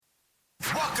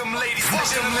Welcome, ladies and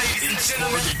gentlemen. It's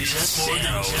more than just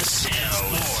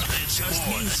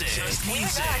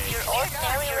music. Your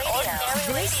ordinary radio.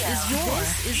 This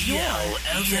is your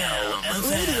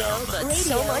radio, but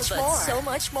so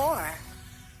much more.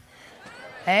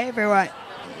 Hey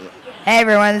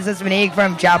everyone, this is Monique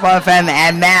from Chapel FM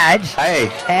and Madge.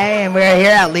 Hey, and we're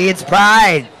here at Leeds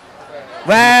Pride.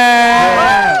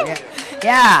 Whoa!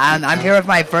 Yeah, I'm here with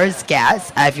my first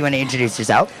guest. If you want to introduce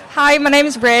yourself. Hi, my name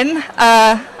is Rin.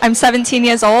 I'm 17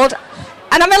 years old,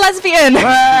 and I'm a lesbian.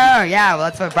 Whoa! Yeah, well,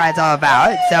 that's what Pride's all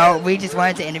about. So we just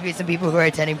wanted to interview some people who are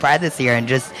attending Pride this year and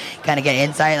just kind of get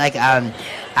insight. Like,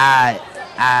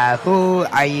 who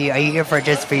are you? Are you here for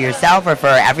just for yourself, or for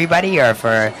everybody, or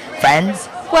for friends?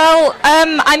 Well,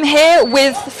 I'm here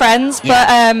with friends, but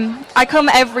I come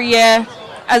every year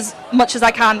as much as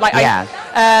I can. Like, I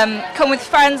come with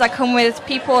friends, I come with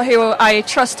people who I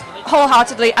trust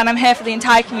wholeheartely, and I'm here for the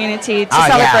entire community to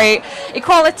celebrate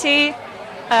equality.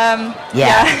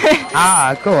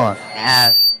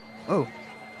 Cool.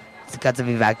 It's got to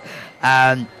be back.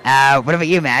 What about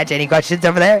you, Madge? Any questions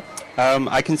over there?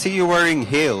 I can see you wearing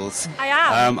heels. I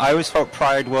am. I always thought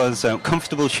Pride was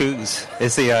comfortable shoes,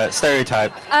 is the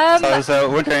stereotype. So I was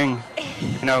wondering,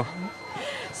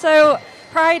 So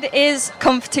Pride is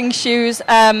comforting shoes,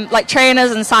 like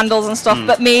trainers and sandals and stuff,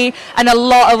 but me and a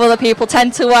lot of other people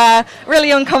tend to wear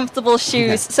really uncomfortable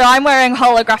shoes. So I'm wearing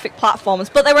holographic platforms,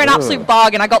 but they were an absolute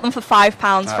bargain. I got them for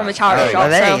 £5 from a charity shop.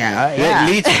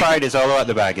 Leeds Pride is all about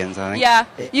the bargains, I think. Yeah,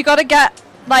 you got to get,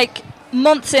 like,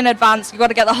 months in advance. You got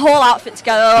to get the whole outfit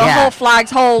together, whole flags,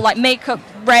 whole, like, makeup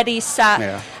ready,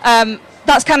 set.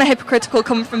 That's kind of hypocritical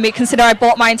coming from me, considering I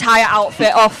bought my entire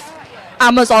outfit off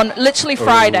Amazon literally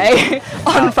Friday,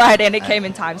 on Friday, and it came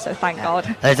in time, so thank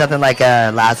God. There's nothing like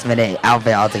a last-minute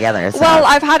outfit altogether. So. Well,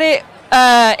 I've had it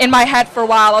in my head for a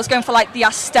while. I was going for like the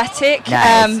aesthetic,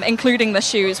 including the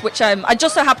shoes, which I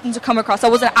just so happened to come across. I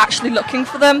wasn't actually looking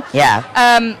for them.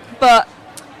 But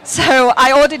so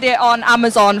I ordered it on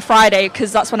Amazon Friday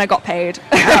because that's when I got paid.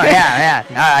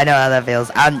 I know how that feels.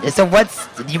 So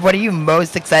what are you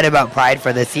most excited about Pride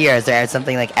for this year? Is there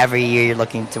something like every year you're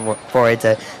looking forward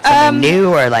to something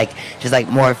new, or like just like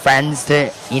more friends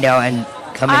to and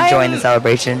come and join the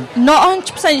celebration? Not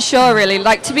 100% sure, really.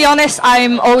 Like, to be honest,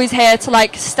 I'm always here to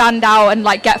like stand out and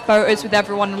like get photos with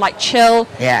everyone and like chill.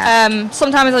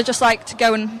 Sometimes I just like to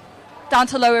go and down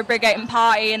to Lower Brigade and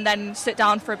party and then sit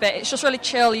down for a bit. It's just really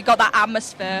chill. You got that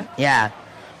atmosphere. Yeah.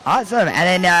 Awesome.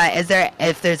 And then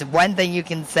if there's one thing you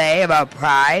can say about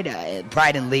Pride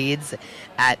in Leeds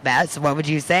at best, what would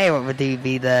you say? What would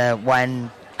be the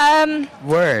one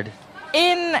word?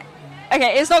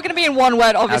 Okay, it's not going to be in one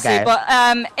word, obviously, but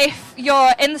if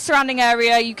you're in the surrounding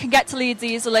area, you can get to Leeds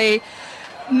easily.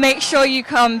 Make sure you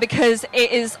come, because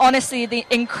it is honestly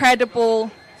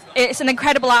it's an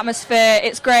incredible atmosphere.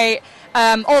 It's great.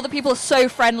 All the people are so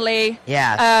friendly.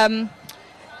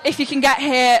 If you can get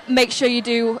here, make sure you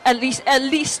do at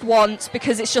least once,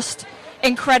 because it's just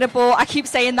incredible. I keep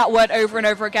saying that word over and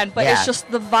over again, but it's just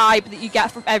the vibe that you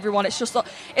get from everyone. It's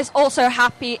also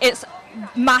happy. It's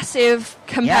massive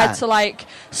compared to like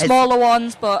smaller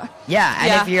ones, but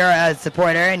if you're a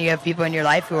supporter and you have people in your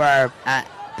life who are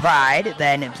Pride,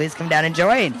 then please come down and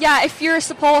join. If you're a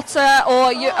supporter,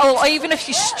 or even if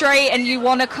you're straight and you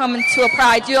want to come into a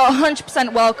Pride, you're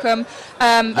 100% welcome.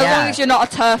 As long as you're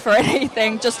not a TERF or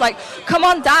anything, just like come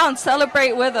on down,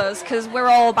 celebrate with us, because we're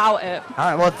all about it.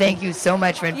 All right, well, thank you so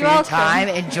much for your time.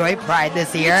 Enjoy Pride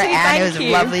this year, and it was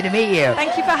lovely to meet you.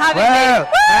 Thank you for having me.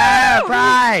 Woo!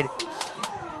 Pride!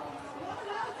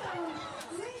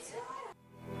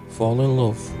 Fall in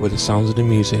love with the sounds of the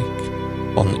music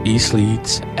on East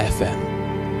Leeds FM.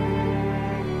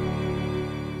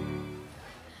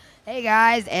 Hey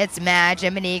guys, it's Madge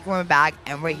and Monique. We're back,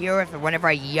 and we're here with one of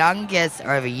our younger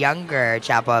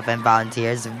Chapel FM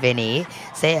volunteers, Vinny.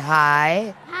 Say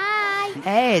hi. Hi.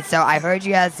 Hey, so I heard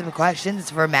you had some questions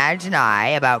for Madge and I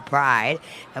about Pride,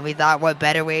 and we thought what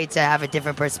better way to have a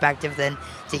different perspective than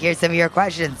to hear some of your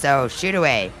questions. So shoot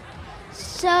away.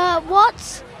 So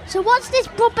what's this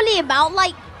properly about?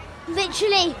 Like,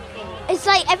 literally, it's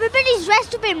like everybody's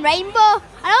dressed up in rainbow. I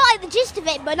don't like the gist of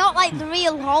it, but not like the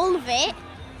real whole of it.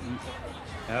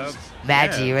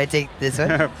 Madge, you want to take this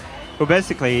one? Well,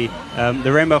 basically,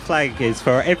 the rainbow flag is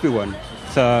for everyone.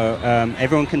 So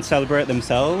everyone can celebrate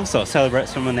themselves or celebrate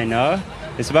someone they know.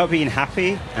 It's about being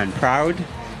happy and proud.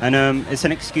 And it's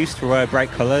an excuse to wear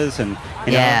bright colours and,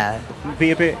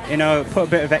 be a bit, put a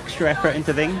bit of extra effort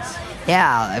into things.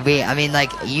 Yeah, I mean,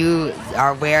 like, you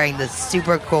are wearing this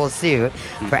super cool suit.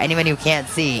 For anyone who can't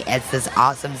see, it's this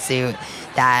awesome suit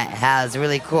that has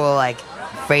really cool, like,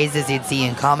 phrases you'd see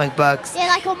in comic books. Yeah,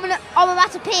 like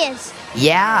onomatopoeias.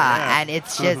 Yeah, and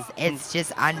it's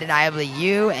just undeniably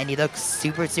you, and you look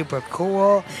super, super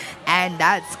cool, and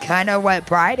that's kind of what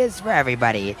Pride is for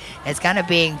everybody. It's kind of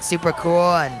being super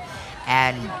cool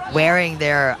and wearing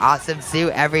their awesome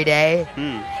suit every day.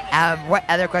 What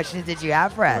other questions did you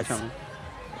have for us?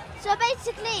 So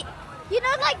basically,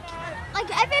 like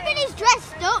everybody's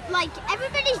dressed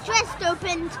up,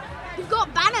 and you've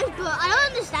got banners, but I don't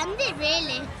understand it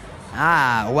really.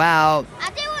 Well. I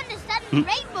do understand the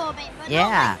rainbow bit, but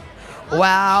yeah.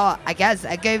 Well, I guess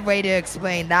a good way to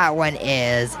explain that one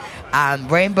is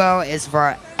rainbow is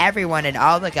for everyone in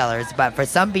all the colors, but for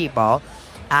some people,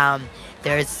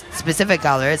 there's specific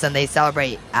colors, and they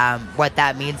celebrate what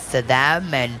that means to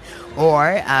them,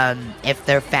 or if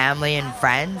they're family and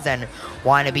friends and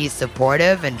want to be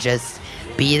supportive and just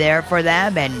be there for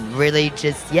them and really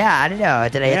just, I don't know.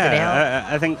 Did I hit the nail?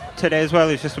 I think today as well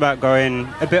is just about going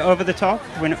a bit over the top.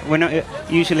 We're not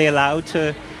usually allowed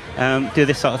to do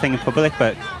this sort of thing in public,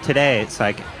 but today it's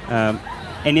like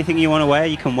anything you want to wear,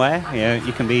 you can wear.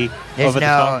 You can be over the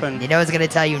top. And no one's going to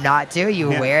tell you not to. You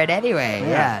wear it anyway.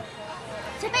 Yeah.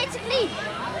 So basically,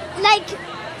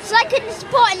 so I can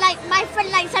support my friend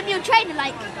Samuel Trainer,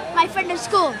 my friend at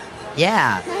school.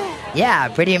 Yeah,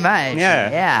 pretty much.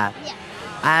 Yeah.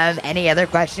 Any other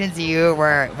questions you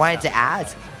wanted to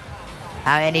ask?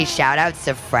 Any shout-outs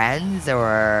to friends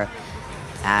or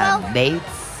mates?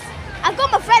 I've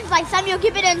got my friends like Samuel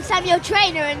Gibbon and Samuel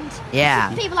Trainer and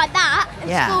people like that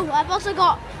at school. I've also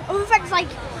got other friends like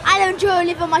Alan and Joe who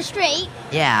live on my street.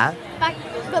 Yeah.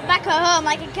 But back at home,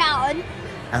 like in Carlton.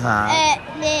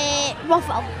 Near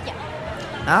Rothwell.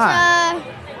 Yeah.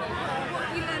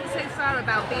 You learned so far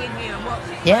about being you and what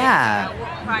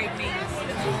Pride means.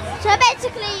 So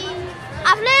basically,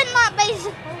 I've learned that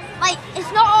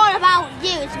it's not all about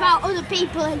you, it's about other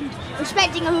people and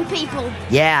respecting other people.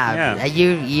 Yeah.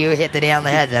 You hit the nail on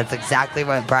the head. That's exactly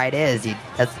what Pride is.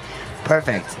 That's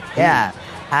perfect. Yeah.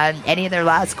 Any other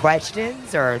last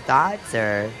questions or thoughts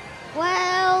or?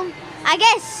 Well, I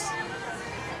guess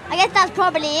that's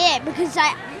probably it, because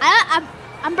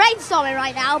I'm brainstorming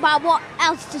right now about what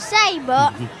else to say,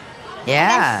 but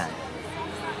yeah.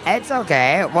 It's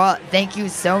okay. Well, thank you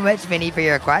so much, Vinny, for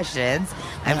your questions.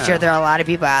 I'm sure there are a lot of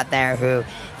people out there who,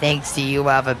 thanks to you,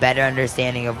 will have a better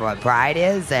understanding of what Pride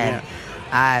is, and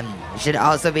should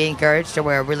also be encouraged to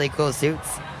wear really cool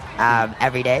suits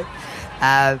every day.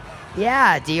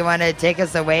 Do you want to take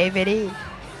us away, Vinny?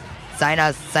 Sign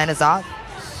us off?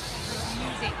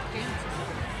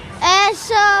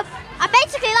 So I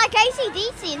basically like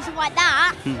AC/DC and stuff like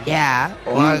that. Yeah.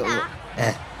 No,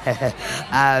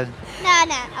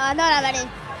 I don't have any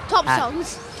top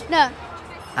songs. No.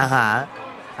 All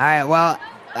right. Well,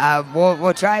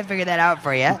 we'll try and figure that out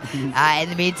for you. In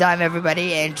the meantime,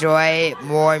 everybody, enjoy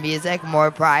more music,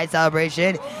 more Pride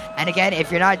celebration. And again, if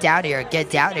you're not down here, get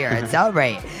down here and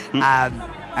celebrate. All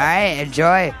right.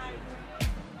 Enjoy.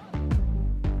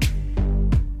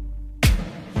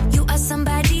 You are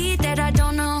somebody that I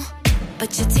don't know,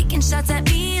 but you're taking shots at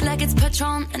me like it's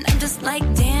Patron, and I'm just like,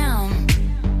 damn.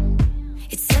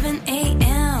 It's 7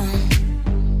 a.m.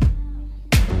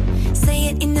 Say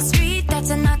it in the street, that's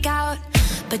a knockout.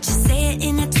 But you say it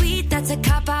in a tweet, that's a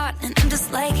cop-out. And I'm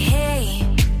just like, hey,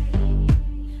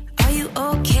 are you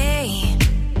okay?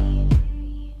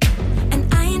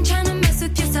 And I ain't trying to mess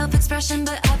with your self-expression,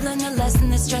 but I've learned a lesson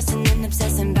that stressing and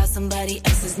obsessing about somebody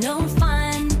else is no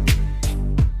fun.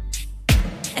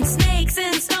 And snakes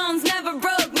and stones never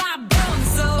broke my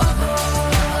bones, so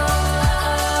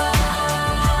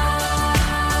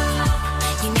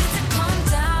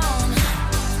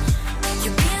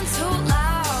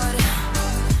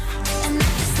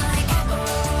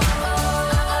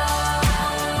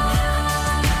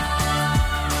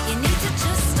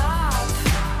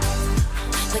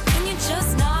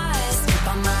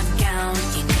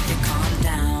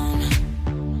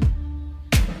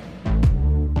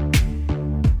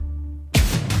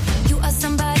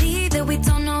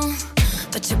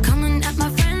you're coming at my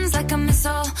friends like a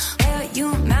missile. Why are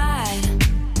you mad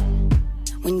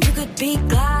when you could be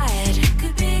glad?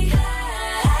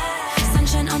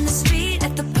 Sunshine on the street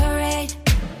at the parade,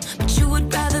 but you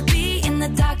would rather be in the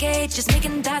dark age, just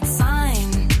making that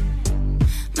sign.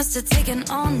 Must have taken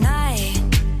all night.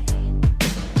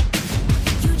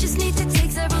 You just need to take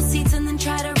several seats and then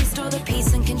try to restore the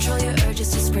peace and control your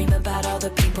urges to scream about all the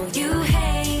people you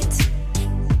hate.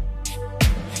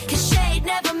 'Cause shade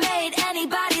never made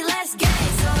anybody less gay,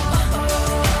 so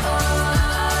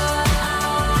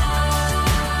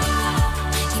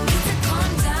you need to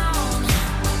calm down.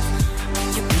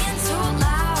 You're being too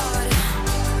loud,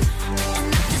 and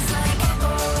I'm just like,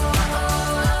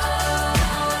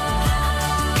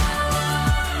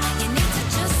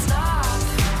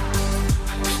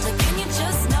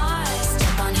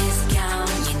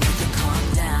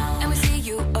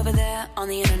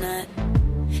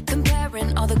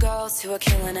 two are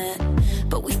killing it.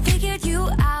 But we figured you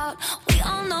out, we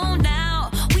all know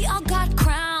now. We all got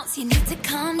crowns, you need to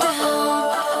calm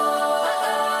down.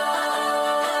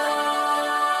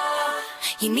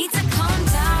 You need to calm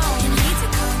down, you need to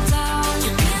calm down.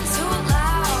 You're being too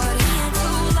loud, being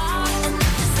too loud. And I'm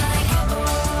just like, yeah.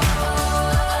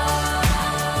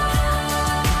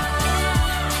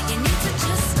 You need to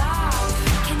just stop.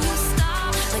 Can you stop?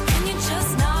 Like, can you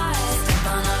just not step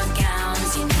on our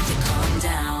gowns? You need to calm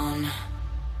down.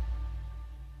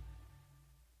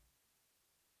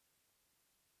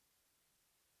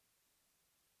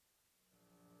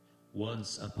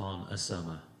 Once upon a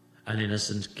summer, an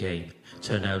innocent game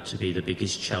turned out to be the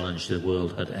biggest challenge the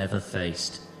world had ever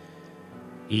faced.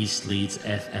 East Leeds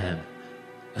FM,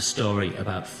 a story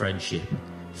about friendship,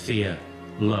 fear,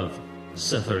 love,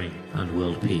 suffering, and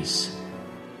world peace.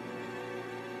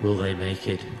 Will they make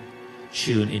it?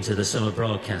 Tune into the summer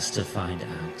broadcast to find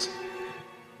out.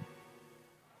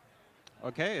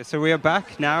 Okay, so we are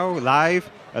back now, live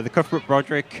at the Cuthbert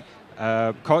Broderick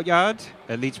courtyard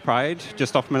at Leeds Pride,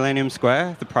 just off Millennium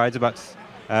Square. The parade's about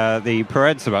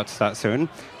to start soon.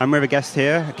 I'm with a guest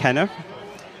here, Kenneth.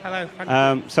 Hello.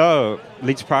 So,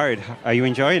 Leeds Pride, are you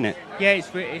enjoying it? Yeah,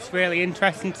 it's really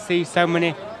interesting to see so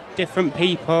many different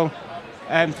people,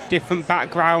 different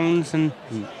backgrounds, and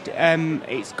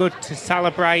it's good to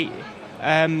celebrate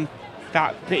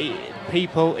that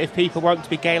people, if people want to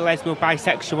be gay, lesbian,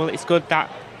 bisexual, it's good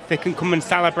that they can come and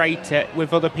celebrate it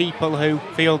with other people who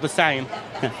feel the same.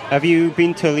 Have you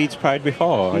been to Leeds Pride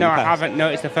before? No, I haven't. No,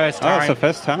 it's the first time. Oh, it's the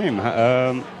first time.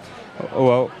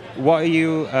 Well, what are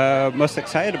you most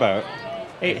excited about?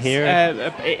 It's here?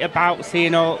 about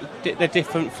seeing all the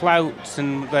different floats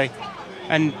and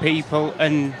people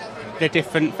and the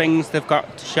different things they've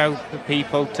got to show the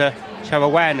people to show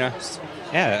awareness.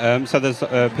 Yeah, so there's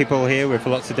people here with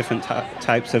lots of different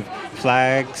types of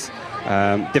flags,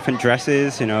 different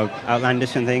dresses,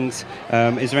 outlandish and things.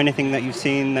 Is there anything that you've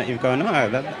seen that you've gone, I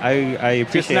appreciate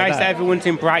that? Just nice that everyone's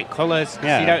in bright colours.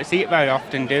 Yeah. You don't see it very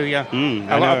often, do you?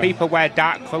 A lot of people wear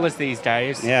dark colours these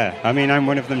days. Yeah, I mean, I'm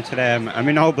one of them today. I'm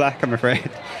in all black, I'm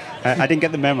afraid. I didn't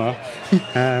get the memo.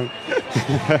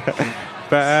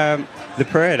 But the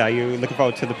parade, are you looking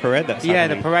forward to the parade that's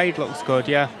happening? The parade looks good,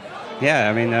 yeah. Yeah,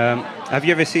 I mean, have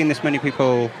you ever seen this many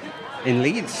people in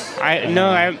Leeds? No,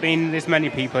 I haven't been this many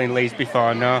people in Leeds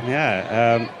before, no.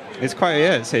 Yeah, it's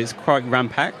quite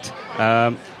ram-packed.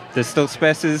 There's still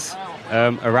spaces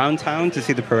around town to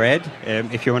see the parade,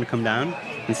 if you want to come down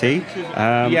and see.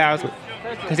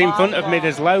 Because in front of me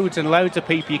there's loads and loads of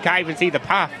people. You can't even see the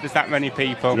path, there's that many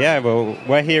people. Yeah, well,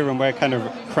 we're here and we're kind of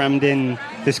crammed in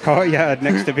this courtyard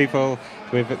next to people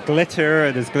with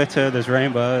glitter. There's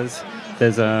rainbows,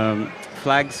 there's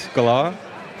flags galore.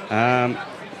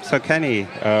 So Kenny,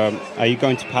 are you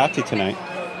going to party tonight?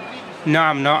 No,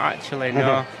 I'm not actually,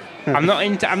 no. I'm not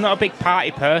a big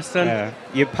party person. Yeah.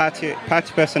 You're party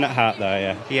person at heart though,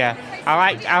 yeah. Yeah.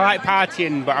 I like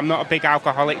partying, but I'm not a big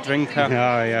alcoholic drinker.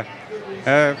 Oh yeah.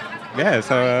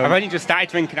 So I've only just started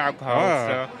drinking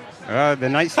alcohol, so the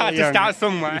night's hard to start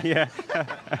somewhere. Yeah.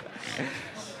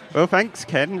 Well, thanks,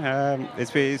 Ken.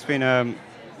 It's been a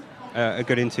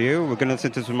good interview. We're going to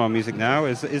listen to some more music now.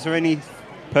 Is there any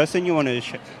person you want to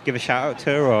give a shout out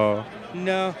to, or?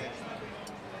 No.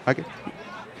 Okay.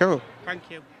 Cool. Thank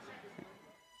you.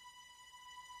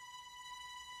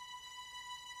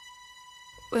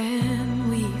 When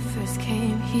we first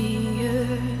came here,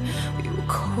 we were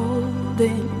cold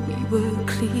and we were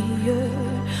clear,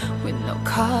 with no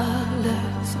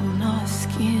colors on our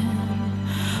skin.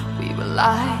 We were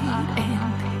light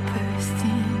and paper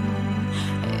thin.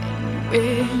 And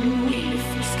when we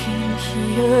first came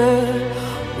here,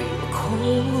 we were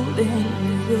cold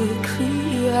and we were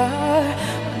clear,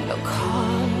 with no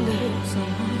colors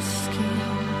on our skin.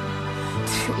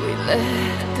 Till we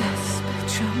let the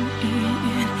spectrum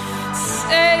in.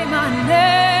 Say my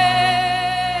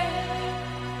name,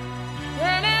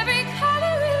 and every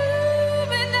color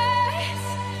illuminates.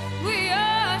 We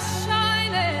are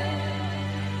shining,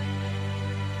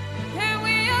 and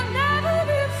we'll never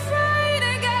be afraid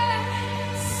again.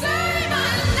 Say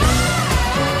my name,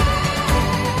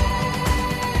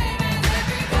 and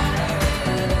every color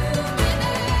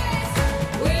illuminates.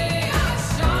 We are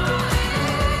shining, and we'll never be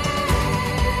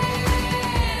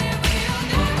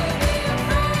afraid again.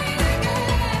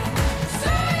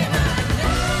 Say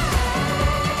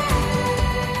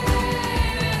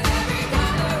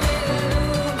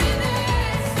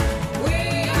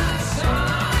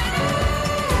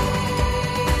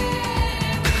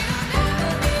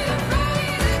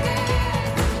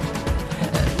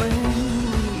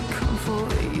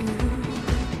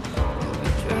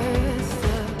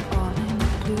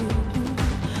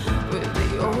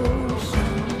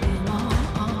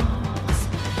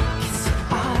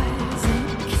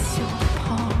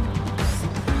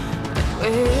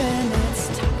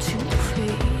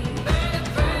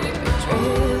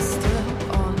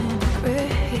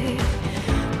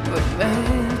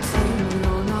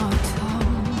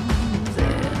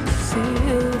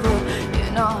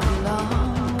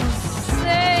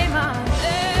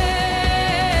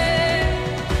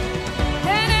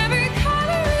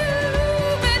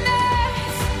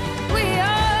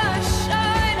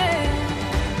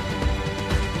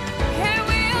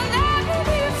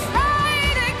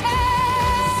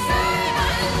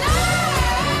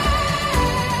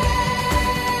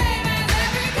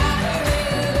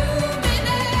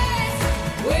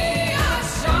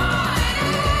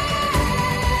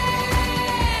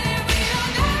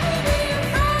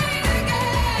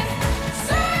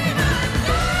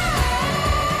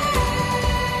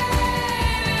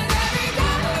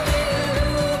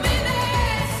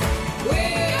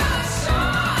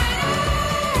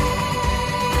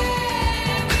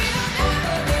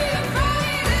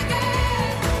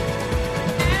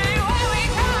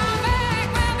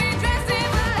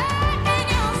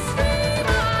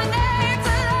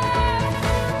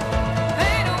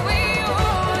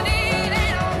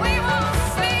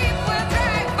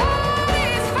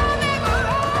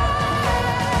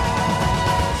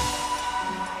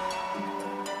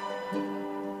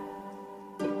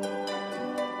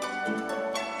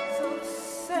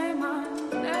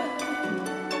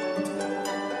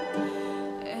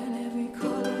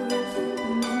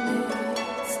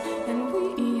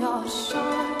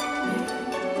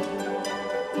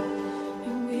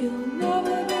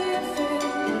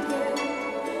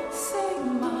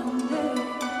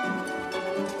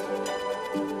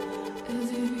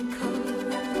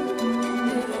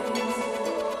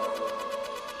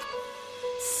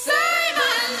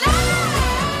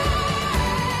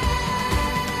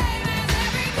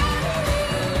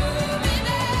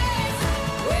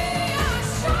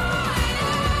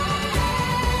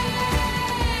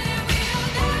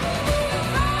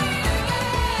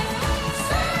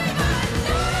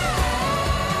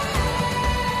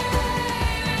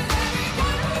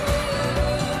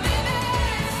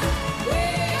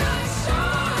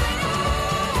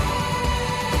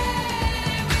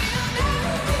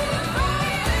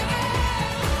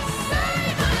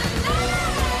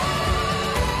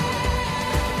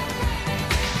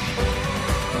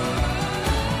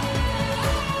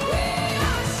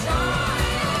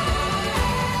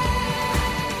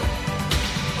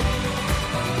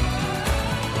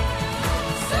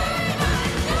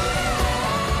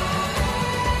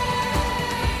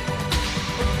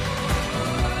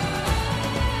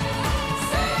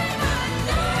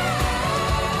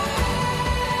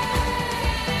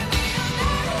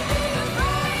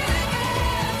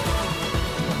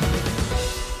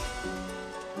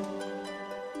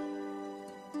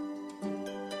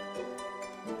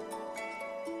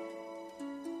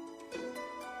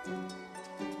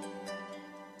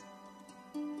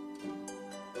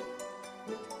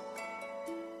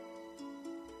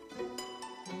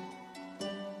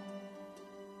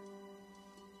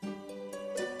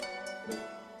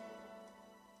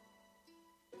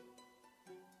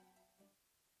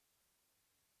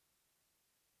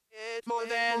It's more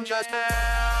than just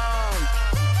sound.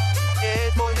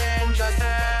 It's more than just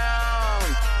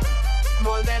sound.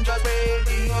 More than just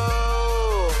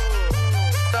radio.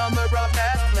 Summer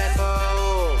broadcast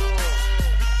level.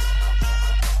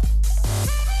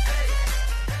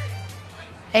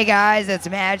 Hey guys, it's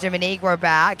Madge and Monique. We're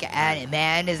back, and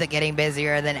man, is it getting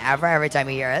busier than ever every time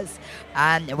you hear us.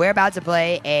 We're about to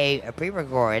play a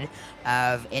pre-record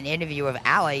of an interview with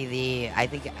Allie,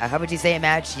 how would you say it,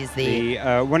 Madge? She's the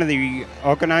one of the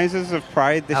organisers of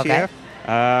Pride this year.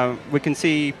 We can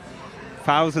see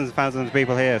thousands and thousands of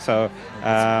people here, so...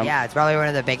 it's probably one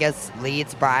of the biggest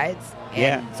Leeds Prides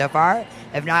so far,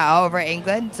 if not all over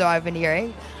England, so I've been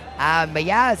hearing.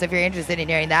 So if you're interested in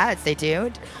hearing that, stay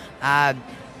tuned.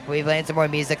 We've played some more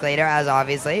music later, as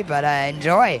obviously, but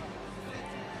enjoy.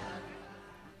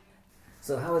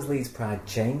 So how has Leeds Pride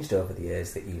changed over the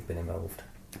years that you've been involved?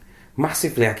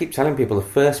 Massively. I keep telling people the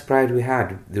first Pride we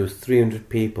had, there was 300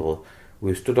 people.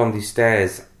 We stood on these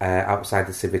stairs outside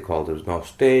the Civic Hall. There was no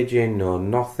staging, no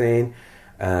nothing.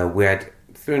 We had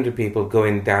 300 people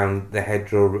going down the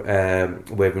hedgerow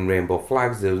waving rainbow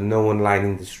flags. There was no one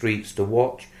lining the streets to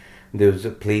watch. There was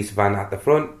a police van at the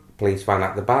front, police van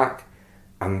at the back,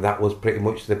 and that was pretty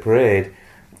much the parade.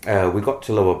 We got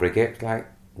to Lower Briggate, like,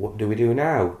 what do we do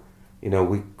now? You know,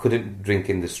 we couldn't drink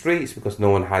in the streets because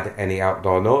no one had any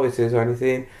outdoor notices or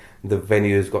anything. The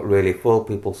venues got really full,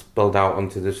 people spilled out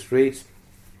onto the streets.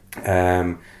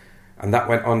 And that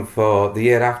went on for the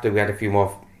year after. We had a few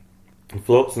more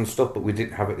floats and stuff, but we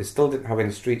still didn't have any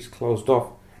streets closed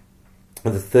off.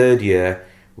 And the third year,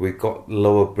 we got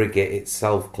Lower Briggate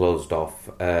itself closed off.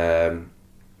 So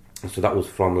that was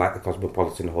from like the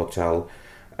Cosmopolitan Hotel,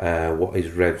 what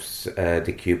is Rev's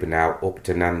de Cuba now, up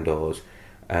to Nando's.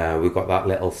 We got that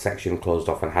little section closed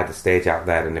off and had a stage out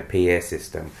there and a PA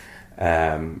system.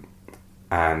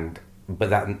 But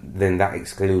that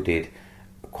excluded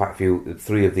quite a few,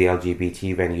 3 of the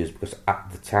LGBT venues, because at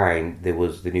the time there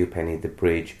was the New Penny, the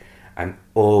Bridge, and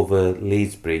over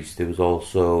Leeds Bridge there was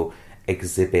also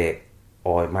Exhibit,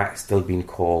 or it might have still been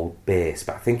called Base,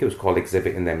 but I think it was called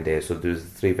Exhibit in them days. So there was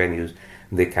 3 venues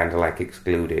they kind of like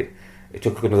excluded. It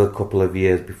took another couple of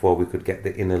years before we could get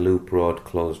the Inner Loop Road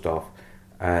closed off,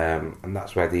 and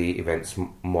that's where the events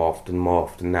morphed,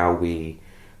 and now we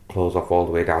close off all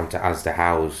the way down to Asda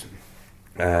House.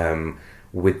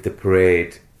 With the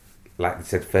parade, like I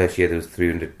said, first year there was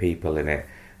 300 people in it,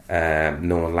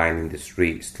 no one lining the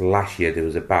streets. Last year there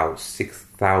was about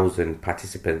 6,000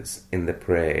 participants in the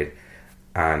parade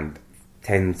and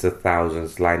tens of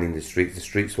thousands lining the streets. The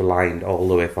streets were lined all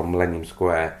the way from Millennium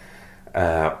Square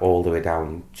all the way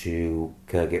down to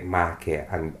Kirkgate Market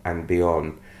and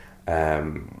beyond,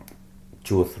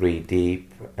 2 or 3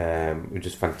 deep. It was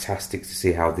just fantastic to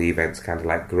see how the event's kind of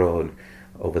like grown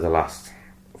over the last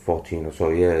 14 or so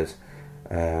years,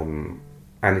 and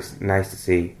it's nice to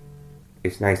see.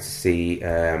 It's nice to see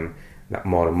that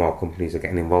more and more companies are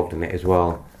getting involved in it as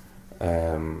well.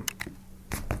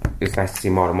 It's nice to see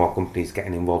more and more companies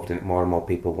getting involved in it, more and more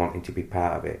people wanting to be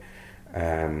part of it.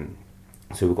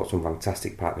 So we've got some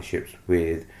fantastic partnerships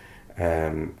with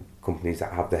companies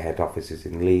that have their head offices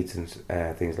in Leeds and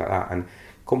things like that, and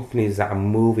companies that are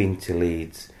moving to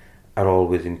Leeds are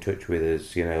always in touch with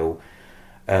us. You know,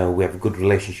 we have a good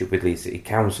relationship with Leeds City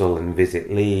Council and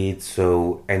Visit Leeds,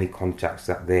 so any contacts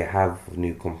that they have of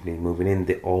new companies moving in,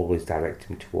 they always direct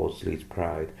them towards Leeds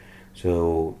Pride.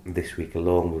 So this week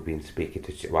alone, I've been speaking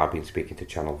to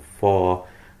Channel 4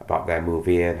 about their move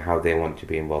here and how they want to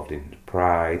be involved in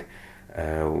Pride.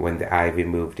 When the Ivy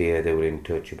moved here, they were in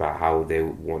touch about how they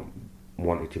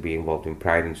wanted to be involved in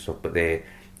Pride and stuff, but they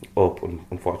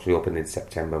unfortunately opened in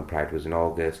September and Pride was in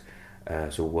August.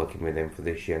 So we're working with them for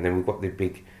this year. And then we've got the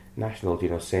big nationals, you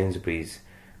know, Sainsbury's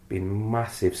been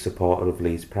massive supporter of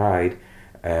Leeds Pride.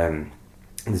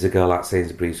 There's a girl at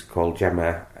Sainsbury's called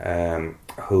Gemma,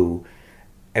 who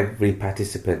every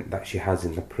participant that she has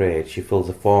in the parade, she fills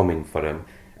a form in for them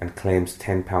and claims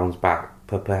 £10 back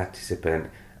per participant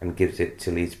and gives it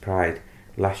to Leeds Pride.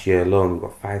 Last year alone, we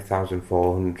got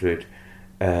 £5,400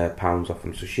 off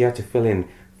them. So she had to fill in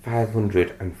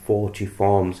 540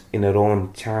 forms in her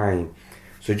own time.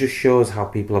 So it just shows how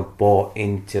people have bought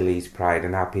into Leeds Pride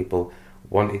and how people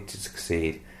want it to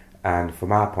succeed. And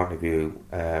from our point of view,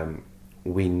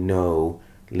 we know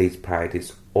Leeds Pride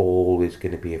is always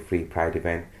going to be a free Pride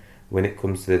event. When it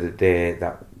comes to the day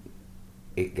that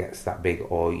it gets that big,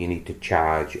 or you need to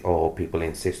charge, or people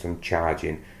insist on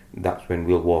charging, that's when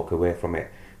we'll walk away from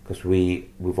it. Because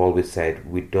we've always said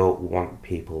we don't want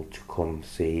people to come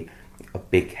see a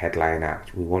big headline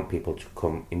act. We want people to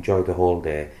come enjoy the whole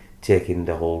day, take in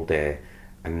the whole day,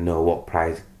 and know what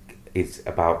Pride it's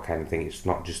about kind of thing. It's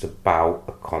not just about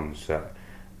a concert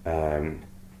and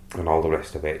all the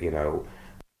rest of it, you know.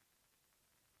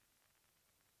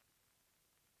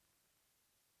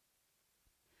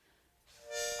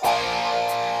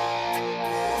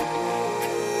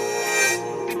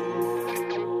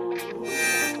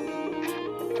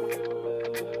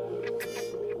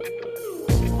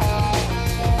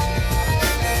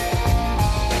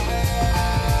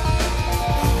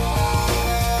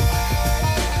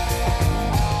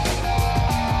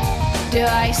 Do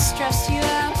I stress you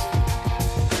out?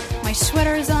 My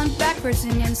sweater is on backwards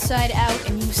and inside out,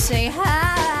 and you say,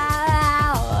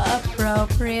 how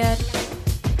appropriate.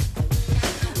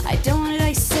 I don't want to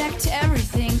dissect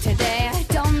everything today. I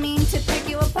don't mean to pick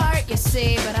you apart, you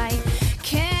see, but I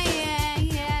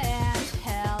can't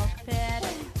help it.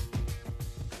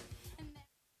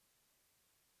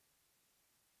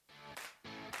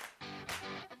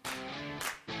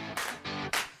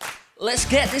 Let's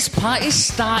get this party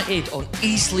started on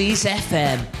East Leeds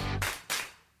FM.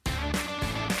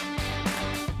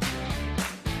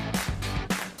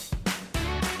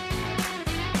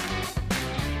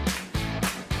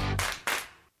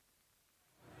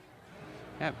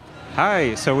 Yep.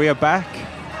 Hi, so we are back.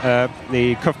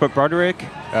 The Cuthbert Broderick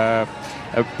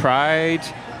Pride.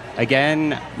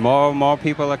 Again, more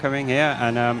people are coming here,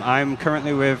 and I'm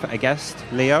currently with a guest,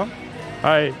 Leo.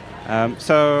 Hi.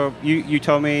 So you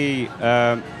told me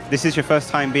this is your first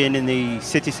time being in the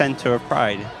city centre of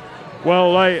Pride.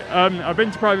 Well, like I've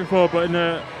been to Pride before, but in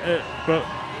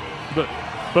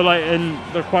like in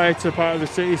the quieter part of the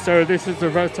city. So this is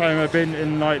the first time I've been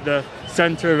in like the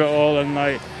centre of it all, and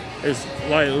like it's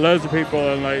like loads of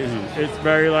people, and like it's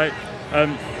very like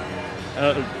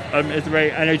it's a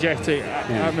very energetic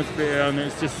atmosphere, and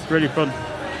it's just really fun.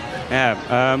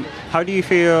 Yeah. How do you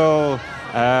feel?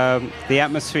 The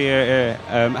atmosphere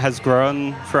has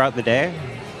grown throughout the day?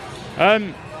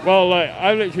 Well, like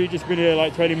I've literally just been here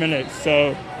like 20 minutes,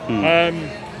 so I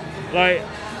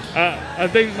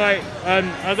think like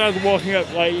as I was walking up,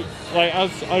 like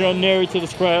as I got nearer to the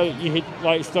square, you could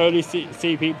like slowly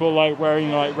see people like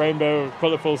wearing like rainbow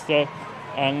colourful stuff,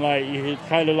 and like you could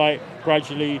kind of like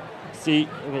gradually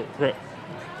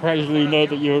know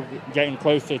that you're getting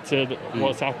closer to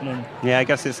what's happening. Yeah, I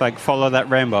guess it's like follow that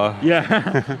rainbow.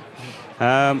 Yeah.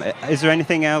 Is there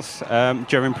anything else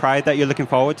during Pride that you're looking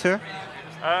forward to?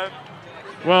 I'm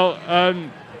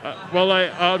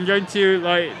going to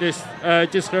like this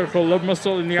disco called Love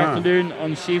Muscle in the afternoon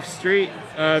on Sheaf Street.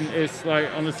 It's like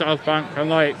on the South Bank,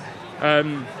 and like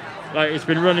it's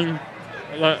been running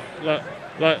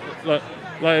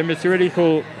it's a really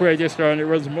cool queer disco, and it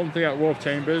runs monthly at Wharf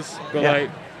Chambers. But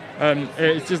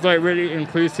it's just like really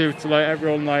inclusive to like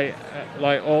everyone, like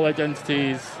all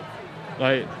identities.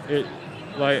 Like it,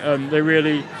 they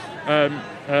really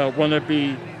want to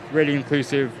be really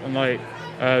inclusive and like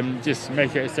just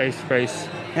make it a safe space.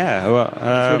 Yeah, well,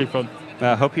 it's really fun.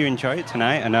 I hope you enjoy it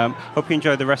tonight, and hope you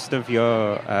enjoy the rest of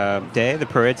your day. The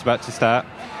parade's about to start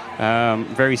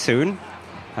very soon.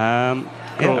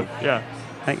 Cool. Yeah.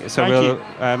 Thank you. So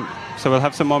we'll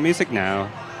have some more music now.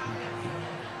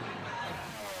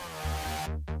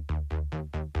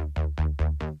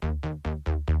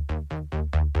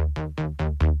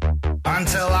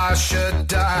 Until I should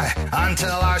die, until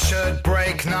I should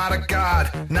break, not a god,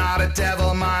 not a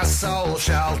devil my soul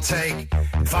shall take.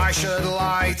 If I should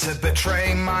lie to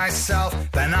betray myself,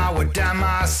 then I would damn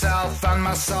myself and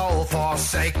my soul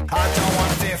forsake. I don't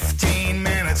want 15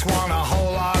 minutes, want a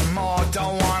whole lot more.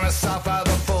 Don't want to suffer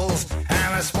the fools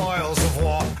and the spoils of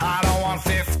war. I don't want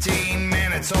 15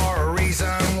 minutes or a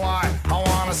reason why. I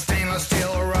want a stainless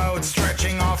steel road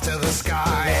stretching off to the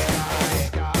sky.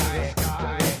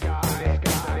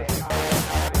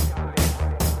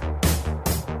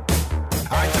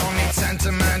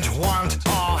 Sentiment, want,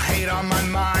 or hate on my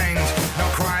mind. No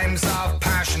crimes of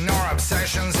passion or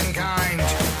obsessions in kind.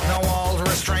 No old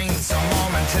restraints or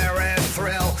momentary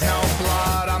thrill. No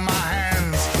blood on my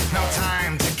hands, no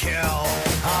time to kill.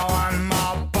 I want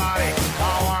more body,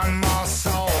 I want more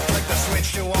soul. Flick the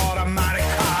switch to automatic,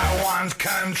 I want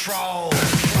control.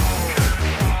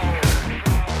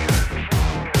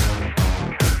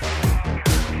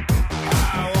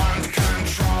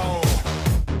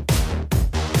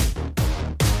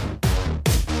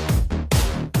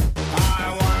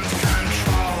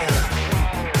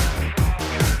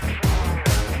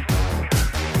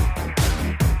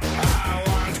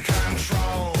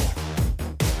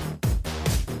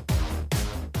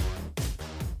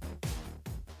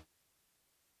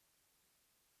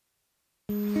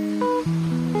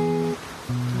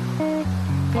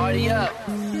 Party up.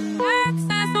 That's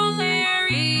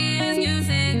hilarious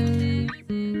music.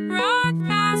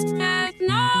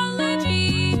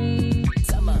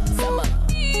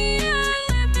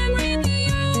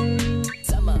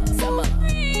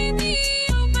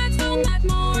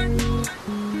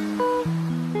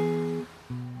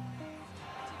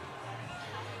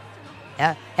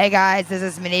 Hey guys, this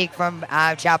is Monique from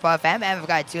Chapel FM, and we've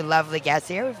got two lovely guests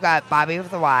here. We've got Bobby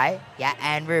with the Y,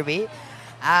 and Ruby.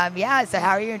 So how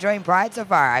are you enjoying Pride so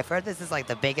far? I've heard this is like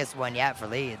the biggest one yet for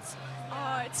Leeds.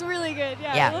 Oh, it's really good.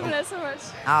 Yeah, Yeah. I'm loving it so much.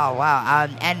 Oh, wow.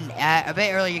 And a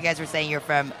bit earlier, you guys were saying you're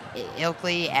from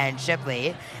Ilkley and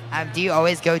Shipley. Do you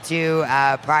always go to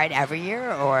Pride every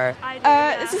year, or?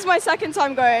 This is my second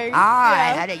time going.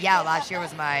 Last year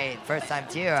was my first time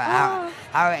too.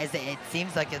 How is it? It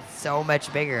seems like it's so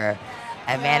much bigger.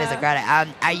 And man, is it great.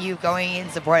 Are you going in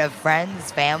support of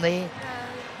friends, family?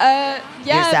 Yeah.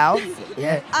 Yourself?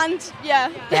 Yeah. And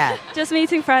Yeah. just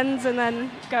meeting friends and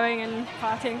then going and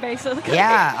partying basically.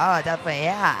 Yeah. Oh, definitely.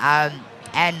 Yeah.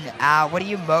 And what are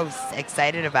you most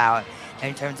excited about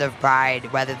in terms of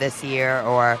Pride, whether this year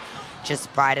or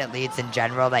just Pride at Leeds in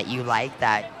general that you like?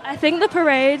 That I think the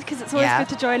parade, because it's always Yeah. good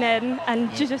to join in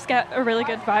and to just get a really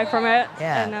good vibe from it.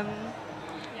 Yeah.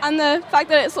 And the fact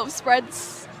that it sort of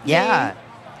spreads Yeah.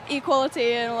 the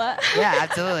equality and all that. Yeah,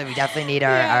 absolutely. We definitely need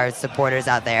our supporters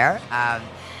out there.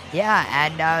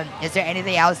 Is there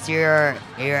anything else you're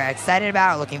excited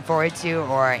about, looking forward to,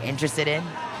 or interested in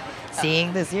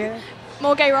seeing this year?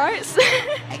 More gay rights.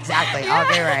 Exactly, all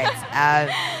gay rights.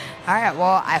 All right,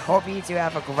 well, I hope you two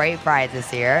have a great Pride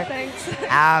this year. Thanks.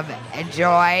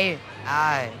 Enjoy.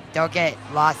 Don't get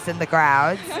lost in the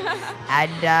crowds.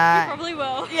 And We probably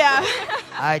will. Yeah.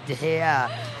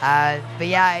 But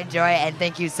yeah, enjoy, and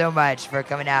thank you so much for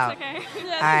coming out. Okay.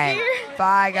 All right.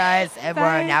 Bye, guys. And we're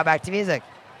Bye. now back to music.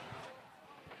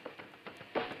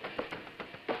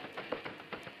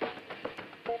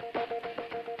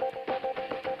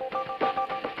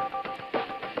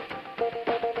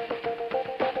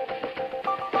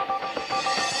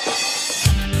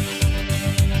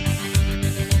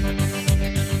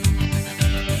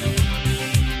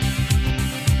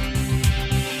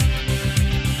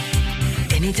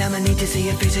 Anytime I need to see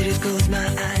your face, I just close my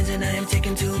eyes and I am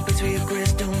taken to a place where your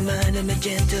crystal mind, a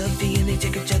magenta feeling,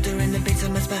 take a shelter in the base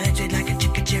of my spine, straight like a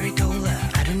chicken cherry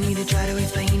cola. I don't need to try to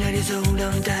explain, I just hold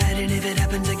on tight, and if it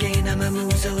happens again, I'ma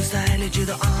move so slightly to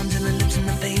the arms and the lips and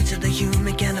the face of the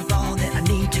human kind of all that I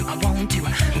need to, I want to.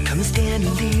 Come stand a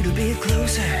little bit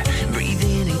closer, breathe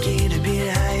in and get a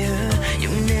bit higher.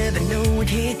 You'll never know what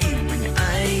hit you when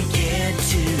I get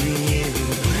to you.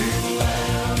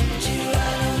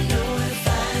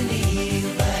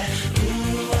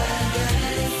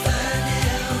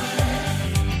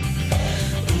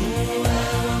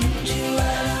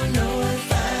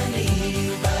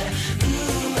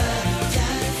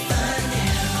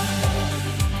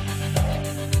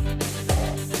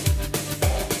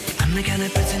 I'm the kind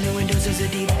of person who endorses a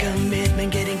deep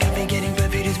commitment. Getting comfy, getting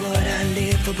perfect is what I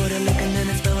live for. But I look and then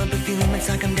I smell a perfume. It's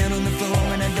like I'm down on the floor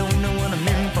and I don't know what I'm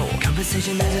in for.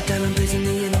 Conversation has a time and place in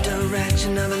the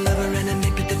interaction of a lover and a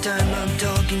mate at the time of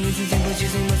talking. Using symbols,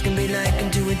 using what can be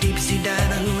likened to a deep sea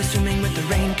diver who is swimming with the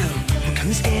raincoat.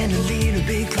 Come stand a little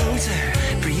bit closer,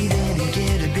 breathe in and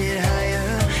get a bit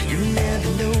higher. You'll never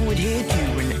know what hit you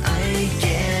when I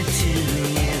get to you.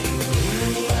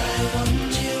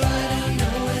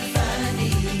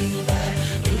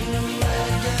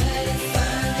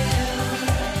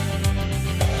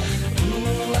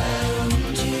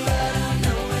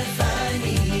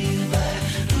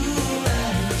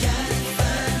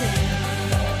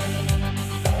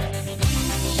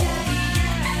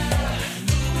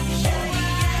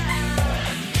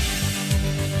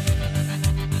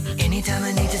 Anytime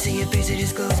I need to see your face, I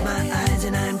just close my eyes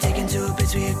and I'm taken to a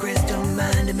place where your crystal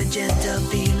mind, a magenta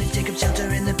feeling, take up shelter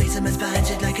in the base of my spine,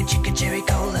 shit like a chicken cherry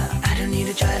cola. I don't need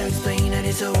to try to explain, I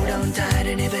just hold on tight,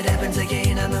 and if it happens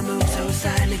again, I'ma move so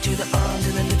silently to the arms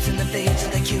and the lips and the face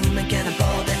of the human kind of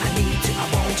all that I need to, I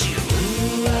want you.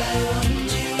 Ooh, I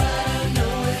want you, I don't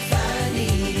know if I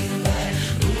need you, but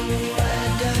ooh, I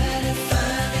die to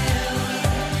find out.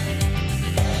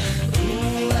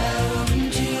 Ooh, I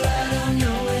want you, I don't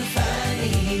know if I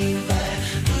need you, but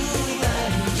ooh, I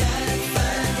die to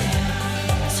find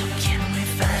out. So can we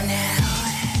find out?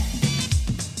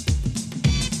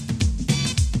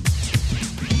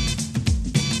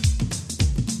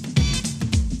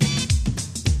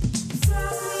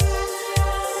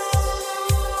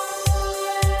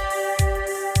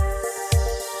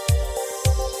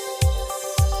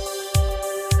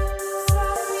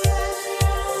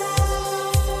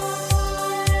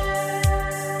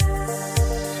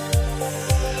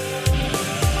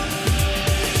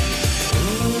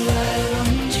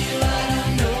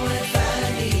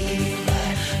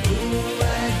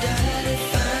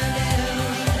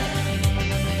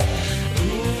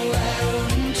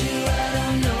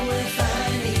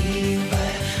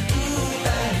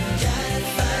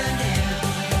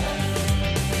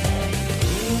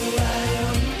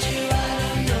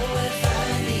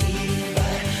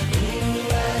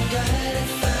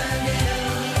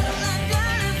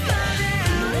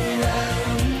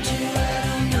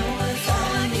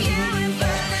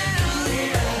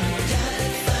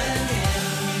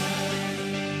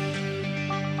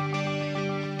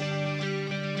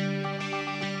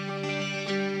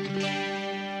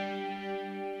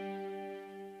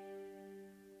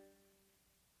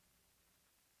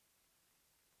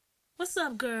 What's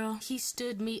up, girl? He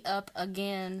stood me up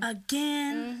again.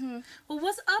 Again? Mm-hmm. Well,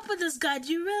 what's up with this guy?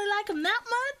 Do you really like him that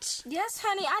much? Yes,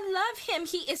 honey, I love him.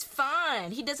 He is fine.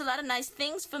 He does a lot of nice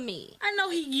things for me. I know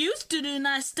he used to do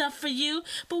nice stuff for you,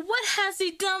 but what has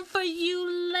he done for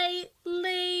you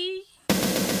lately?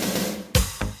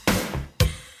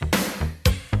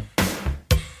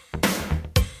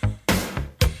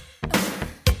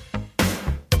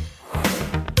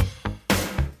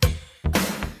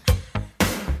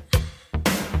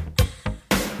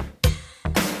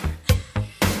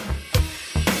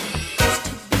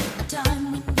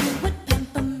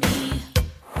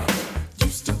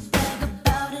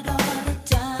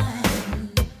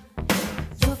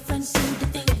 Seem to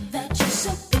think that you're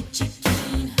so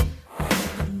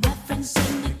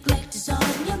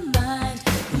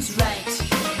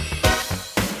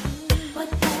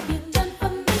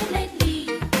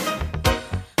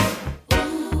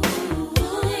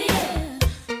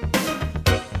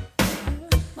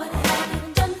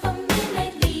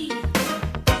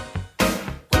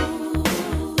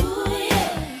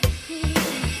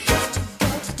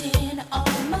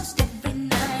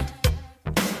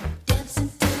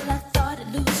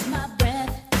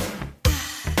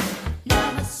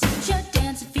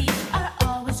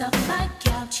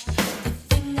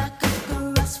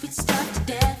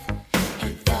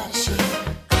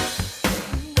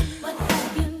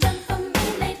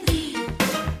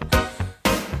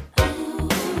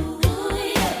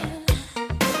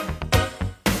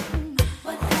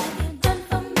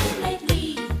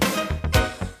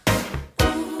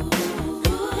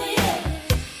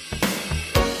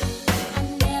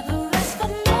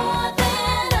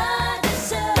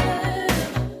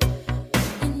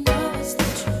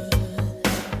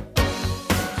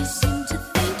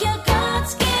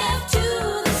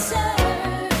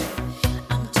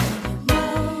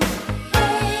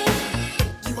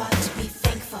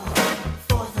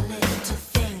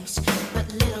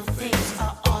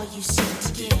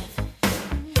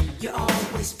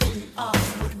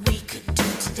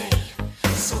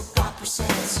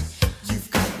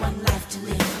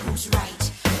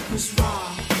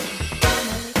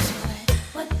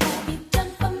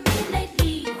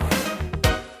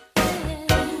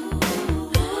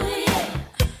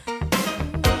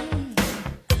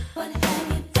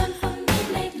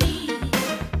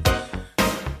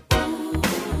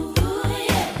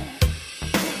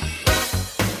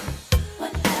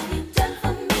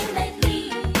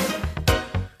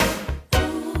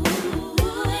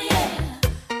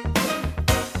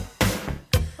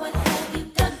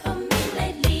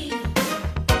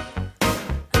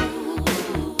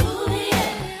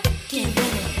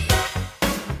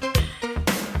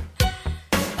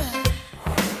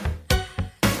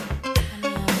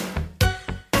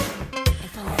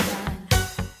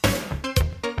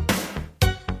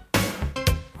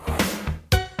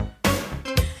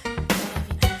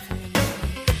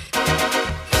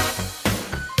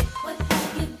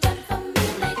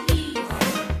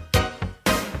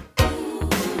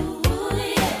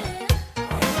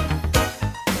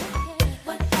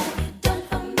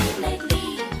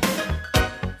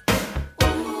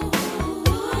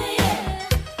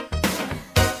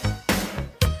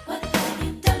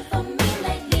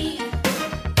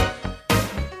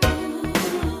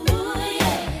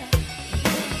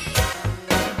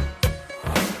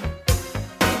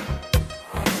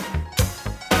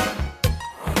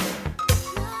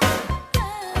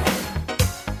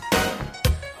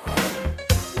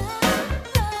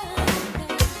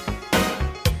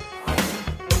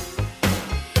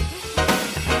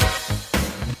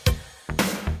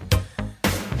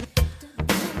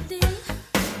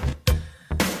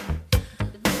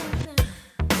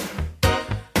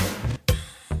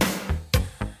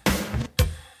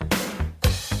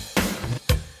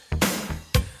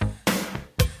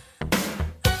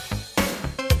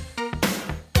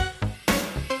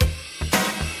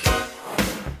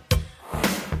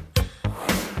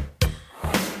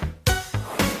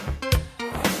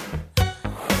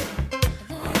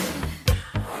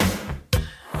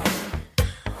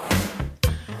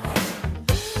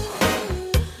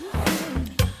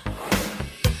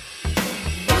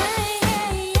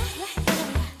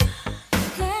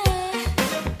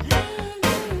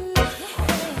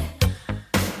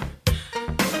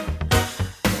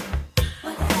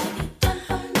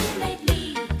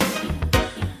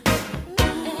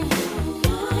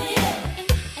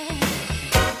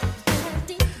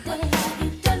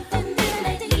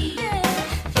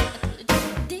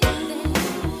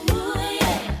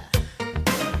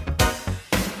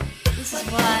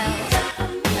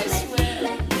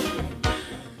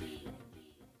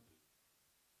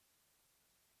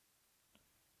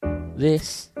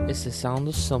This is the sound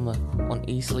of summer on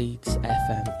East Leeds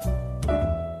FM.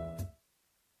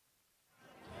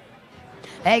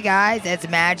 Hey guys, it's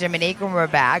Madge and Monique and we're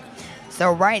back.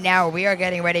 So right now we are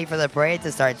getting ready for the parade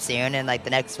to start soon in like the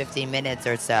next 15 minutes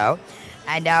or so.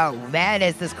 And man,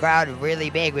 is this crowd really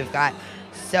big. We've got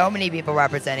so many people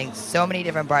representing so many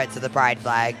different parts of the pride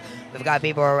flag. We've got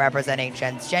people representing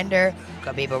transgender, we've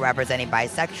got people representing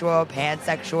bisexual,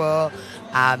 pansexual,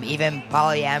 even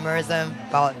polyamory,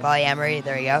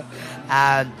 there you go.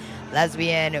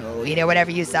 Lesbian, whatever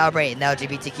you celebrate in the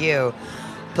LGBTQ.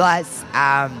 Plus,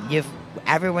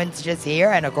 everyone's just here,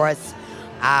 and of course,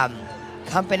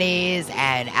 companies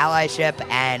and allyship,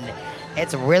 and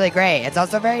it's really great. It's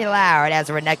also very loud as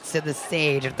we're next to the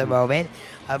stage at the moment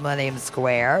of Millennium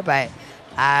Square. But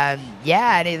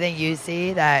anything you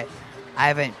see that I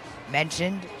haven't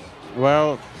mentioned?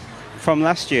 Well, from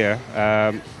last year,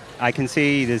 I can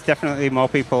see there's definitely more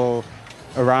people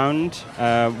around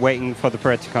waiting for the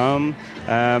parade to come.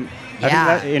 I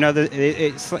think that,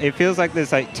 it feels like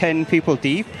there's like 10 people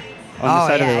deep on the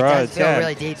side of the road. It does feel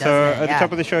really deep, So doesn't it? at the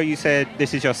top of the show, you said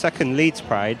this is your second Leeds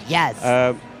Pride. Yes.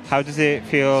 How does it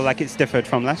feel like it's differed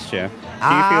from last year? Do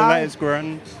you feel that it's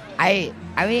grown? I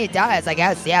mean, it does. I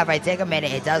guess, if I take a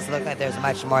minute, it does look like there's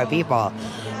much more people.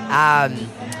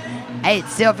 It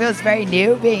still feels very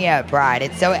new being at Pride.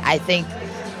 I think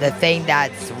the thing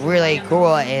that's really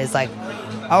cool is like,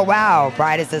 oh wow,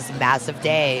 Pride is this massive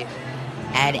day.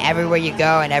 And everywhere you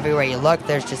go and everywhere you look,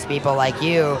 there's just people like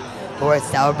you who are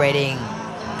celebrating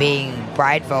being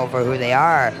prideful for who they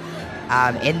are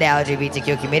in the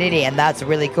LGBTQ community, and that's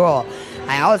really cool.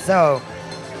 I also,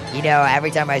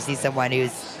 every time I see someone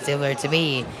who's similar to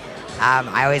me,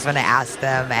 I always want to ask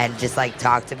them and just like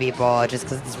talk to people, just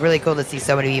because it's really cool to see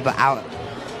so many people out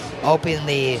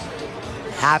openly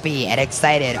happy and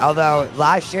excited. Although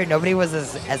last year nobody was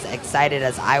as excited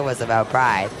as I was about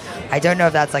Pride. I don't know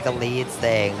if that's like a Leeds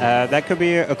thing. That could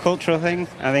be a cultural thing.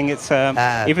 I think it's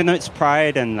even though it's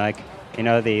Pride and like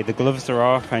the gloves are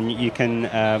off and you can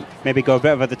maybe go a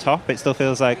bit over the top, it still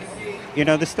feels like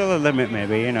there's still a limit.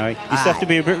 Maybe you still have to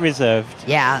be a bit reserved.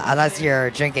 Yeah, unless you're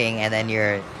drinking and then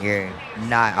you're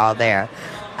not all there.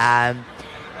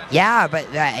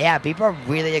 People are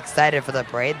really excited for the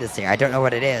parade this year. I don't know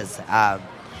what it is. I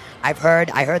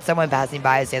heard someone passing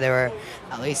by say there were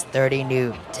at least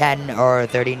 10 or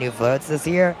 30 new floats this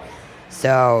year.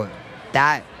 So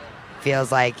that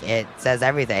feels like it says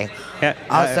everything. Yeah.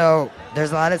 Also,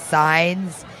 there's a lot of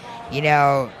signs.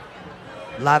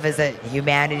 Love is a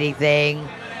humanity thing.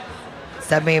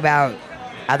 Something about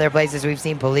other places we've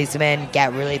seen policemen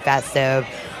get really festive.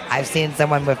 I've seen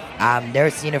someone with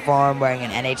nurse uniform wearing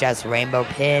an NHS rainbow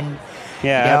pin.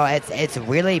 Yeah. It's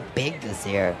really big this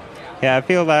year. Yeah, I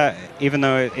feel that even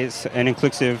though it's an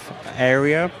inclusive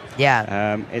area,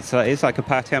 it's like a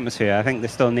party atmosphere. I think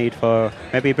there's still need for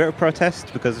maybe a bit of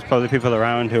protest because there's probably people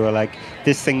around who are like,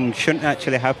 this thing shouldn't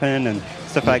actually happen and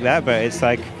stuff like that. But it's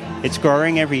like, it's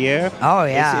growing every year. Oh,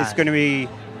 yeah. It's going to be,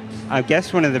 I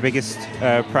guess, one of the biggest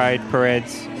Pride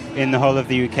parades in the whole of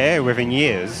the UK within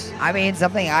years. I mean,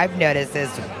 something I've noticed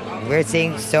is we're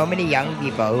seeing so many young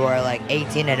people who are like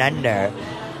 18 and under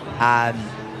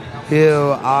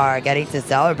who are getting to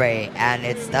celebrate, and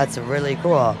that's really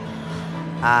cool.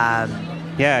 I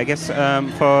guess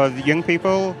for the young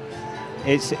people,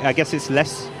 it's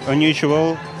less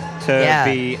unusual to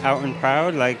be out and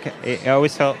proud. Like it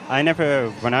always felt.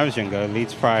 When I was younger,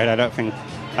 Leeds Pride. I don't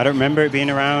remember it being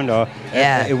around, or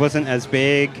it wasn't as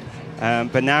big.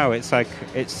 But now it's like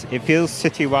it feels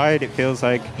citywide. It feels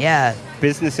like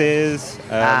businesses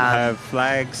have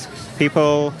flags.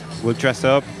 People will dress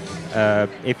up.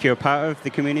 If you're part of the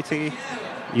community,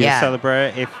 you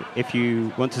celebrate. If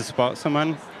you want to support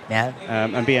someone,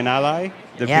 and be an ally,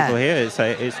 the people here, it's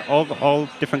all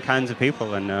different kinds of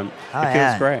people, and it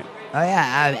feels great. Oh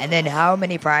yeah, and then how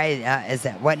many Pride is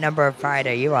that? What number of Pride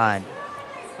are you on?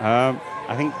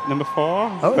 I think number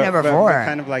 4. Oh, number 4. We're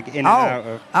kind of like in and out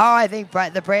of. I think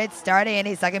the parade's starting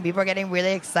any second. People are getting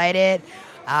really excited.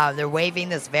 They're waving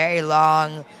this very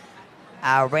long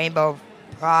rainbow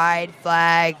Pride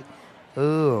flag.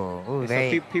 Ooh,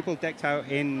 very. So people decked out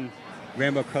in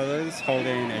rainbow colors,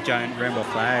 holding a giant rainbow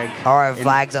flag. Or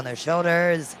flags on their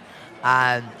shoulders.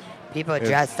 People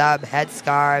dressed up,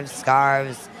 headscarves,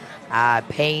 scarves,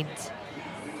 paint,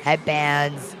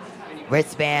 headbands,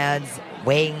 wristbands,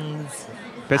 wings.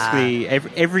 Basically,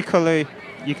 every color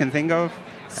you can think of.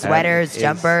 Sweaters,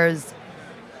 jumpers,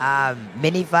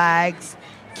 mini flags,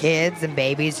 kids and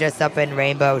babies dressed up in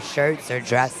rainbow shirts or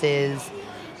dresses.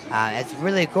 It's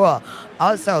really cool.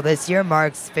 Also, this year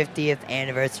marks 50th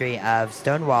anniversary of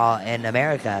Stonewall in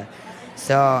America.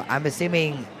 So I'm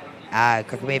assuming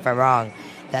correct me if I'm wrong,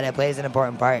 that it plays an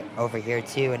important part over here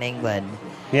too in England.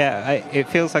 Yeah, it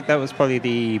feels like that was probably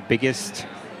the biggest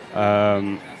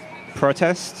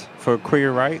protest for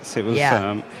queer rights. It was.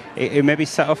 It maybe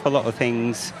set off a lot of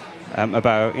things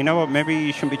about, you know what, maybe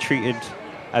you shouldn't be treated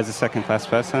as a second-class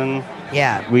person.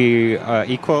 Yeah. We are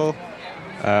equal.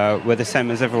 We're the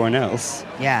same as everyone else.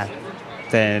 Yeah.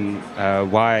 Then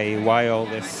why all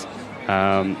this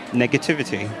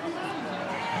negativity?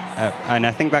 And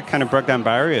I think that kind of broke down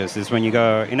barriers is when you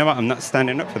go, you know what, I'm not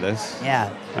standing up for this. Yeah.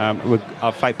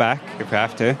 I'll fight back if I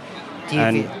have to.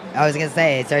 I was gonna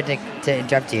say, sorry to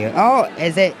interrupt you. Oh,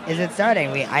 is it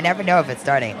starting? I never know if it's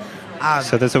starting.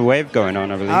 So there's a wave going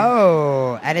on, I believe.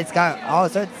 Oh, and it's got all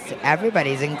sorts.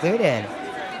 Everybody's included.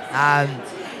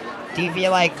 Do you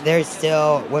feel like there's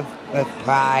still with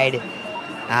Pride,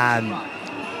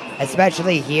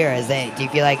 especially here? Do you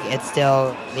feel like it's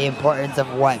still the importance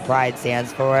of what Pride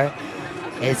stands for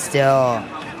is still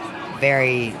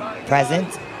very present?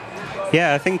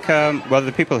 Yeah, I think,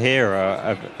 the people here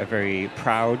are very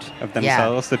proud of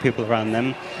themselves, the people around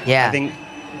them. Yeah. I think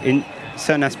in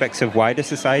certain aspects of wider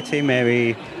society,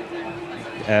 maybe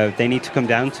they need to come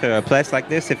down to a place like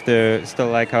this if they're still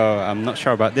like, oh, I'm not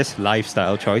sure about this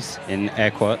lifestyle choice, in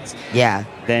air quotes. Yeah.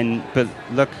 But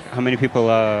look how many people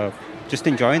are just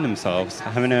enjoying themselves,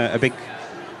 having a big...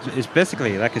 It's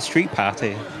basically like a street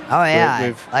party. Oh, yeah.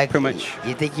 With like, pretty much...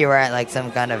 You think you were at like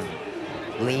some kind of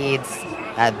Leeds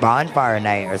at bonfire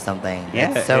night or something.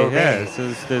 Yeah, it's so big.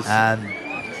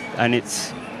 And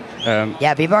it's...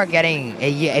 yeah, people are getting...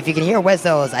 If you can hear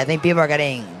whistles, I think people are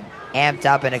getting amped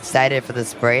up and excited for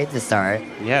this parade to start.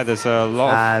 Yeah, there's a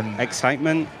lot of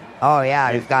excitement. Oh,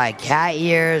 yeah. We've got cat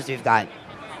ears. We've got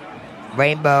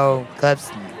rainbow clips,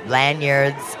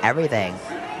 lanyards, everything.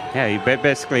 Yeah,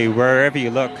 basically, wherever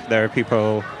you look, there are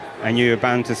people, and you're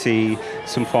bound to see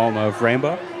some form of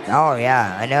rainbow. Oh,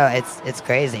 yeah. I know. It's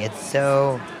crazy. It's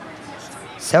so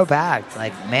packed.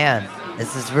 Like, man,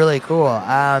 this is really cool.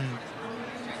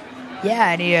 Yeah,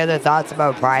 any other thoughts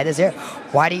about Pride this year?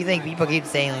 Why do you think people keep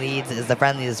saying Leeds is the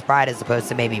friendliest Pride as opposed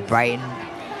to maybe Brighton?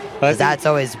 Because that's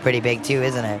always pretty big too,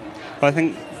 isn't it? Well, I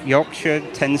think Yorkshire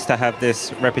tends to have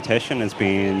this reputation as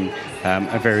being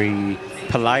a very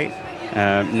polite,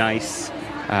 nice,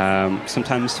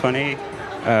 sometimes funny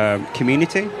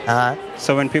community.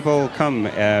 So when people come,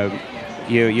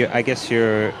 I guess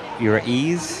you're at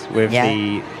ease with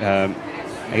the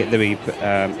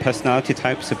personality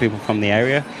types of people from the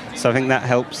area. So I think that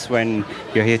helps when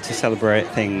you're here to celebrate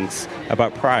things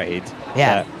about Pride.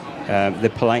 Yeah. The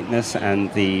politeness and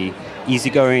the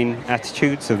easygoing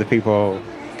attitudes of the people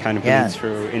kind of bleeds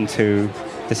through into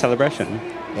the celebration.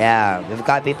 Yeah, we've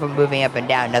got people moving up and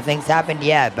down. Nothing's happened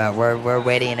yet, but we're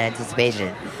waiting in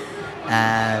anticipation.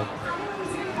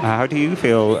 How do you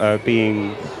feel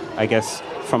being, I guess,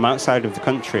 from outside of the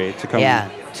country to come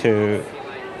to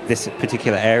this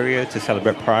particular area to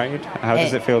celebrate Pride? How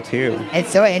does it feel to you?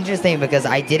 It's so interesting because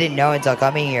I didn't know until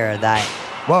coming here that,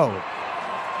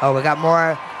 we got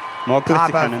more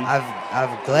glitter cannon.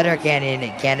 Of glitter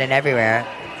cannon everywhere.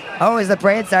 Oh, is the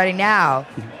parade starting now?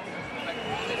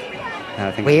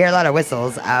 We hear a lot of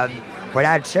whistles. We're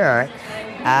not sure.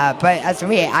 But as for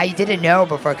me, I didn't know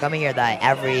before coming here that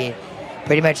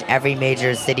pretty much every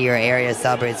major city or area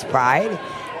celebrates Pride.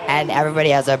 And everybody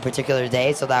has a particular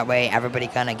day, so that way everybody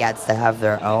kind of gets to have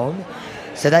their own.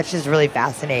 So that's just really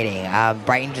fascinating.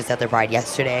 Brighton just had their Pride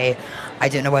yesterday. I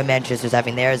don't know when Manchester's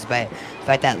having theirs, but the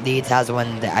fact that Leeds has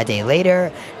one a day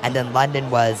later, and then London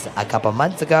was a couple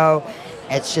months ago,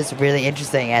 it's just really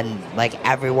interesting. And like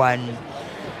everyone,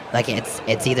 like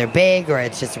it's either big or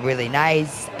it's just really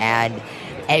nice, and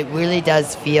it really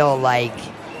does feel like,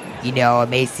 a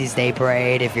Macy's Day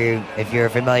Parade if you're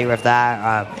familiar with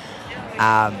that.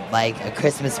 Like a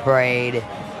Christmas parade,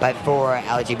 but for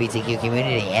LGBTQ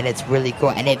community, and it's really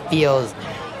cool, and it feels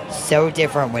so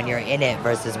different when you're in it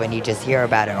versus when you just hear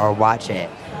about it or watch it.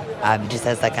 It just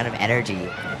has that kind of energy.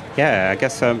 Yeah, I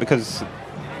guess because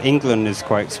England is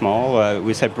quite small.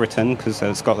 We said Britain because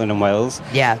Scotland and Wales.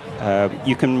 Yeah.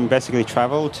 You can basically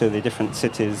travel to the different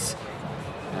cities.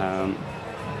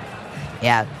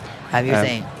 You're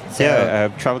saying. So,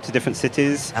 travel to different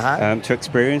cities to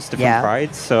experience different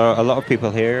prides. So a lot of people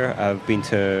here have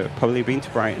probably been to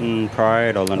Brighton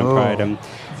Pride or London Pride.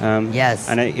 Yes.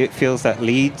 And it feels that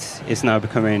Leeds is now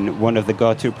becoming one of the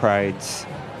go-to prides.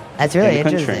 That's really in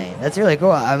the interesting. country. That's really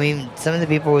cool. I mean, some of the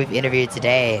people we've interviewed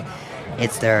today,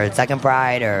 it's their second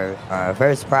Pride or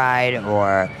first Pride, and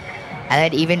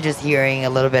then even just hearing a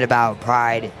little bit about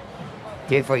Pride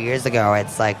 3 or 4 years ago,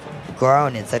 it's like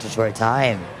grown in such a short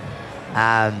time.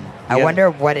 I wonder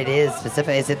what it is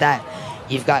specifically. Is it that,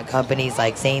 you've got companies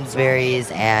like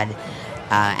Sainsbury's and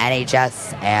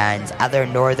NHS and other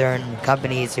northern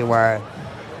companies who are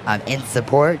in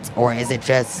support, or is it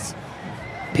just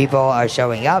people are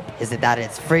showing up? Is it that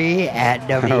it's free and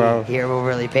nobody here will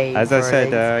really pay? As I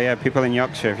said, people in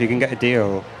Yorkshire, if you can get a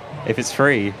deal, if it's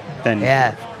free, then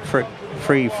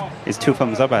free is 2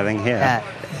 thumbs up, I think, here.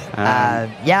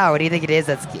 What do you think it is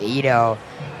that's,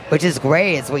 which is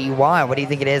great, it's what you want. What do you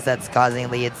think it is that's causing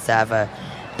Leeds to have a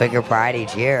bigger pride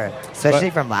each year, especially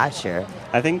from last year?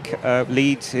 I think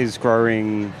Leeds is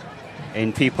growing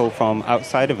in people from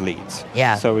outside of Leeds.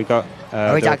 Yeah. So we got...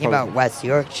 are we talking about West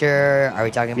Yorkshire? Are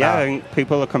we talking about... Yeah, I think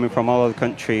people are coming from all over the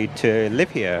country to live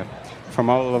here, from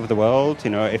all over the world.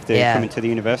 If they're coming to the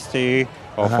university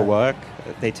or for work,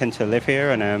 they tend to live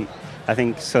here. And I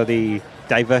think so the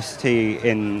diversity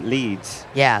in Leeds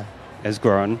has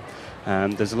grown.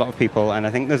 There's a lot of people, and I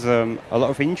think there's a lot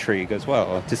of intrigue as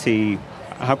well to see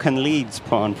how can Leeds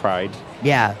put on Pride.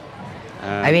 Yeah.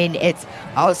 I mean, it's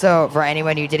also, for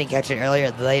anyone who didn't catch it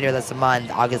earlier, later this month,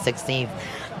 August 16th,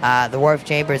 the Wharf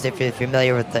Chambers, if you're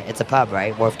familiar with it's a pub,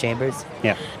 right? Wharf Chambers?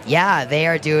 Yeah. Yeah, they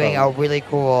are doing a really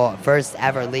cool first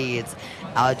ever Leeds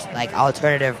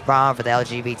alternative prom for the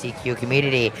LGBTQ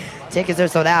community. Tickets are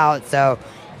sold out, so,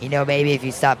 maybe if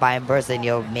you stop by in person,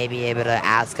 you'll maybe be able to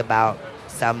ask about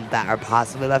some that are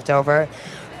possibly left over.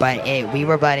 But we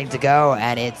were planning to go,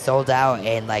 and it sold out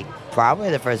in, probably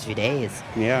the first few days.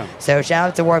 Yeah. So shout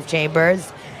out to Wharf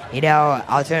Chambers.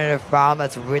 Alternative prom,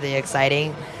 that's really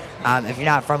exciting. If you're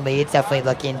not from Leeds, definitely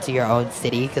look into your own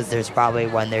city, because there's probably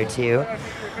one there too.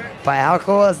 But how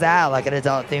cool is that? Like an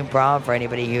adult-themed prom for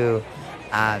anybody who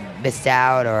missed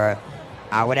out, or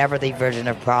whatever the version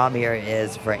of prom here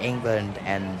is for England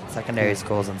and secondary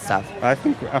schools and stuff. I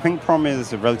think prom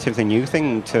is a relatively new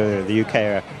thing to the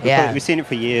UK. We've seen it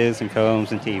for years in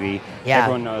films and TV. Yeah.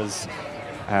 Everyone knows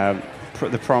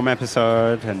the prom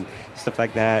episode and stuff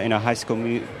like that. High school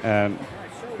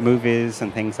movies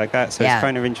and things like that. So it's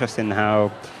kind of interesting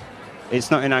how it's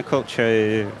not in our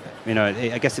culture.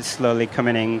 I guess it's slowly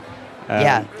coming in.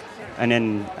 And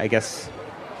then I guess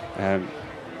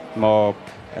more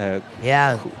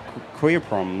queer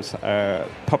proms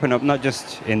popping up, not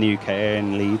just in the UK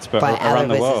and Leeds, but around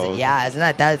the world. Yeah,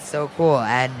 that's so cool.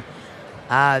 And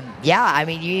I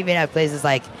mean, you even have places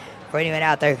like, for anyone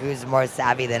out there who's more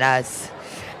savvy than us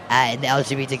in the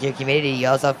LGBTQ community, you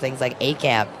also have things like A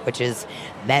Camp, which is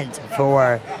meant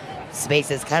for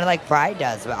spaces kind of like Pride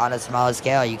does, but on a smaller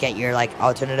scale. You get your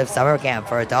alternative summer camp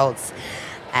for adults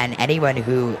and anyone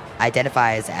who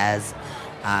identifies as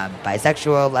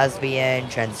bisexual, lesbian,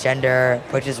 transgender,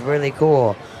 which is really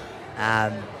cool.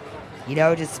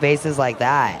 Just spaces like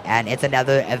that. And it's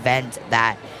another event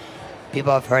that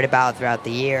people have heard about throughout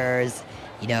the years.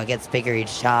 It gets bigger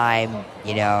each time,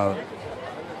 and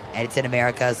it's in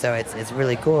America, so it's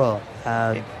really cool.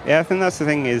 I think that's the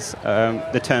thing is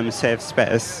the term safe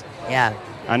space. Yeah.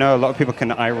 I know a lot of people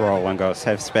can eye roll and go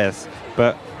safe space,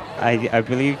 but I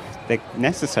believe they're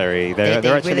necessary.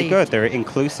 They're actually really good. They're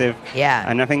inclusive. Yeah.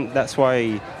 And I think that's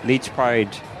why Leeds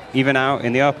Pride, even out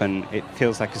in the open, it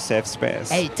feels like a safe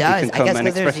space. It does. I guess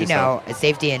because there's, a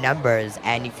safety in numbers,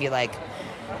 and you feel like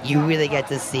you really get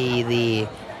to see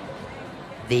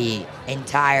the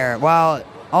entire,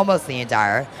 almost the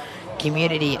entire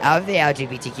community of the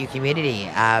LGBTQ community.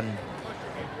 And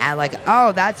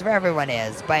that's where everyone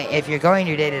is. But if you're going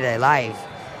your day-to-day life,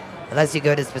 unless you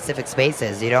go to specific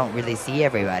spaces, you don't really see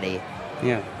everybody.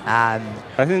 Yeah.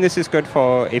 I think this is good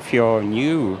for if you're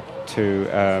new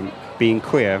to being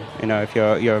queer. If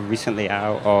you're recently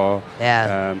out, or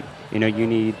you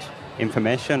need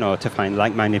information or to find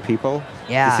like-minded people.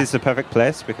 Yeah. This is the perfect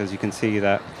place because you can see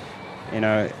that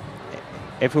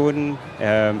everyone.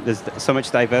 There's so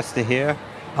much diversity here.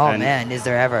 Oh man, is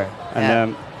there ever?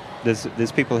 And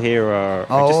there's people here who are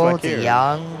old, just like you.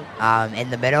 young, in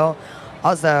the middle.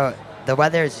 Also, the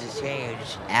weather has just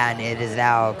changed, and it is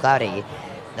now cloudy.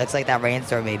 Looks like that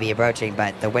rainstorm may be approaching,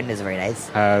 but the wind is very nice.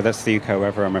 That's the UK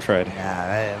weather, I'm afraid. We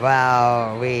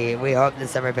hope the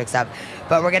summer picks up.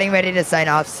 But we're getting ready to sign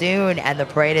off soon, and the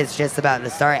parade is just about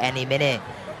to start any minute.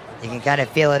 You can kind of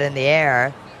feel it in the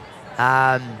air.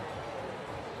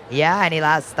 Any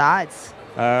last thoughts?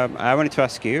 I wanted to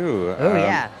ask you.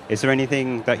 Is there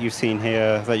anything that you've seen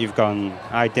here that you've gone,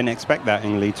 I didn't expect that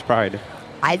in Leeds Pride?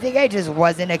 I think I just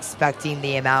wasn't expecting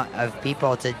the amount of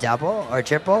people to double or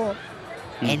triple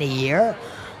in a year.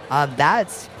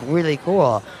 That's really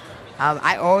cool.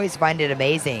 I always find it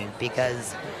amazing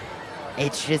because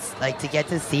it's just to get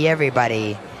to see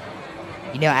everybody,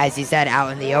 as you said,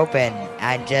 out in the open,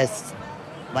 and just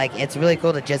it's really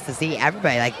cool to see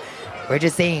everybody. We're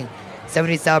just seeing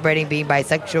somebody celebrating being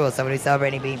bisexual, somebody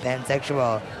celebrating being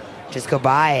pansexual just go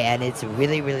by, and it's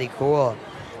really, really cool.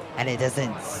 And it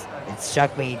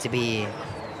struck me to be,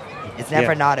 it's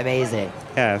never not amazing.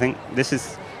 Yeah, I think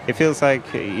it feels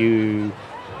like you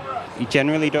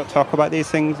generally don't talk about these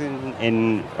things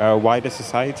in wider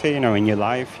society, in your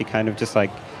life. You kind of just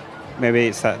like, maybe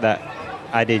it's that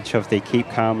adage of they keep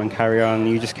calm and carry on,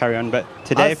 you just carry on. But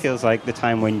today feels like the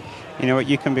time when,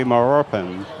 you can be more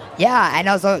open. Yeah, and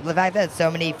also the fact that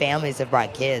so many families have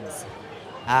brought kids.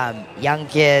 Young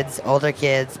kids, older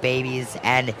kids, babies,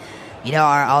 and,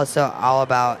 are also all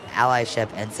about allyship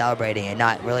and celebrating and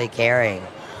not really caring.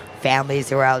 Families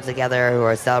who are out together who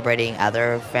are celebrating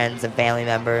other friends and family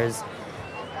members.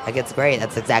 Like, it's great.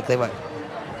 That's exactly what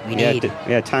we need.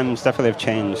 Times definitely have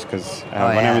changed because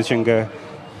when I was younger,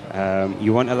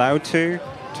 you weren't allowed to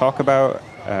talk about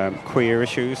queer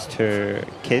issues to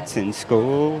kids in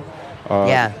school or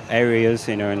areas,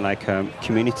 in like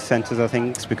community centres or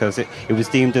things, because it was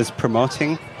deemed as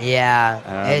promoting.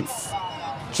 Yeah, it's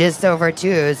just over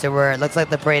 2, so it looks like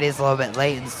the parade is a little bit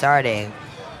late in starting.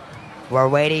 We're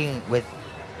waiting with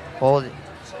All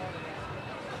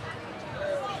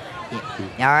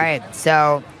right,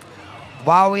 so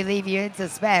while we leave you in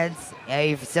suspense,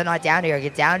 if you're still not down here,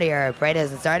 get down here. Parade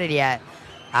hasn't started yet.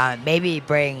 Maybe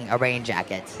bring a rain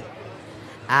jacket.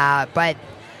 But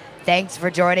thanks for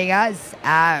joining us.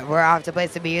 We're off to play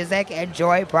some music.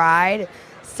 Enjoy Pride,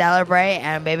 celebrate,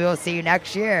 and maybe we'll see you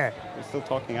next year. We're still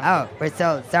talking. We're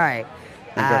still sorry.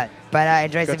 But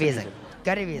enjoy some music.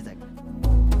 Go to music.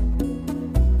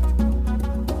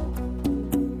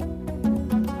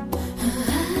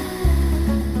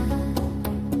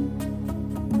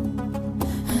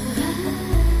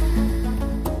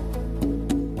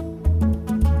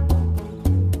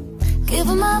 Give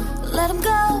him up, let him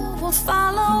go, won't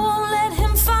follow, won't let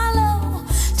him follow.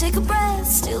 Take a breath,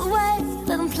 steal away,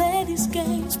 let him play these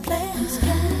games,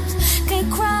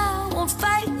 Can't cry, won't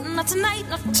fight, not tonight,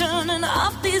 not turning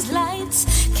off these lights.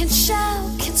 Can't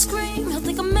shout, can't scream, he'll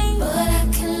think of me, but I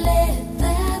can let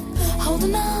that go.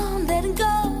 Holding on, letting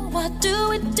go, why do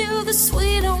we do this,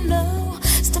 we don't know.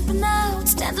 Stepping out,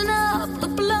 standing up,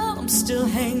 look below, I'm still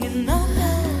hanging on.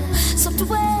 Slipped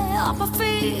away off my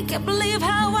feet, can't believe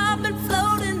how I've been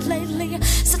floating lately.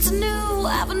 Such a new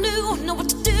avenue, know what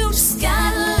to do, just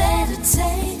gotta let it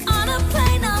take. On a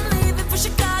plane, I'm leaving for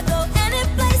Chicago. Any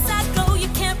place I go, you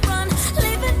can't run.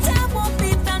 Leaving town, won't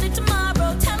be found in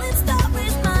tomorrow. Telling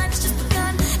stories, mine, it's just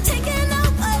begun. Taking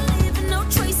over, leaving no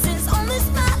traces, only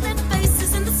smiling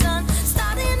faces in the sun.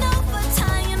 Starting over,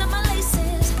 tying up my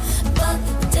laces, but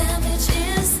the damage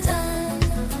is done.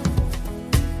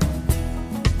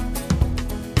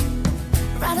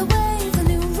 Right away, the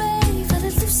new rave, let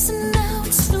it loosen now,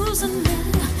 it's losing me.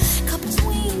 Caught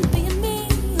between being me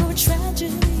or a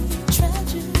tragedy.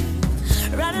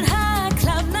 Riding high,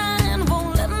 cloud 9,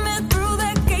 won't let me through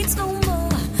their gates no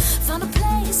more. Found a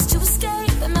place to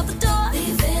escape, and out the door,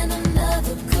 leaving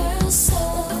another girl's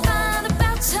soul. I find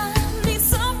about time, need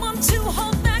someone to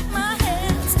hold back my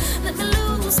hands. Let me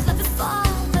loose, let me fall,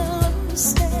 they'll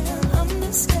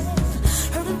understand.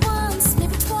 Heard it once,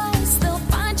 maybe twice, they'll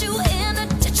find you in a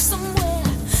ditch somewhere.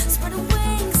 Spreading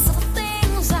wings of the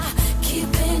things I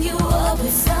keeping you away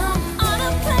from. On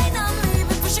a plane, I'm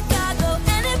leaving for Chicago.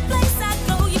 Any place I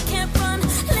go, you can't run.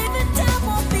 Leaving town,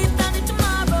 won't be found in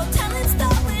tomorrow. Telling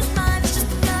stories, mine, it's just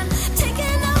begun.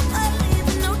 Taking over,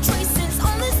 leaving no traces,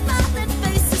 only smiling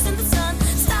faces in the sun.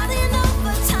 Starting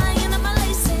over, tying up my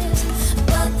laces,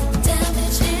 but the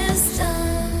damage is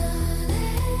done.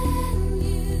 And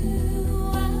you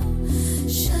are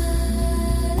shutting you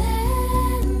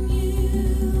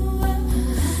out.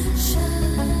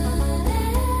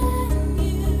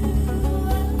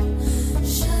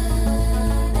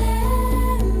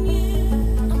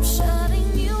 I'm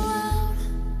shutting you out.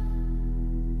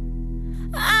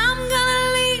 I'm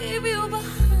gonna leave you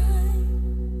behind,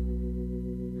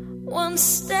 one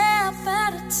step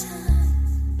at a time.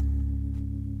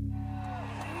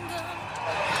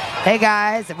 Hey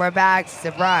guys, we're back.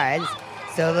 Surprise.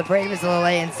 So the parade was a little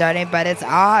late in starting, but it's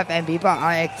off and people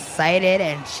are excited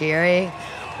and cheering.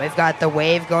 We've got the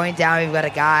wave going down. We've got a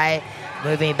guy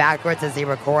moving backwards as he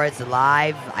records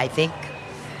live, I think.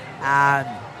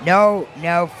 No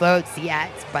floats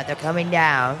yet, but they're coming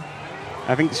down.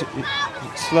 I think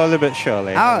slowly but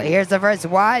surely. Oh, here's the first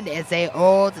one. It's a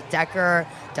old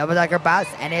double-decker bus,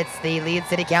 and it's the Leeds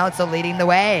City Council leading the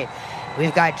way.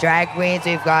 We've got drag queens.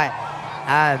 We've got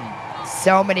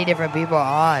so many different people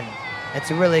on. It's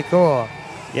really cool.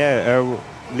 Yeah,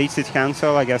 Leeds City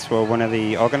Council, I guess, were one of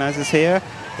the organisers here.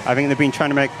 I think they've been trying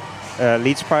to make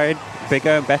Leeds Pride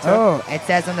bigger, better? Oh, it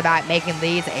says on the back, making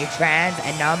Leeds a trans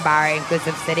and non-binary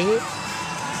inclusive city.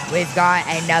 We've got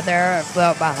another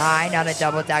float behind on a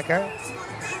double-decker.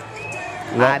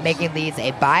 Making Leeds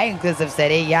a bi-inclusive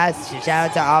city. Yes, shout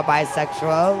out to all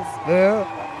bisexuals. Woo.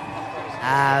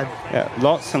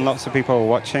 Lots and lots of people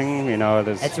watching.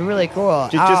 There's. It's really cool.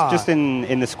 Just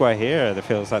in the square here, it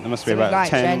feels like there must be about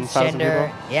 10,000 people.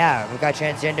 Yeah, we've got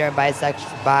transgender and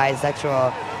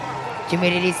bisexual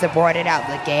community supported out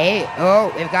the gate.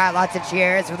 Oh, we've got lots of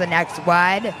cheers for the next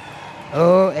one.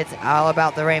 Oh, it's all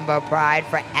about the Rainbow Pride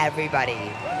for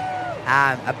everybody.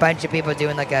 A bunch of people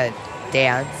doing like a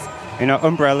dance.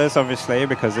 Umbrellas, obviously,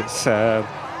 because it's, flags,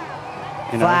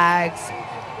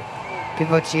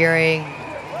 people cheering,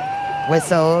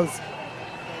 whistles.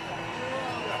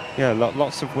 Yeah,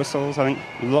 lots of whistles. I think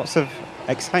lots of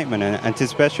excitement and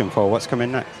anticipation for what's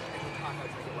coming next.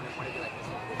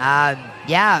 And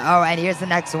here's the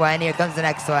next one. Here comes the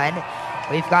next one.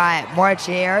 We've got more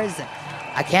cheers.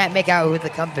 I can't make out who the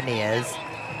company is.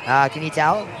 Can you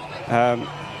tell?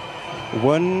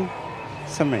 One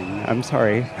something. I'm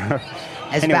sorry.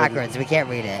 It's backwards. We can't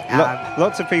read it.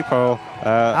 Lots of people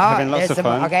having lots of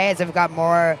fun. Okay, so we've got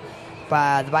more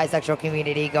the bisexual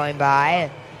community going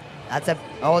by. Lots of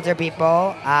older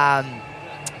people. I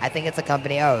think it's a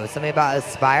company. Oh, something about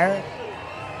Aspire.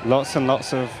 Lots and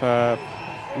lots of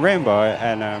rainbow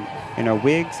and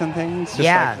wigs and things.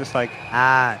 Just like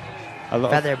a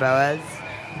lot feather boas.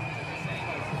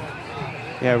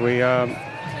 Yeah,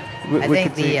 I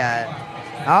think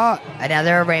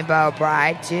another Rainbow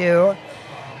Pride, two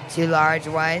large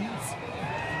ones.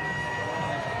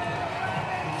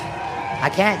 I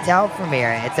can't tell from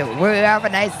here. We have a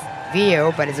nice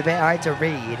view, but it's a bit hard to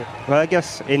read. Well, I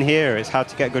guess in here it's hard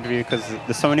to get a good view because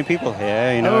there's so many people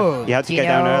here. You have to get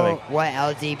down early. What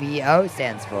LGBO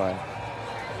stands for?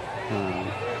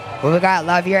 Well, we got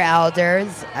Love Your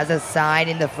Elders as a sign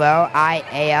in the flow.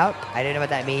 A up. I don't know what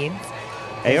that means.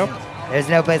 A up? There's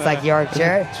no place like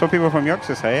Yorkshire. It's what people from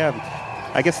Yorkshire say,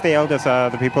 I guess the elders are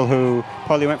the people who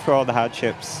probably went through all the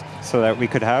hardships so that we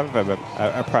could have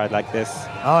a pride like this.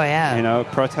 Oh, yeah.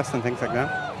 Protests and things like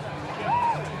that.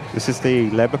 This is the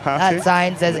Labour Party. That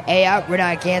sign says A up. We're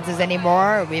not in Kansas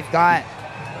anymore. We've got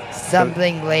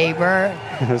something Labour.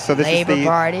 So this Labour is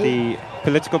Party. The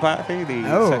political party.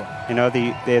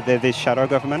 The shadow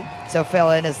government. So fill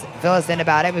us in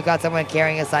about it. We've got someone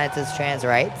carrying a sign that says trans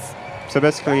rights. So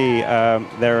basically,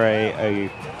 they're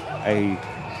a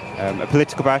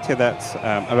political party that's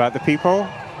about the people.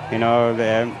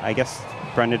 I guess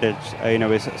branded as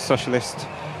with socialist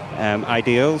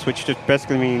ideals, which just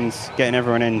basically means getting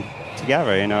everyone in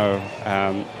together.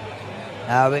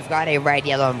 We've got a red,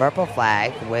 yellow, and purple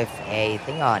flag with a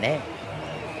thing on it.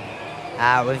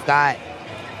 We've got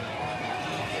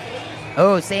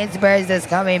Sainsbury's is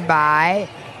coming by,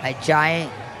 a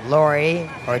giant lorry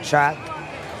or truck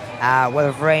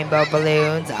with rainbow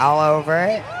balloons all over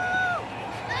it.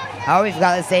 Oh, we've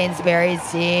got the Sainsbury's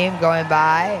team going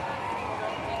by.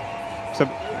 So,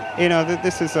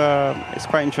 this is it's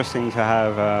quite interesting to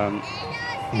have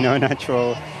an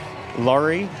actual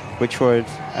lorry, which would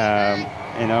there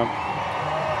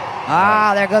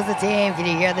goes the team. Can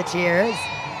you hear the cheers?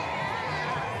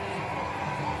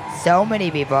 So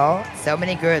many people, so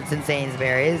many groups in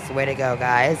Sainsbury's. Way to go,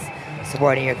 guys.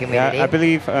 Supporting your community. Yeah, I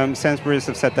believe Sainsbury's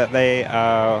have said that they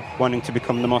are wanting to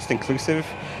become the most inclusive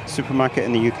supermarket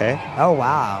in the UK. Oh,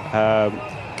 wow.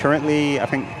 Currently, I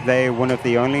think they're one of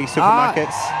the only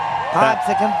supermarkets. Pops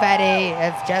of confetti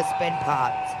have just been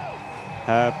popped.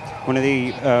 One of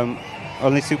the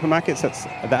only supermarkets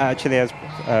that actually has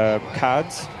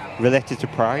cards related to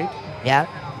Pride. Yeah.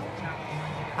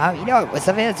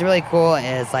 Something that's really cool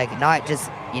is not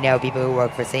just people who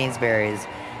work for Sainsbury's,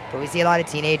 but we see a lot of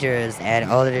teenagers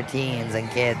and older teens and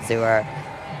kids who are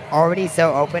already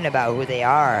so open about who they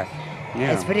are.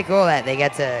 Yeah. It's pretty cool that they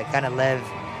get to kind of live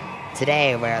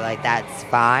today where that's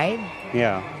fine.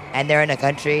 Yeah. And they're in a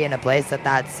country, in a place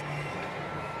that's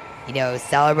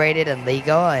celebrated and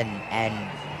legal and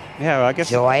yeah, well, I guess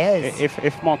joyous.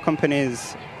 If more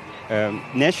companies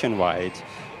nationwide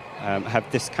have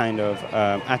this kind of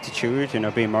attitude,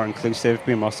 being more inclusive,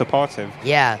 being more supportive.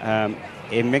 Yeah.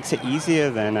 It makes it easier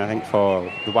then, I think, for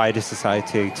the wider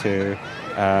society to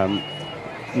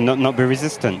not be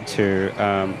resistant to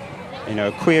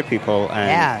queer people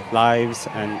and lives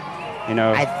and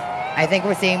I think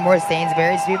we're seeing more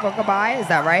Sainsbury's people go by. Is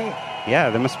that right? Yeah,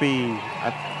 there must be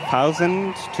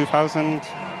 1,000, 2,000.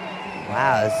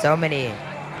 Wow, so many.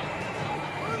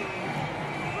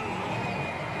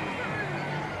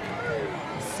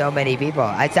 So many people.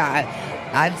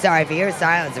 I'm sorry if you hear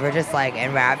silence. We're just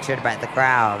enraptured by the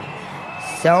crowd.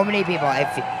 so many people.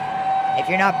 If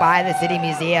you're not by the City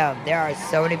Museum, there are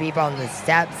so many people on the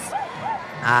steps.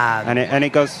 And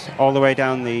it goes all the way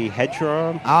down the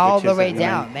hedgerow. All the way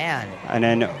down, man. And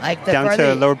then like down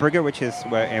to Lower Brigger, which is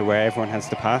where everyone has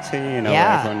the party. You know,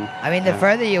 yeah. Everyone, I mean, the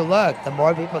further you look, the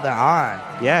more people there are.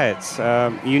 Yeah, it's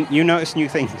you notice new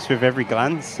things with every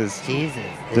glance. There's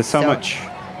so much.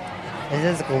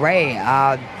 This is great.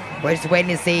 We're just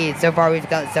waiting to see. So far, we've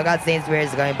still got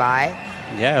Sainsbury's going by.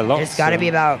 Yeah, lots. There's got to be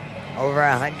about over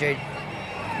 100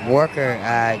 worker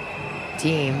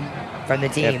team. From the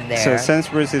team there. So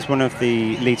Sainsbury's is one of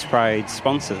the Leeds Pride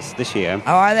sponsors this year.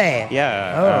 Oh, are they?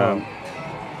 Yeah.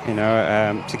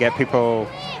 To get people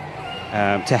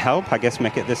to help, I guess,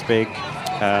 make it this big.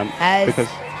 Has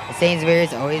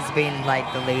Sainsbury's always been like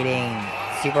the leading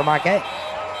supermarket?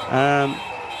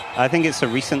 I think it's a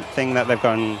recent thing that they've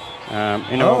gone.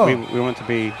 We want to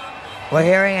be. We're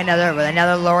hearing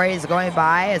another lorry is going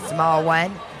by, a small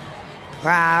one,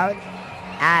 proud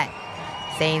at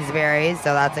Sainsbury's,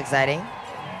 so that's exciting.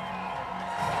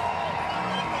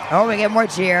 Oh, we get more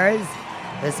cheers.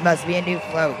 This must be a new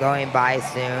float going by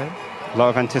soon. A lot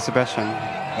of anticipation.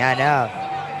 Yeah, I know.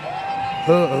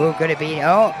 Who could it be?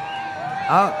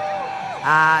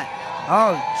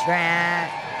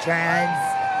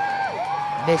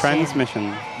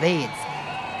 Transmission. Leeds.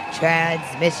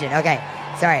 Transmission. Okay,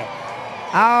 sorry.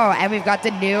 Oh, and we've got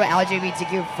the new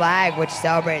LGBTQ flag, which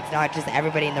celebrates not just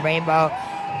everybody in the rainbow,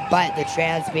 but the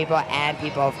trans people and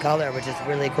people of color, which is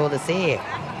really cool to see.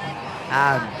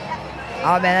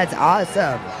 Oh man, that's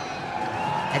awesome.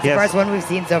 It's the first one we've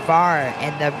seen so far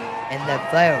in the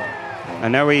float.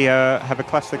 And now we have a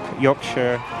classic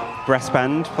Yorkshire brass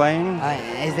band playing.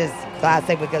 Is this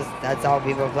classic because that's all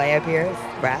people play up here?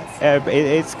 Brass?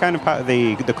 It's kind of part of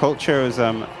the culture is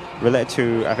related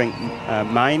to, I think,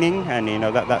 mining and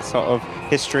that sort of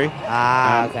history.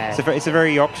 Okay. It's a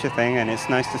very Yorkshire thing, and it's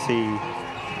nice to see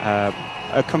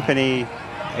a company,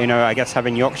 I guess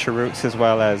having Yorkshire roots as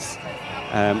well as.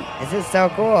 This is so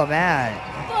cool, man.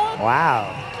 Wow.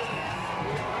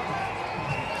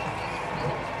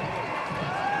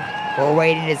 We're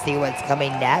waiting to see what's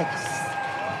coming next.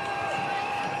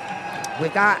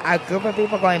 We've got a group of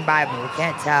people going by, but we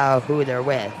can't tell who they're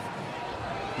with.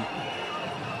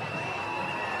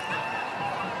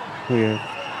 Weird.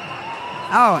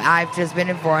 Oh, I've just been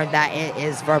informed that it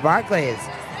is for Barclays.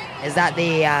 Is that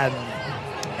the,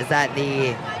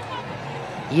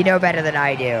 you know better than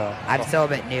I do. I'm still a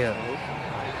bit new.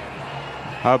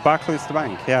 Barclays the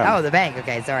bank, yeah. Oh, the bank,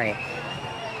 okay, sorry.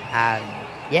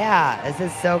 Yeah, this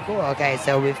is so cool. Okay,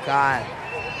 so we've got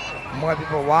more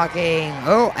people walking.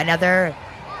 Oh, another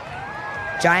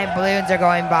giant balloons are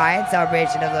going by in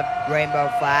celebration of the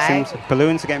rainbow flag. Seems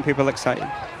balloons are getting people excited.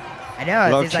 I know.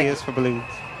 A lot of cheers for balloons.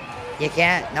 You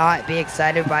can't not be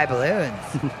excited by balloons.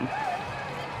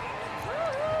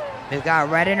 We've got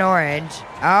red and orange.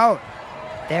 Oh,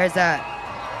 is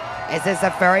this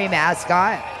a furry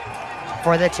mascot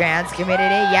for the trans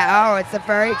community? Yeah, it's the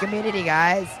furry community,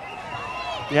 guys.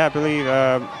 Yeah, I believe,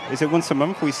 is it once a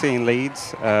month we see in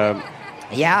Leeds?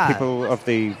 Yeah. People of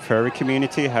the furry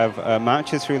community have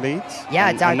marches through Leeds.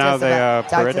 Yeah, talk to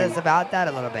parading. us about that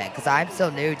a little bit, because I'm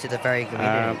still new to the furry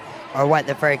community, or what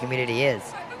the furry community is.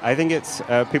 I think it's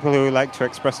people who like to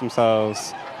express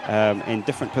themselves in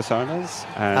different personas.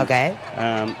 And, okay.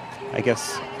 I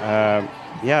guess,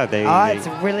 they... it's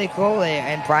really cool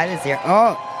in Pride this year.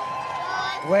 Oh,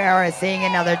 we're seeing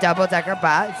another double-decker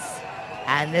bus,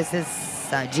 and this is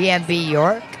GMB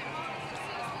York.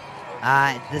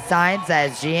 The sign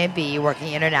says GMB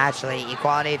working internationally,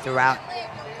 equality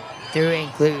through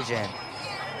inclusion.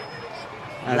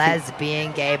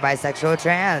 Lesbian, gay, bisexual,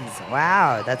 trans.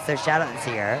 Wow, that's their shout-outs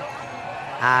here.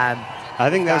 I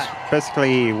think that's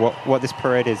basically what this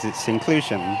parade is. It's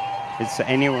inclusion. It's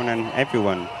anyone and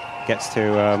everyone gets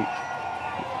to,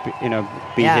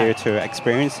 be here to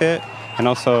experience it, and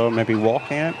also maybe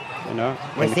walk in it.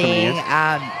 We're seeing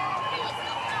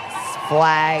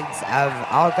flags of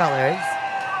all colors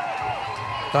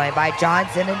going by.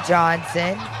 Johnson &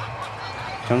 Johnson.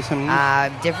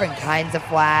 Different kinds of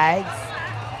flags.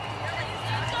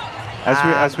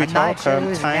 As we talk,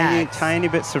 tiny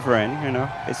bits of rain.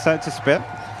 It's started to spit,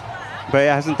 but it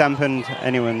hasn't dampened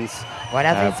anyone's. Well,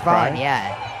 nothing's fallen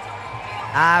yet.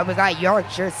 We got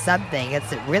Yorkshire something.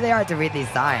 It's really hard to read these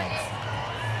signs.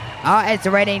 Oh, it's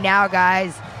raining now,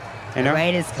 guys. The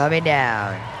rain is coming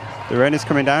down. The rain is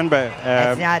coming down, but...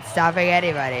 it's not stopping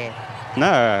anybody.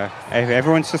 No,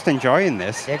 everyone's just enjoying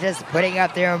this. They're just putting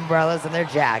up their umbrellas and their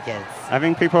jackets. I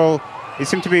think people, they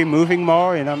seem to be moving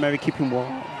more, maybe keeping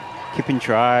warm, keeping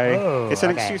dry. Ooh, it's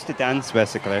an excuse to dance,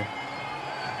 basically.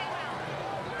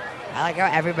 I like how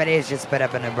everybody has just put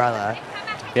up an umbrella.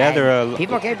 Yeah, And there are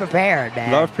people came prepared,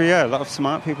 man. a lot of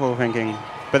smart people thinking.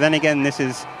 But then again, this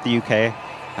is the UK.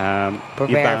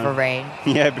 Prepare for rain.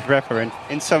 Yeah, prepare for rain.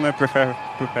 In summer, prepare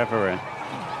for rain.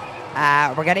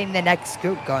 We're getting the next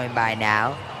scoop going by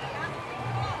now.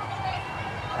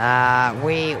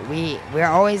 We're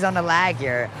always on the lag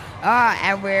here.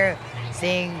 And we're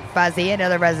seeing Fuzzy,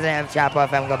 another resident of Chapel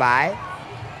FM, go by.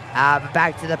 But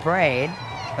back to the parade.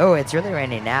 Oh, it's really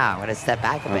raining now. I'm gonna step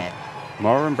back a bit.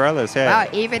 More umbrellas, yeah. Well,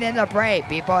 even in the parade,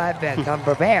 people have become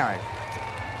prepared.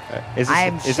 Is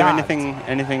there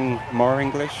anything more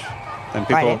English than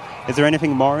people? Pardon? Is there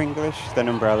anything more English than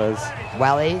umbrellas?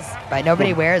 Wellies, but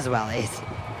nobody wears wellies.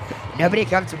 Nobody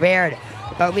comes prepared.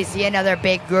 But we see another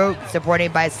big group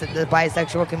supporting the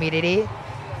bisexual community.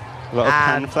 A lot of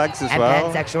pan flags as and well.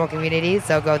 And pansexual community,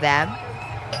 so go them.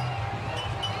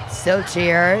 Still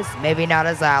cheers, maybe not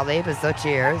as loudly, but still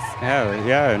cheers.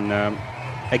 Yeah, and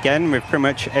again, with pretty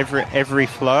much every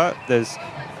float, there's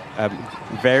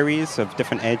varies of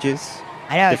different ages,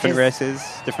 I know, different races,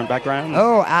 different backgrounds.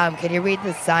 Oh, can you read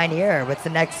the sign here? What's the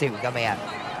next suit coming up?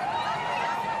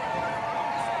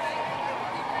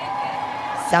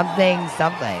 Something.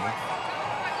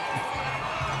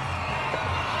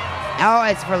 Oh,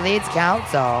 it's for Leeds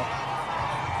Council.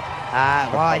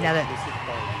 Another.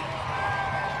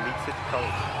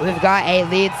 We've got a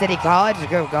Leeds City College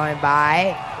group going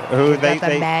by. Who they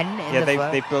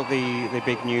built the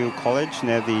big new college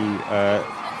near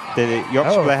the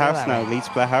Yorkshire Playhouse now, Leeds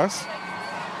Playhouse.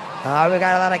 We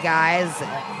got a lot of guys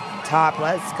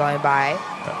topless going by.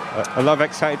 A lot of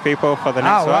excited people for the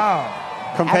next one. Wow.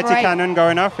 Confetti cannon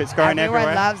going off. It's going everywhere.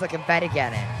 Everyone loves a confetti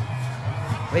cannon.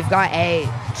 We've got a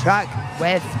truck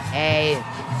with a...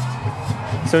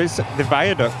 So it's the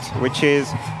Viaduct, which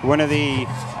is one of the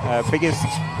biggest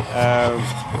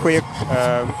queer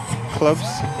clubs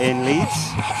in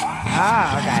Leeds.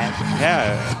 Okay.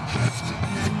 Yeah.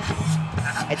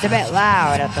 It's a bit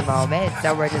loud at the moment,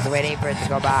 so we're just waiting for it to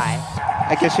go by.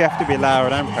 I guess you have to be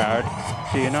loud and proud.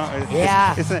 Do you not?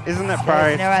 Yeah. Isn't that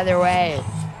pride? There's no other way.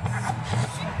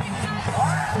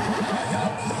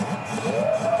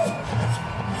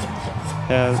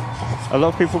 A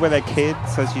lot of people with their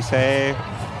kids, as you say.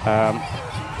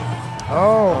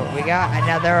 We got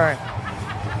another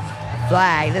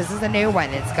flag. This is a new one.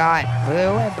 It's got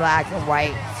blue and black and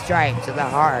white stripes with a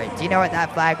heart. Do you know what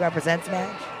that flag represents,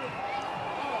 Madge?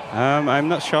 I'm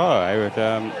not sure. I would.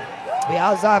 We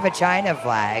also have a China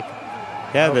flag.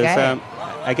 Yeah, okay. There's.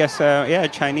 I guess. A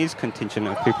Chinese contingent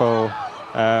of people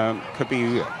could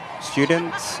be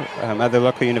students at the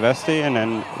local university, and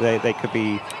then they could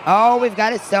be. Oh, we've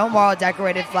got a Stonewall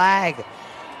decorated flag,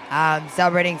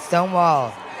 celebrating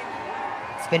Stonewall.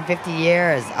 It's been 50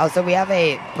 years. Also, we have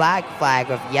a black flag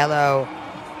with yellow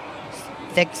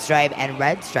thick stripe and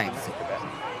red stripes.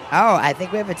 Oh, I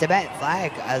think we have a Tibet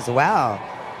flag as well.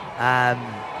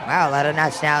 Wow, a lot of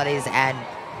nationalities and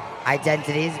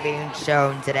identities being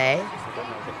shown today.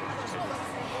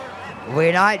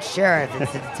 We're not sure if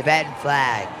it's a Tibetan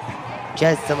flag,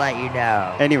 just to let you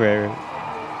know. Anyway,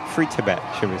 free Tibet,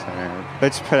 should we say.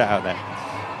 Let's put it out there.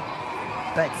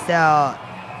 But still,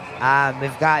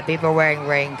 we've got people wearing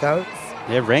raincoats.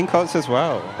 Yeah, raincoats as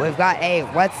well. We've got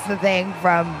what's the thing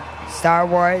from Star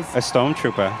Wars? A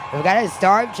stormtrooper. We've got a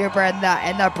stormtrooper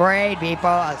in the parade, people.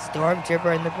 A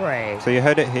stormtrooper in the parade. So you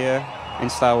heard it here in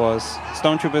Star Wars.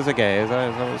 Stormtroopers are gay, is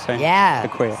that what you're saying? Yeah, They're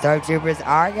queer. stormtroopers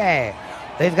are gay.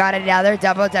 We've got another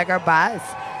double-decker bus,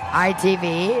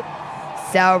 ITV,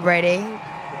 celebrating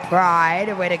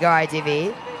Pride. Way to go,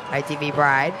 ITV. ITV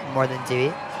Pride, more than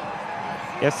TV.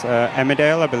 Yes,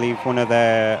 Emmerdale, I believe one of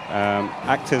their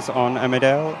actors on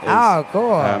Emmerdale is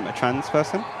cool. A trans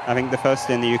person. I think the first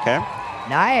in the UK.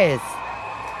 Nice.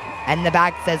 And the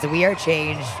back says, "We are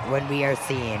changed when we are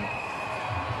seen."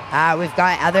 We've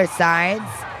got other signs.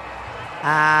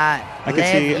 I can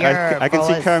see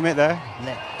Kermit there.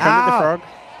 Kermit the Frog.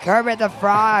 Kermit the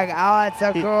Frog. Oh, that's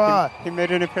so cool. He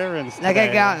made an appearance Look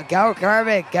today. at go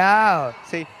Kermit, go.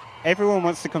 See, everyone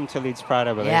wants to come to Leeds Pride,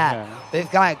 I believe. Yeah.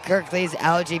 We've got Kirklee's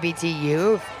LGBT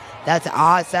youth. That's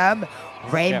awesome.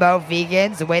 Rainbow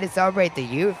vegans. Way to celebrate the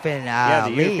youth in the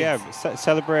Leeds. youth, yeah.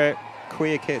 Celebrate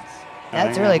queer kids.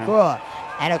 That's really cool.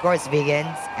 And of course,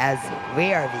 vegans, as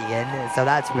we are vegan, so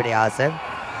that's pretty awesome.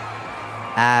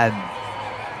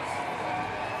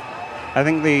 I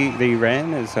think the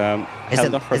rain is held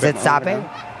off for a bit it stopping? now.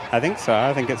 I think so.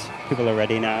 I think people are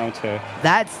ready now to.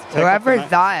 That's whoever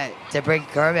thought to bring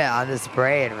Kermit on this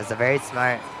parade was a very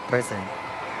smart person.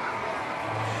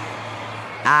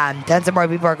 Tons of more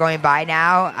people are going by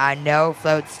now. No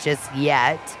floats just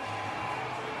yet.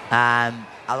 A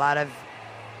lot of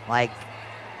like,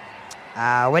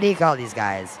 what do you call these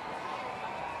guys?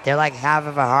 They're like half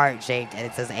of a heart shaped, and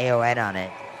it says AON on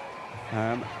it.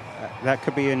 That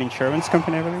could be an insurance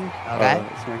company, I believe. Okay.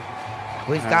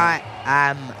 We've got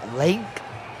Link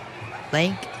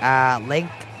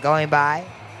going by.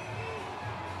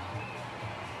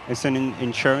 It's an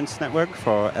insurance network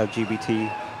for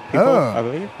LGBT people, I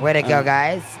believe. Way to go,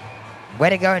 guys. Way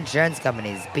to go, insurance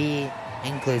companies. Be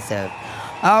inclusive.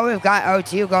 Oh, we've got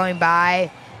O2 going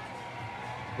by.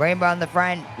 Rainbow on the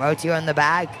front, O2 on the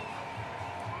back.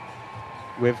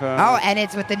 And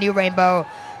it's with the new rainbow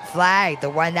flag, the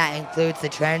one that includes the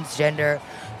transgender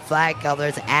flag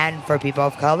colors and for people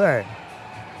of color.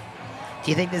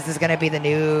 Do you think this is going to be the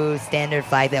new standard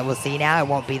flag that we'll see now? It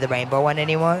won't be the rainbow one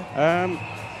anymore?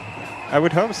 I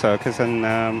would hope so, because then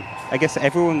I guess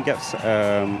everyone gets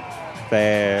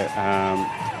their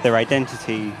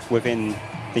identity within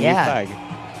the new flag.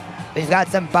 We've got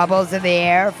some bubbles in the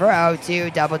air for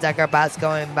O2, double-decker bus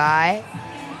going by.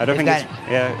 I don't think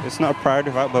it's not a pride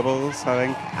without bubbles, I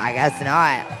think. I guess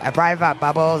not. A pride without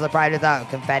bubbles, a pride without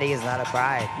confetti is not a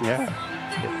pride. Yeah.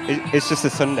 It's just a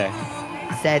Sunday.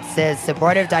 It says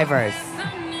supportive, diverse.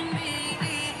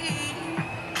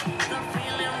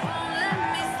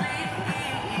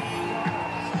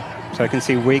 So I can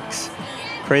see wigs,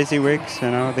 crazy wigs,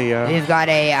 you know. We've got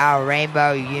a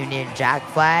rainbow Union Jack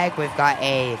flag. We've got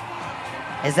a...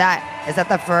 Is that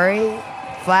the furry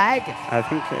flag? I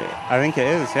think it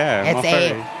is, yeah.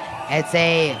 It's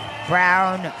a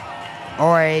brown,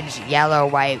 orange, yellow,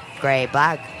 white, gray,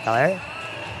 black color.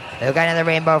 We've got another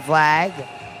rainbow flag.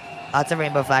 Lots of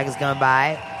rainbow flags going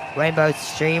by. Rainbow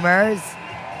streamers.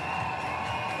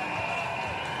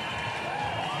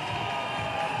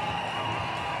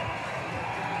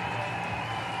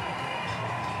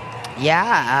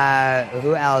 Yeah,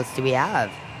 who else do we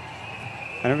have?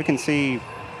 I know we can see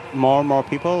more and more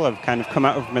people have kind of come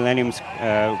out of Millennium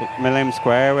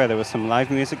Square, where there was some live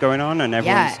music going on, and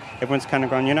everyone's kind of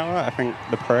gone, you know what, I think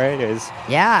the parade is...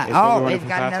 Yeah, is we've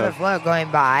got another float going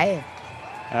by.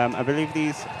 I believe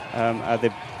these are the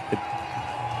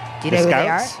Do you know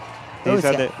Scouts. Who they are? These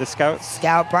are the Scouts.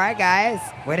 Scout Pride, guys.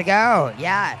 Way to go.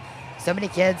 Yeah. So many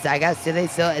kids, I guess,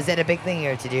 is it a big thing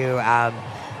here to do,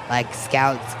 like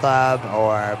Scouts Club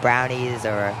or Brownies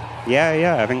or...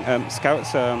 Yeah. I think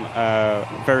Scouts are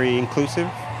very inclusive.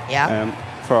 Yeah.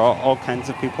 For all kinds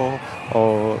of people,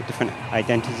 all different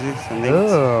identities and things.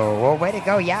 Ooh, well, way to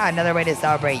go. Yeah, another way to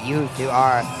celebrate youth who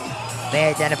may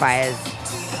identify as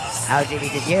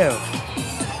LGBTQ.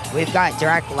 We've got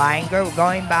Direct Line Group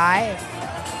going by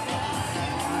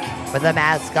with a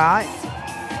mascot.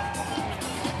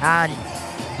 And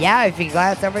yeah, if you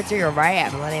glance over to your right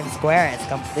at Millennium Square, it's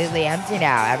completely empty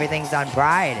now. Everything's on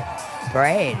Parade.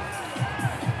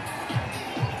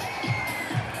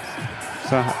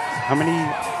 So how many,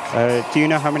 do you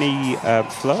know how many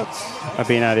floats are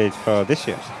being added for this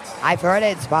year? I've heard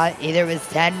it's either it was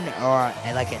 10 or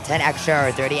like 10 extra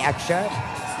or 30 extra.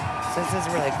 So this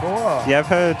is really cool. Yeah, I've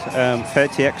heard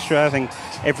 30 extra. I think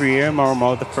every year more and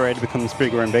more the parade becomes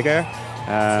bigger and bigger.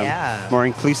 More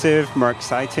inclusive, more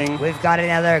exciting. We've got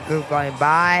another group going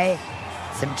by.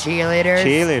 Some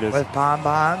cheerleaders. With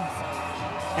pom-poms.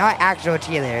 Not actual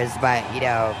cheerleaders, but,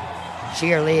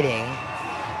 cheerleading.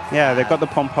 Yeah, they've got the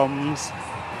pom-poms.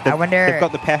 I wonder... They've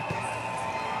got the pep.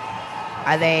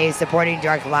 Are they supporting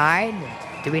Direct Line?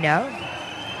 Do we know?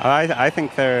 I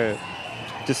think they're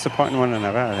just supporting one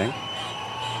another, I think.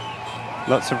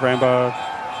 Lots of rainbow.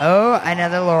 Oh,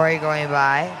 another lorry going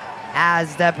by.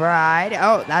 As the Pride.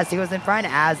 Oh, that's who was in front.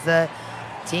 As the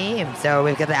team. So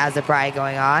we've got the As the Pride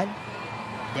going on.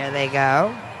 There they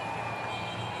go.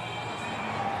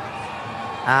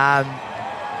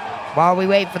 While we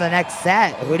wait for the next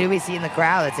set, who do we see in the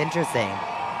crowd? That's interesting.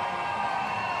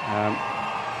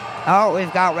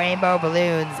 We've got rainbow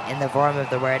balloons in the form of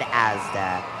the word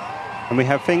ASDA. And we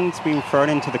have things being thrown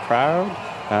into the crowd.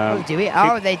 Do we?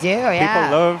 They do,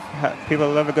 yeah. People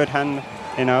love a good hand,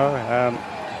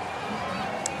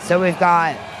 So we've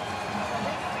got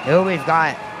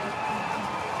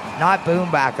not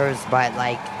boombackers, but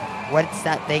like, what's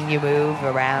that thing you move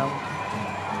around?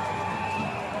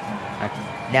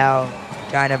 No,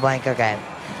 trying to blank. Okay.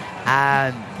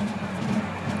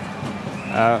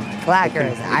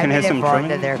 Clackers. I've been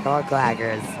informed that they're called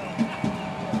clackers.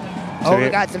 We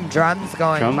got some drums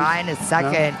going by in a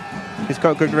second. It's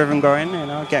got good rhythm going,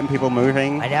 getting people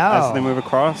moving. I know. As they move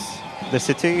across the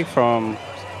city from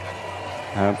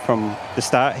the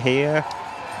start here,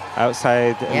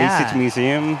 outside Leeds City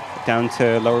Museum, down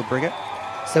to Lower Briggate.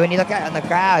 So when you look out in the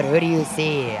crowd, who do you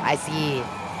see? I see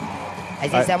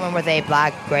someone with a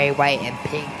black, gray, white, and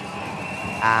pink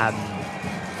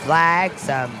flags,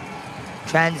 some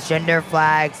transgender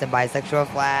flags, some bisexual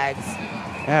flags.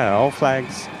 Yeah, all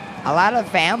flags. A lot of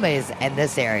families in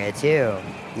this area too.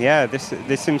 Yeah, this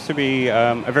seems to be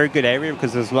a very good area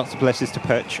because there's lots of places to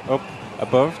perch up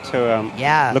above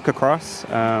to look across.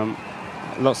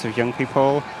 Lots of young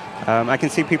people. I can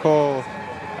see people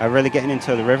really getting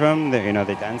into the rhythm. They're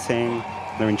dancing.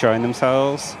 They're enjoying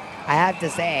themselves. I have to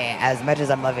say, as much as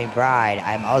I'm loving Pride,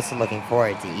 I'm also looking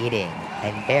forward to eating.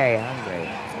 I'm very hungry.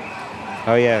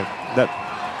 Oh yeah,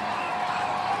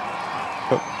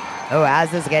 Oh,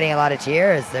 Az is getting a lot of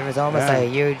cheers. There was almost a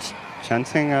huge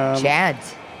chanting. Chant.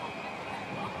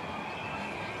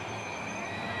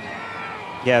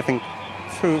 Yeah, I think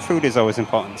food is always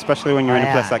important, especially when you're in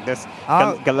a place like this.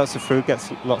 Get lots of food, get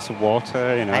lots of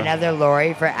water. Another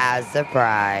lorry for Asda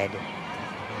Pride.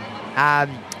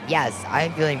 Yes,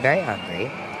 I'm feeling very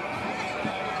hungry.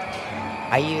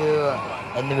 Are you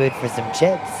in the mood for some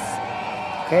chips?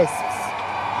 Crisps?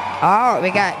 Oh, we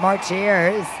got more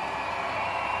cheers.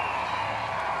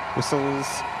 Whistles,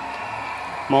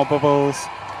 more bubbles.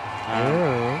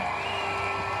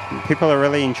 People are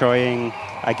really enjoying,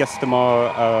 I guess, the more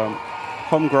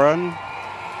homegrown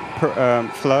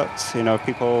floats.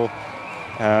 People,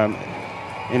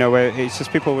 where it's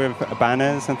just people with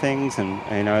banners and things, and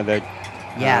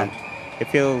it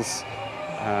feels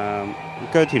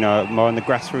good. More on the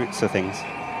grassroots of things.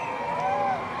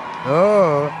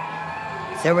 Oh.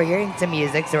 So we're hearing some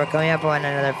music, so we're coming up on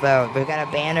another float. We've got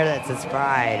a banner that says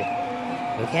Pride.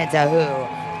 We can't tell who.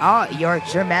 Oh,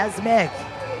 Yorkshire Mesmic.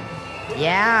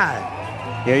 Yeah.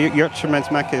 Yeah, Yorkshire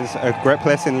Mesmic is a great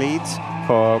place in Leeds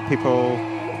for people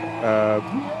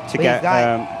to get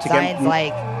signs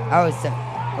like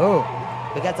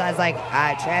we got signs like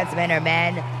trans men are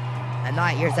men, and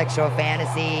not your sexual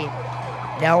fantasy.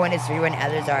 No one is free when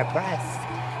others are oppressed.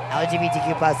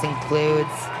 LGBTQ plus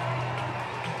includes.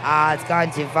 It's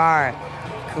gone too far.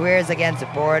 Careers against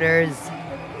borders.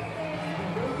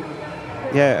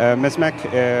 Yeah,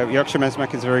 Yorkshire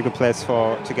Mesmic is a very good place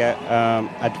to get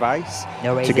advice,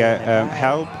 to get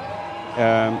help,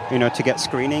 to get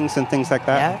screenings and things like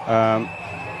that.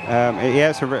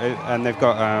 And they've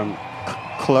got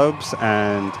clubs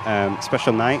and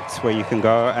special nights where you can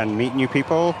go and meet new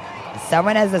people.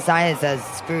 Someone has a sign that says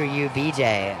 "Screw you,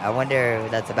 BJ." I wonder who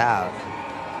that's about.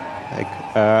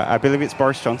 I believe it's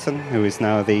Boris Johnson, who is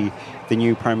now the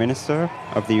new Prime Minister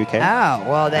of the UK. Oh,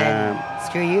 well then,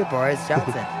 screw you, Boris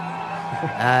Johnson.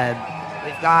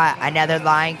 We've got another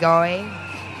line going.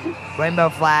 Rainbow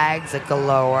flags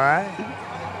galore.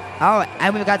 Oh,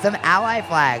 and we've got some ally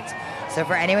flags. So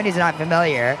for anyone who's not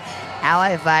familiar,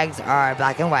 ally flags are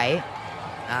black and white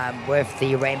with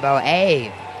the rainbow A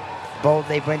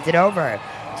boldly printed over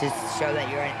to show that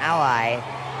you're an ally.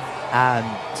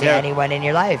 To anyone in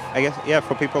your life. I guess,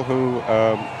 for people who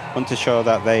want to show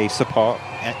that they support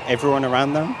everyone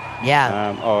around them.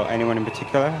 Yeah. Or anyone in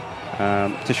particular.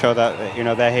 To show that,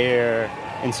 they're here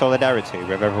in solidarity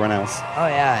with everyone else. Oh,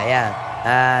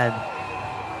 yeah.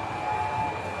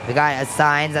 We got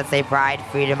signs that say Pride,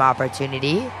 Freedom,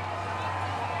 Opportunity.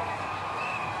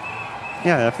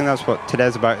 Yeah, I think that's what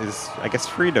today's about is, I guess,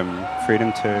 freedom.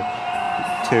 Freedom to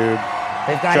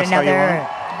We've got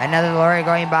another lorry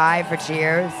going by for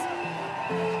cheers.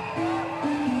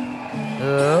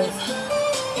 Ooh.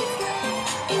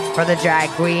 For the drag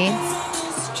queens.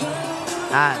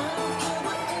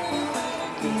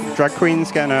 Drag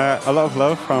queens getting a lot of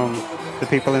love from the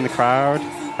people in the crowd.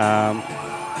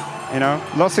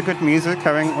 Lots of good music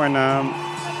having when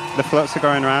the floats are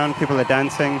going around. People are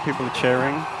dancing, people are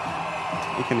cheering.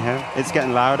 You can hear it's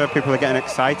getting louder. People are getting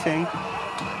exciting.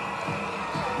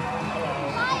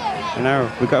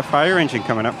 We've got a fire engine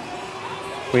coming up.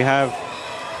 We have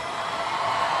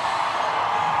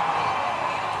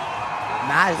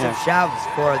massive shouts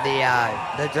for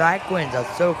the drag queens.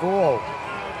 That's so cool.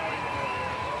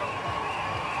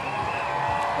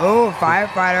 Oh,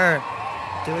 firefighter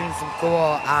doing some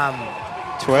cool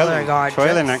twirling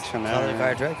action there. Color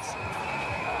guard tricks.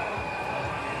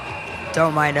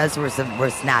 Don't mind us. We're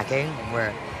snacking.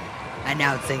 We're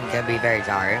announcing can be very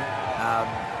tiring.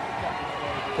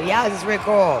 But yeah, this is really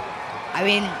cool. I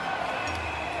mean,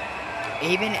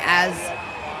 even as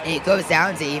it goes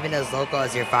down to even as local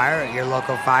as your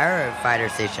local firefighter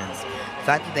stations, the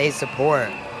fact that they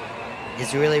support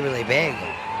is really, really big.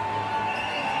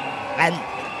 And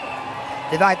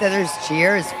the fact that there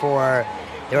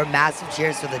were massive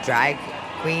cheers for the drag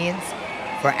queens,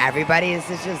 for everybody, it's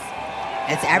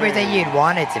it's everything you'd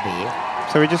want it to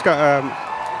be. So we just got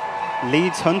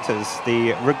Leeds Hunters,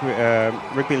 the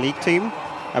rugby league team,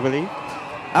 I believe.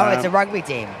 Oh, it's a rugby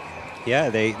team. Yeah,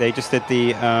 they just did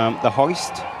the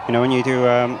hoist. You know, when you do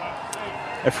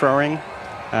a throwing.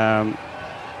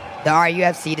 The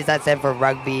RUFC, does that stand for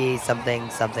rugby something?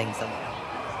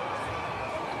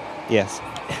 Yes,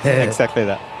 exactly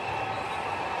that.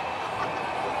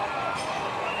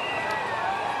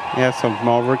 Yeah, some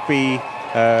more rugby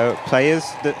players,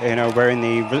 you know, wearing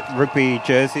the rugby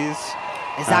jerseys.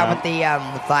 Is that what the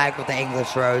flag with the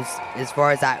English rose is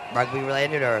for? Is that rugby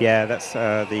related, or? Yeah, that's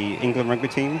the England rugby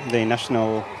team, the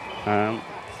national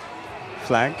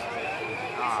flag.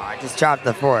 Oh, I just dropped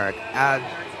the fork.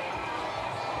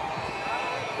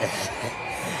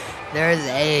 There's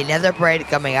another parade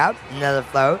coming up, another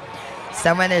float.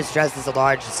 Someone is dressed as a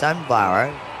large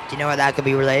sunflower. Do you know what that could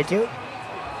be related to?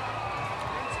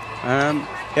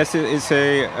 Yes, it's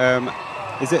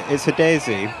a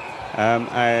daisy.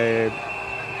 I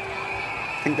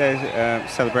think they're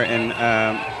celebrating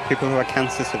people who are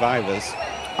cancer survivors.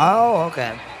 Oh,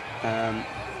 okay.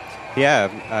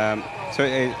 So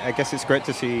I guess it's great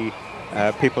to see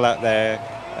people out there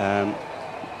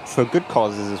for good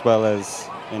causes as well as,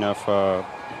 you know, for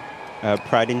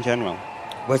pride in general.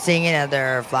 We're seeing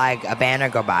another flag, a banner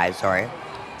go by, sorry.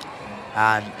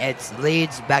 It's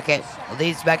Leeds Beckett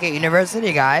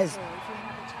University, guys.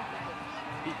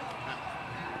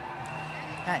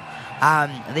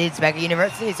 Leeds Beckett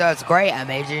University, so it's great. A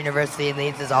major university in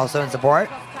Leeds is also in support.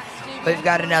 We've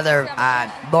got another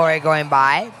lorry going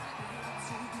by.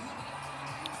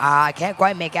 I can't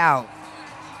quite make out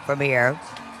from here.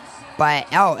 But,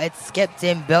 it's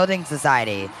Skipton Building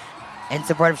Society in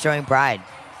support of showing pride.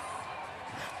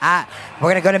 We're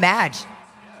going to go to Madge.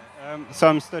 So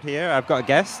I'm stood here. I've got a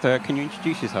guest. Can you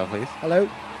introduce yourself, please? Hello,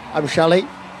 I'm Shelley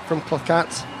from Clough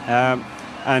Cats.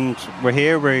 And we're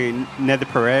here. We're near the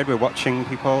parade. We're watching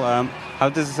people. How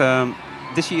does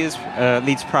this year's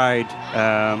Leeds Pride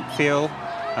feel?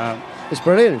 It's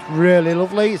brilliant. It's really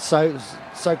lovely. It's so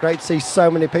great to see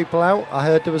so many people out. I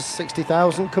heard there was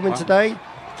 60,000 coming today.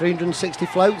 360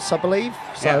 floats, I believe.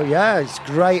 So yeah, it's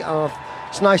great.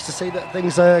 It's nice to see that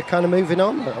things are kind of moving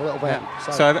on a little bit. Yeah.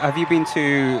 So have you been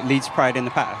to Leeds Pride in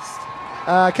the past?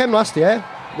 I came last year,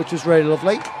 which was really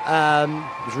lovely.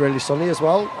 It was really sunny as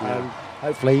well.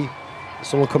 Hopefully the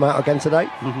sun will come out again today.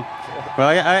 Mm-hmm. Well,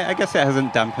 I guess it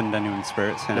hasn't dampened anyone's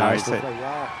spirits. You know, it's lovely,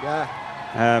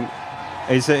 yeah.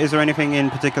 Is there anything in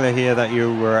particular here that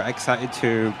you were excited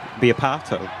to be a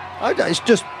part of? It's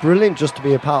just brilliant just to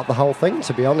be a part of the whole thing,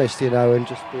 to be honest, you know, and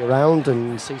just be around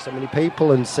and see so many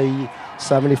people and see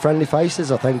so many friendly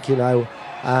faces, I think, you know.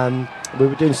 We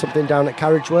were doing something down at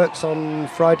Carriage Works on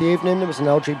Friday evening. There was an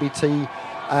LGBT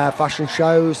fashion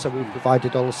show, so we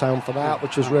provided all the sound for that,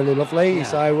 which was really lovely. Yeah.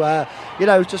 So, you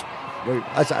know, just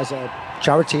as a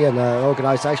charity and an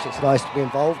organisation, it's nice to be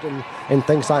involved in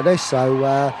things like this.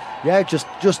 So, yeah,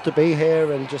 just to be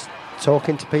here and just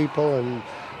talking to people and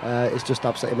it's just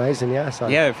absolutely amazing, yeah. So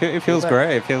yeah, it feels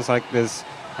great. It feels like there's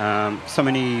so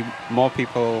many more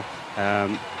people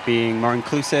being more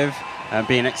inclusive,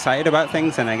 being excited about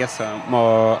things, and I guess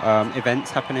more events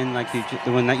happening, like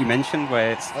the one that you mentioned,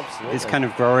 where it's kind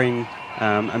of growing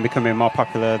and becoming more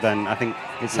popular than I think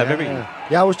it's ever been.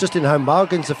 Yeah, I was just in Home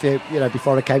Bargains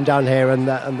before I came down here, and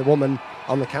the woman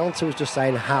on the counter was just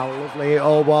saying how lovely it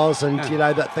all was, and you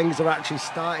know that things are actually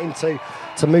starting to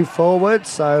move forward.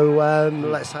 So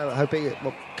let's hope it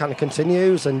kind of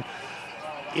continues, and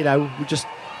you know we just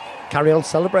carry on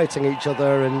celebrating each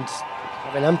other and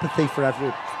having empathy for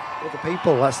other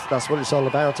people. That's what it's all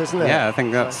about, isn't it? Yeah, I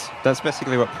think that's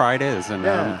basically what Pride is, and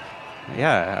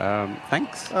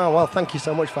thanks. Oh well, thank you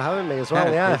so much for having me as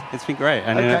well. Yeah, it's been great,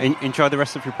 and enjoy the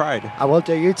rest of your Pride. I will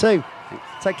do. You too.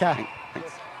 Take care.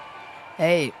 Thanks.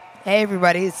 Hey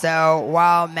everybody, so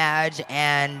while Madge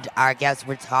and our guests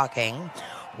were talking,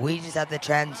 we just had the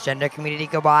transgender community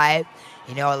go by.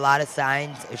 You know, a lot of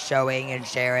signs showing and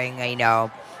sharing, you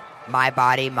know, my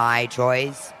body, my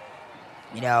choice.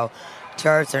 You know,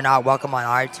 turfs are not welcome on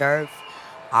our turf.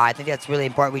 I think that's really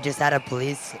important. We just had a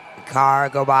police car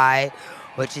go by,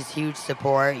 which is huge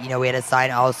support. You know, we had a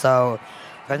sign also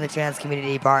from the trans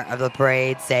community part of the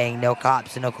parade saying no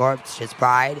cops and no corpse, just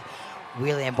pride.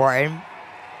 Really important.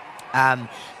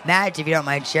 Madge, if you don't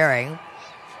mind sharing,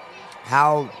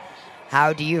 how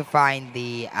do you find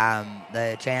the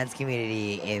trans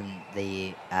community in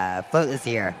the float this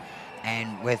year,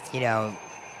 and with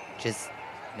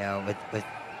with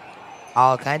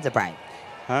all kinds of pride?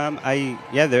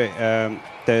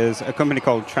 There's a company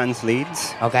called Trans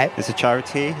Leeds. Okay, it's a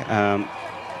charity.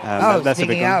 That's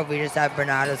speaking of, we just have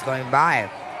Bernardo's going by.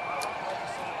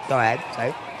 Go ahead.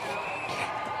 Sorry.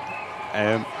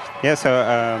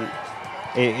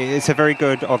 It's a very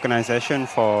good organisation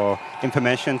for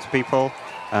information to people.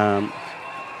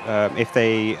 if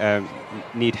they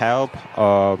need help,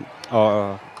 or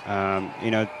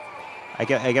you know, I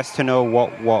guess to know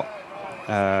what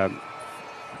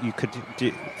you could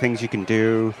do, things you can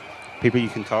do, people you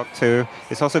can talk to.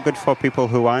 It's also good for people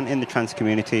who aren't in the trans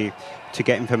community to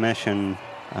get information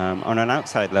on an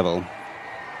outside level,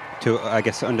 to, I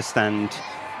guess, understand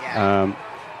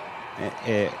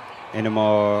it in a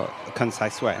more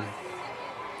concise way.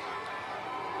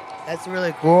 That's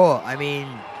really cool. I mean,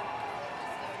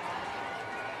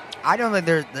 I don't think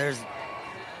there's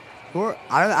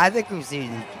I think we've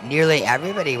seen nearly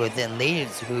everybody within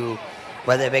Leeds who,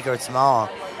 whether big or small,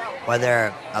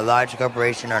 whether a large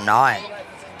corporation or not,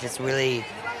 just really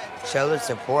show their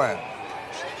support.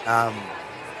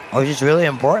 Which is really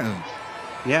important.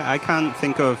 Yeah, I can't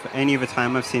think of any other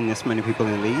time I've seen this many people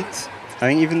in Leeds. I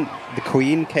think even the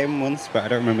Queen came once, but I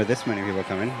don't remember this many people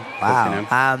coming.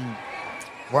 Wow.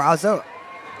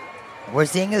 We're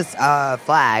seeing this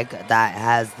flag that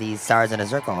has the stars in a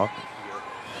circle.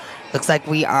 Looks like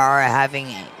we are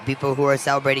having people who are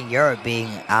celebrating Europe being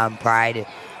proud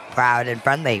and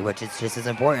friendly, which is just as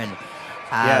important.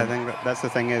 Yeah, I think that's the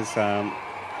thing is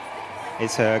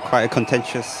it's quite a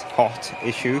contentious, hot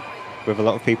issue with a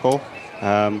lot of people.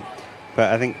 But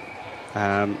I think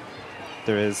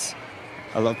there is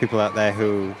a lot of people out there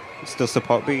who still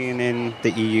support being in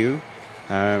the EU.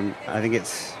 I think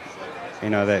it's, you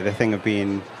know, the thing of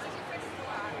being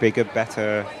bigger,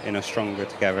 better, you know, stronger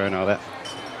together and all that.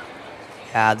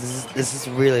 Yeah, this is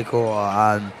really cool.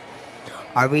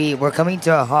 We're coming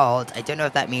to a halt. I don't know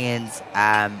if that means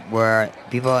where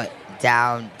people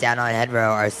down on Headrow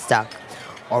are stuck,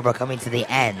 or we're coming to the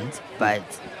end. But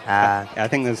I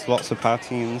think there's lots of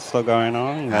partying still going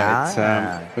on.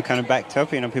 We're kind of backed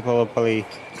up. You know, people are probably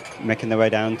making their way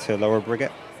down to Lower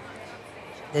Briggate.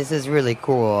 This is really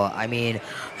cool. I mean,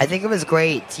 I think it was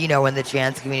great, you know, when the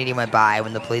trans community went by,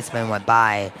 when the policemen went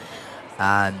by,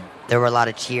 there were a lot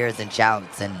of cheers and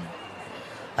shouts, and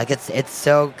like it's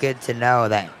so good to know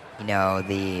that, you know,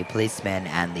 the policemen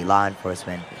and the law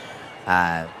enforcement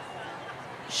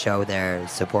show their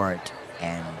support,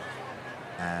 and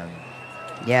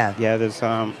yeah. There's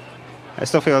I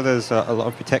still feel there's a lot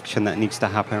of protection that needs to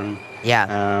happen.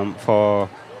 Yeah. For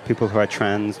people who are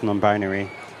trans,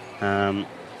 non-binary.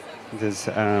 There's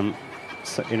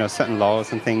you know, certain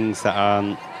laws and things that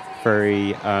aren't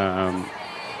very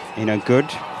you know, good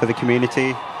for the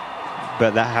community,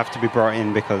 but that have to be brought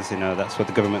in because, you know, that's what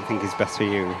the government think is best for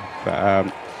you.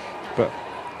 But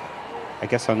I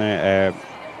guess on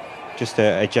just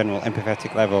a general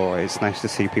empathetic level, it's nice to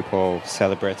see people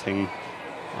celebrating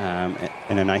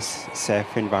in a nice,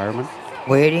 safe environment.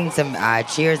 We're hearing some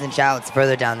cheers and shouts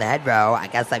further down the Headrow. I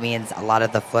guess that means a lot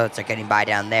of the floats are getting by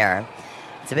down there.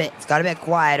 It's got a bit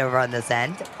quiet over on this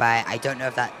end, but I don't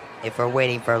know if we're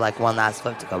waiting for like one last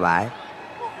float to go by.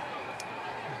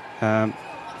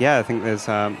 Yeah, I think there's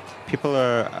people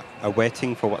are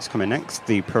waiting for what's coming next.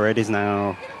 The parade is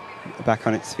now back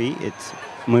on its feet. It's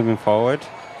moving forward.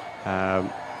 I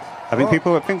think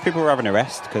people were having a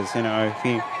rest because, you know, if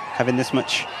you having this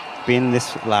much, being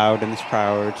this loud and this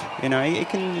proud, you know,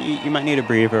 you might need a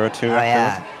breather or two.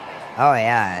 Oh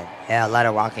yeah, a lot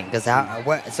of walking.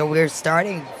 So we're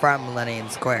starting from Millennium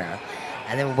Square,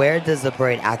 and then where does the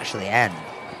parade actually end?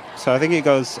 So I think it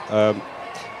goes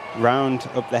round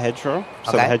up the hedgerow.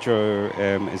 So the hedgerow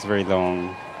is a very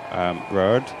long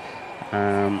road,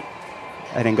 and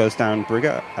then goes down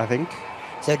Briggate, I think.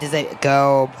 So does it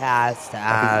go past?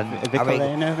 Vicar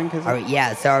Lane, I think, is it?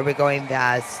 Yeah. So are we going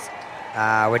past?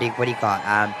 What do you call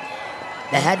it?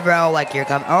 The Headrow, like you're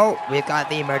coming. Oh, we've got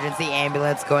the emergency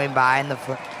ambulance going by in the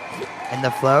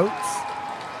floats.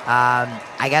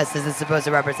 I guess this is supposed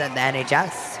to represent the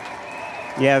NHS.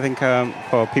 Yeah, I think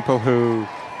for people who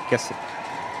guess,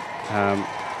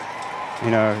 you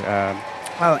know.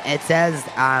 It says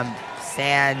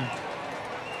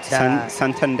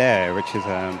Santander, which is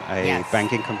a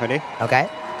banking company. Okay.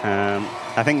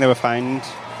 I think they were fined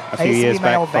a few years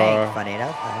back old bank, funny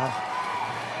enough.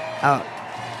 Oh,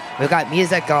 we've got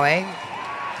music going.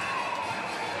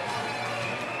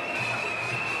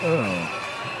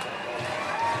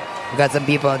 We've got some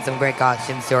people in some great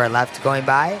costumes to our left going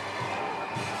by,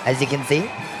 as you can see.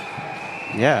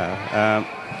 Yeah.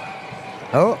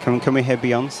 Can we hear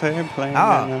Beyonce playing?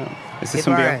 Is this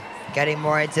people are getting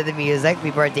more into the music.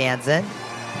 People are dancing.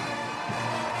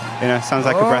 You know, sounds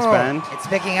like a brass band. It's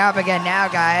picking up again now,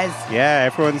 guys. Yeah,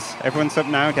 everyone's up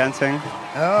now dancing.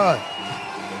 Oh.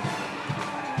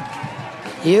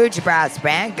 Huge brass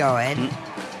band going.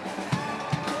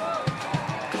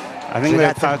 I think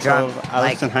they're part of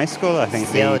Alliston High School, I think.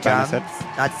 Steel drums.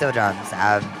 Not steel drums.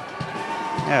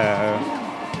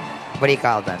 What do you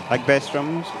call them? Like bass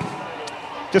drums?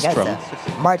 Just Guess drums.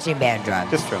 so. Marching band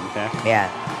drums. Just drums, yeah. Yeah.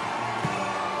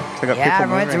 So got Yeah, people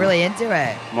everyone's moving. really into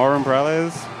it. More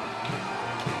umbrellas.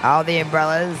 All the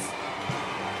umbrellas.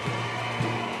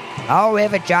 Oh, we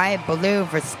have a giant balloon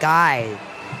for Sky.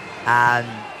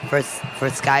 For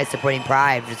Sky supporting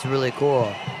Pride, which is really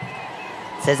cool.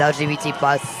 It says LGBT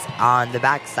plus on the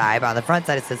back side, but on the front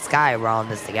side it says Sky. We're all in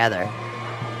this together.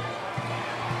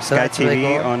 So Sky that's TV, really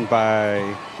cool. owned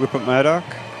by Rupert Murdoch.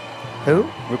 Who?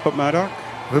 Rupert Murdoch.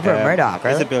 Rupert Murdoch, He's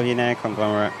really? a billionaire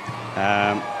conglomerate.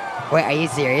 Wait, are you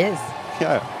serious?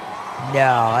 Yeah.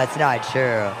 No, that's not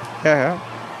true. Yeah.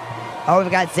 Oh,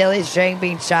 we've got Silly String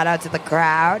being shot out to the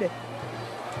crowd.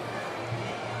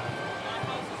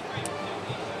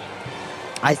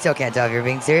 I still can't tell if you're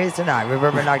being serious or not.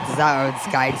 Rupert Murdoch does not own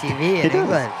Sky TV in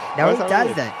England. No, he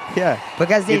doesn't. Yeah.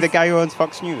 Because he's he's the guy who owns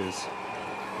Fox News.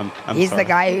 I'm he's sorry. the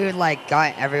guy who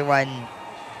got everyone,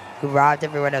 who robbed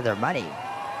everyone of their money.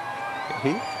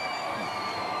 He?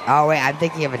 Oh wait, I'm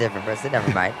thinking of a different person.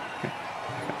 Never mind.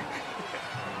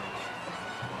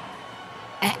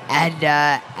 And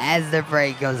as the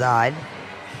parade goes on,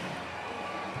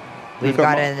 we've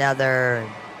got another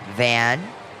van.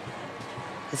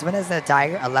 This one has a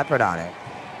tiger, a leopard on it.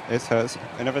 It has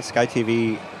another Sky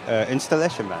TV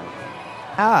installation van.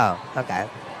 Oh, okay.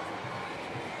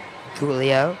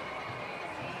 Coolio.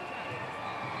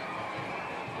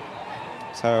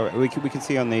 So we can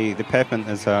see on the pavement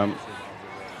there's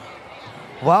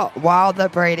Well, while the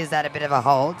parade is at a bit of a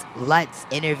halt, let's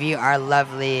interview our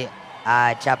lovely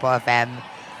Chapel FM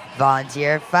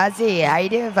volunteer, Fuzzy. How you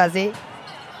doing, Fuzzy?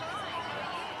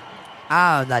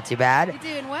 Oh, not too bad.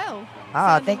 You're doing well.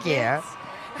 Oh, thank you.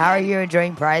 How are you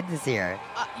enjoying Pride this year?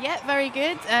 Yeah, very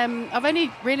good. I've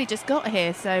only really just got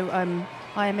here, so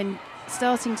I am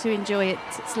starting to enjoy it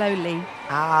slowly.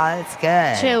 Ah, that's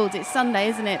good. Chilled. It's Sunday,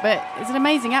 isn't it? But it's an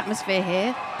amazing atmosphere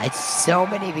here. It's so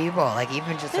many people. Like,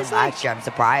 even just from last year, I'm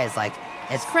surprised. Like,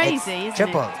 it's crazy, isn't it?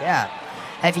 tripled, yeah.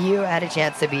 Have you had a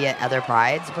chance to be at other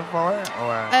Prides before,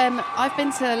 or? I've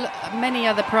been to many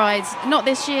other Prides. Not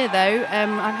this year, though.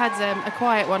 I've had a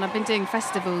quiet one. I've been doing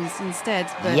festivals instead.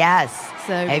 But Yes.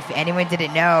 So if anyone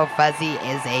didn't know, Fuzzy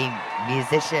is a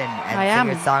musician and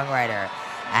singer-songwriter.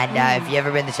 And if you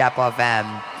ever been to Chapel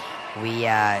FM,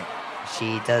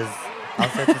 she does all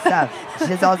sorts of stuff. She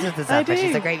does all sorts of stuff, but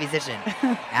she's a great musician.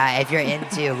 If you're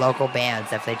into local bands,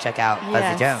 definitely check out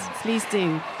Fuzzy Jones. Please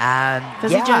do.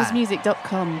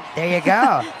 FuzzyJonesMusic.com. There you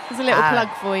go. There's a little plug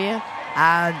for you.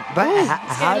 But Ooh, how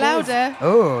it's getting louder.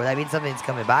 Oh, that means something's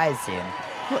coming by soon.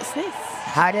 What's this?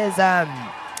 How does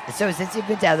so since you've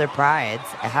been to other Prides,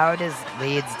 how does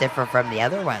Leeds differ from the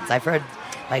other ones? I've heard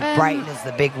Brighton is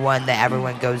the big one that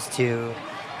everyone goes to.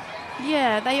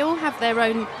 Yeah, they all have their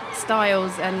own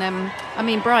styles, and I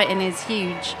mean Brighton is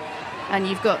huge, and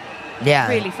you've got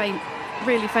really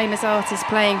famous artists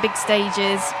playing big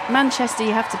stages. Manchester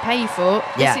you have to pay for.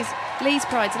 Yeah. Leeds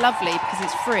Pride's lovely because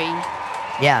it's free.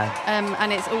 Yeah.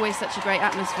 And it's always such a great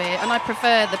atmosphere, and I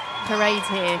prefer the parade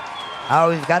here. Oh,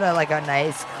 we've got a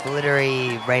nice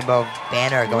glittery rainbow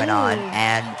banner going on,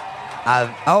 and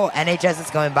NHS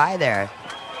is going by there.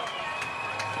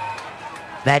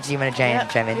 Madge, you want to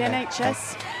chime in? The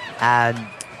NHS.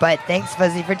 But thanks,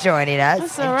 Fuzzy, for joining us.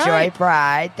 That's all Enjoy right.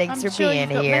 Pride. Thanks for being you've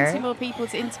got here. plenty more people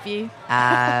to interview.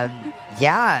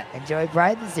 Yeah, enjoy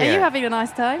Pride this year. Are you having a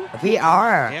nice time? We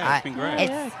are. Yeah, it's been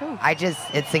great. Cool.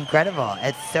 It's incredible.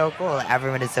 It's so cool.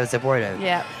 Everyone is so supportive.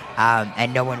 Yeah.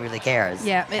 And no one really cares.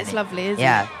 Yeah, it's lovely, isn't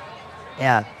it?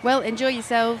 Yeah. Well, enjoy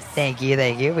yourselves. Thank you.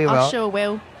 We will. I sure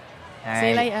will. All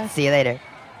See you right. later. See you later.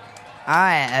 All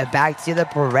right, back to the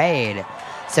parade.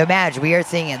 So, Madge, we are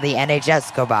seeing the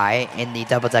NHS go by in the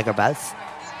double-decker bus.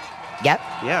 Yep.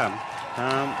 Yeah.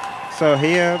 So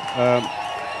here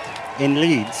in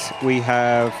Leeds, we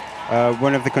have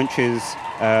one of the country's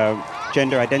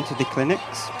gender identity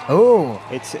clinics. Oh.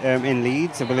 It's in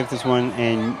Leeds. I believe there's one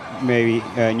in maybe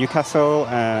Newcastle,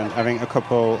 and I think a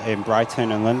couple in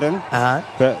Brighton and London. Uh-huh.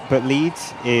 But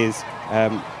Leeds is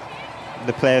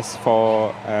the place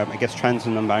for, I guess, trans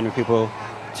and non-binary people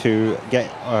to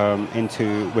get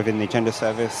within the gender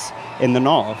service in the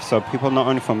north. So people not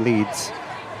only from Leeds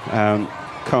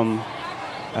come,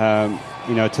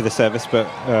 to the service, but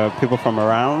people from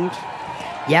around.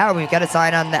 Yeah, we've got a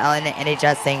sign on the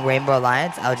NHS saying Rainbow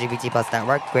Alliance, LGBT plus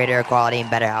network, greater equality and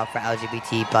better health for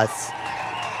LGBT plus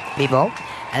people.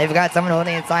 And we've got someone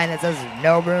holding a sign that says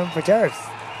no room for TERFs.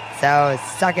 So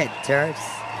suck it, TERFs.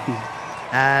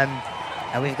 And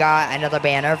we've got another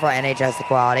banner for NHS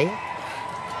equality.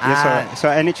 Yeah, so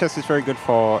NHS is very good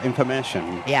for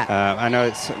information. Yeah. I know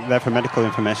it's there for medical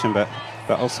information, but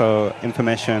also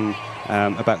information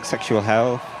about sexual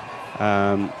health,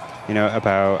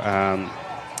 about,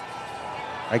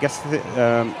 I guess,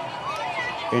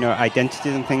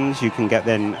 identities and things. You can get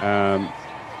then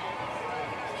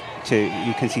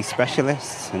you can see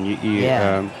specialists, and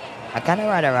I kind of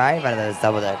want to ride one of those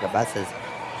double-decker buses.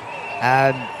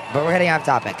 But we're getting off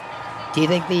topic. Do you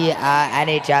think the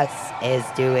NHS is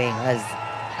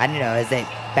is it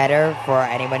better for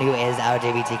anyone who is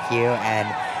LGBTQ and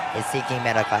is seeking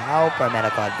medical help or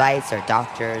medical advice or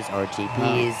doctors or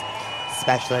GPs,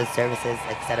 specialist services,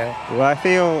 etc.? Well, I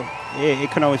feel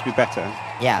it can always be better.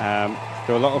 Yeah.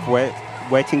 There are a lot of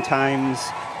waiting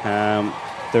times.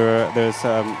 There's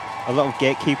a lot of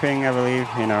gatekeeping, I believe,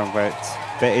 but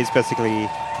there is basically,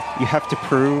 you have to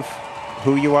prove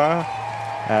who you are.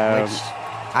 Which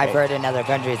I've heard in other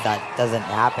countries that doesn't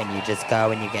happen. You just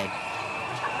go and you get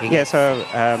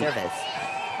service.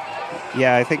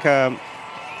 Yeah, I think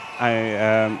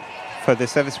for the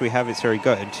service we have, it's very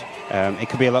good. It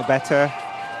could be a lot better,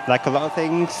 like a lot of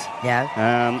things. Yeah.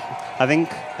 I think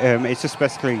it's just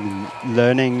basically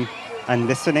learning and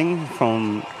listening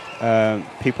from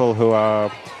people who are,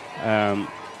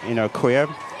 queer,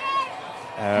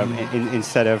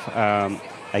 instead of,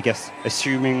 I guess,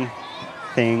 assuming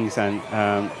things and,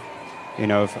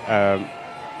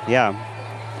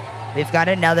 We've got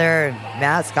another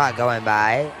mascot going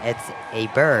by. It's a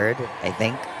bird, I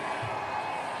think.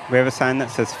 We have a sign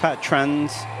that says Fat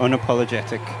Trans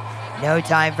Unapologetic. No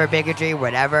time for bigotry,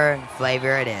 whatever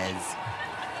flavor it is.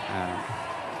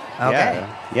 Okay.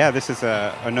 Yeah, this is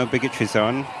a no bigotry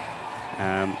zone.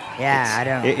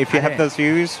 If you have those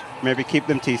views, maybe keep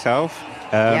them to yourself.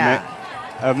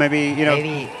 Maybe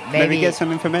get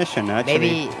some information. Actually,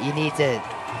 maybe you need to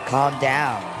calm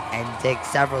down and take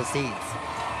several seats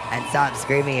and stop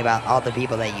screaming about all the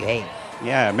people that you hate.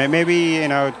 Yeah, maybe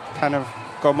kind of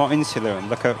go more insular and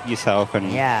look at yourself and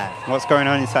what's going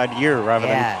on inside you rather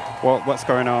than what's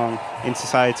going on in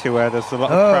society where there's a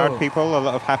lot of proud people, a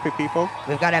lot of happy people.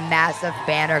 We've got a massive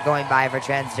banner going by for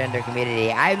transgender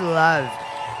community. I love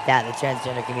that the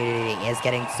transgender community is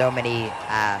getting so many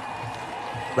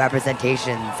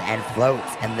representations and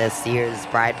floats in this year's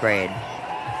Pride Parade.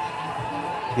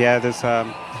 Yeah, there's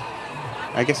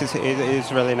I guess it is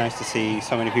really nice to see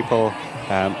so many people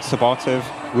supportive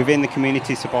within the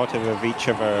community, supportive of each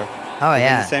other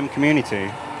within the same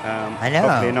community. I know.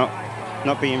 Hopefully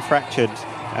not being fractured,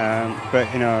 but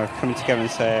coming together and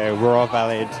say we're all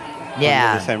valid under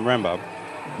the same rainbow.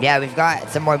 Yeah, we've got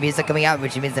some more music coming out,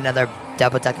 which means another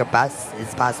double-decker bus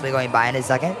is possibly going by in a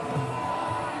second.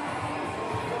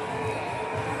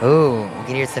 Ooh, we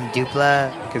can hear some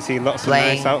Dupla. You can see lots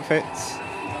playing. of nice outfits.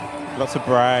 Lots of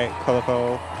bright,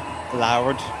 colourful,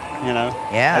 loud,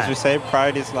 Yeah. As we say,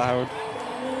 Pride is loud.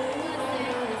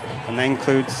 And that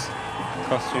includes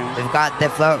costumes. We've got the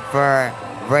float for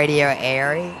Radio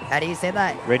Airy. How do you say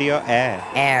that? Radio Air.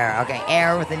 Air, okay,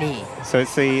 Air with an E. So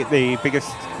it's the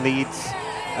biggest Leeds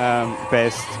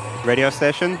based radio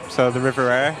station. So the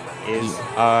River Air is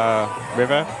our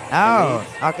river. Oh,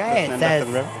 okay, it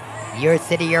says your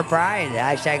city, your pride.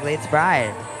 # Leeds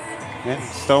Pride. Yeah,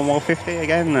 Stonewall 50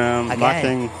 again,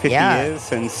 marking 50 years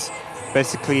since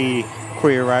basically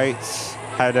queer rights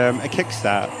had a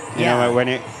kickstart. You know, when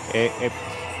it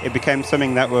became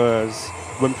something that was,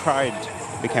 when Pride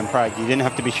became Pride, you didn't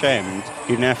have to be shamed.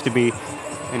 You didn't have to be,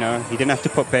 you didn't have to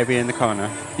put baby in the corner.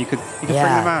 You could bring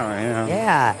them out,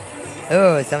 Yeah.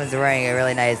 Ooh, someone's wearing a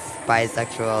really nice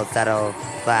bisexual settle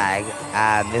flag.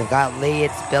 We've got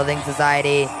Leeds Building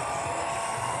Society.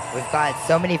 We've got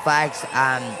so many flags.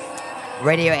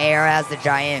 Radio Air has the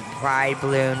giant pride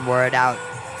balloon word out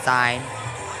sign.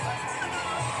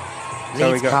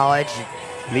 Leeds College.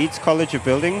 Leeds College of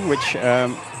Building, which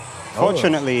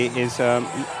fortunately is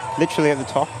literally at the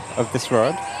top of this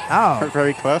road. Oh.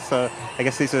 Very close. So I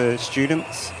guess these are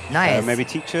students, maybe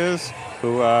teachers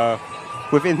who are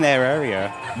within their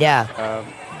area. Yeah.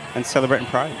 And celebrating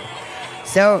Pride.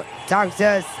 So talk to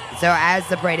us. So as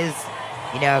the parade is,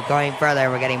 going further,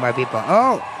 we're getting more people.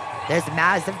 Oh, there's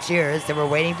massive cheers. So we're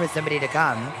waiting for somebody to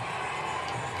come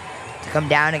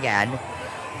down again.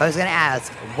 I was going to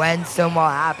ask, when Stonewall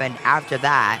happened after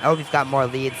that? Oh, we've got more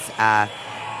Leeds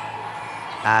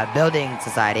Building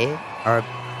Society, or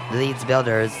Leeds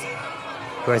Builders,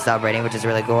 who are celebrating, which is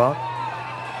really cool.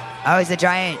 Oh, it's a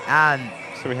giant...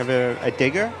 so we have a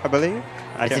digger, I believe?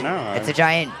 I don't know. It's a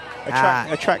giant...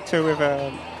 a tractor with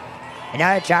a...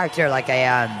 Not a tractor, like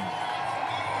a...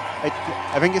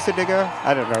 I think it's a digger.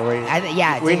 I don't know.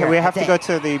 We have to go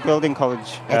to the building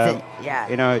college.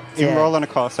 Enroll on a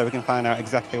course so we can find out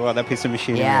exactly what that piece of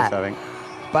machinery is, I think.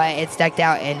 But it's decked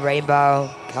out in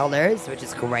rainbow colors, which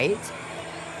is great.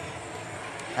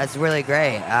 That's really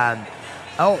great.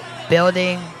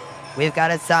 Building. We've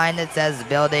got a sign that says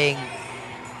building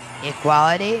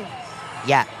equality.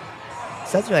 Yeah.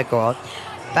 So that's really cool.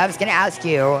 But I was going to ask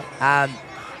you,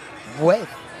 with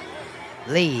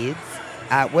Leeds,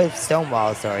 with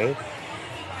Stonewall, sorry,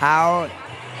 how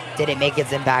did it make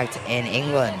its impact in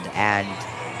England? And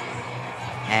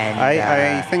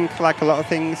I think, like a lot of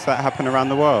things that happen around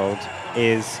the world,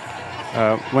 is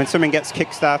when something gets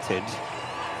kick-started,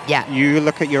 you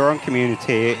look at your own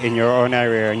community in your own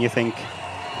area and you think,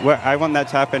 well, I want that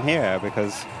to happen here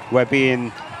because we're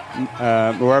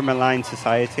a maligned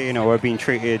society, you know, we're being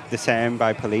treated the same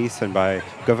by police and by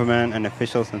government and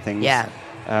officials and things. Yeah.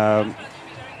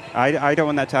 I don't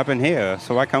want that to happen here,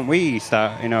 so why can't we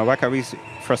start, you know, why can't we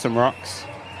throw some rocks?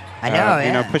 I know,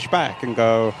 You know, push back and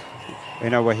go, you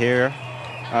know, we're here,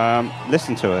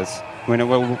 listen to us. We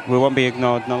won't be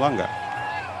ignored no longer.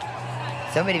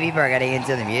 So many people are getting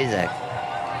into the music.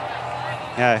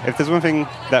 Yeah, if there's one thing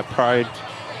that Pride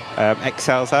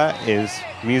excels at is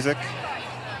music.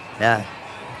 Yeah.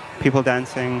 People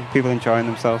dancing, people enjoying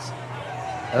themselves.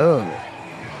 Oh.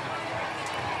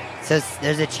 So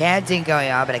there's a chanting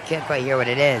going on, but I can't quite hear what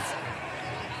it is.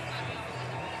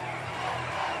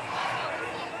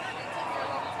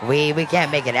 We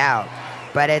can't make it out,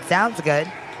 but it sounds good.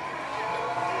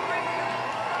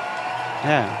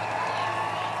 Yeah.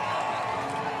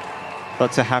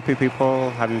 Lots of happy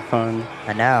people having fun.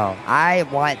 I know. I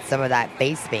want some of that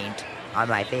face paint on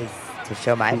my face to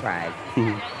show my pride.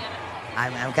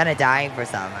 I'm kind of dying for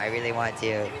some. I really want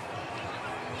to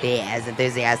be as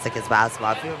enthusiastic as possible.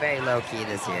 I feel very low-key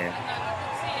this year.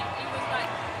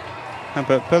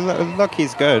 But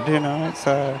low-key's good, you know. It's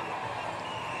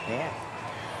Yeah.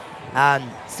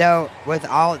 So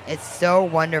it's so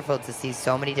wonderful to see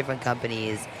so many different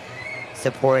companies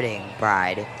supporting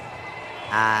Pride.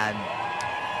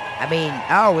 I mean,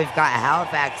 we've got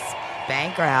Halifax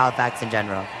Bank or Halifax in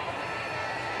general?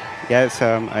 Yeah, it's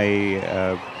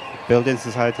a building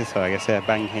society, so I guess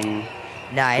banking,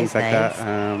 nice, things like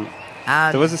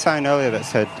that. There was a sign earlier that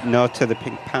said "No to the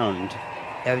pink pound."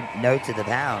 No to the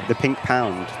pound. The pink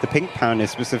pound. The pink pound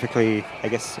is specifically, I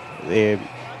guess,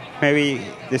 maybe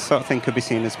this sort of thing could be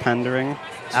seen as pandering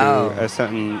to a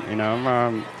certain,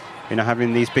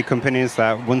 having these big companies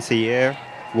that once a year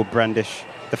will brandish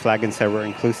the flag and say we're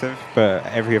inclusive, but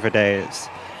every other day it's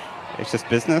just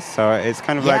business. So it's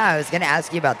kind of like... Yeah, I was going to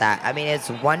ask you about that. I mean, it's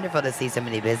wonderful to see so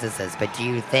many businesses, but do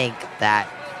you think that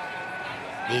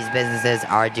these businesses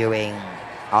are doing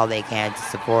all they can to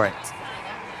support?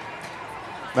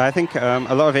 But I think a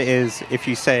lot of it is, if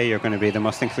you say you're going to be the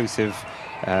most inclusive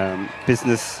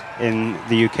business in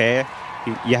the UK,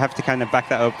 you have to kind of back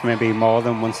that up maybe more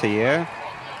than once a year.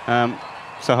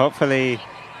 So hopefully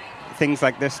things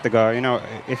like this to go,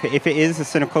 if it is a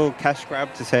cynical cash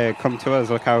grab to say, come to us,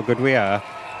 look how good we are,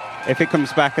 if it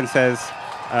comes back and says,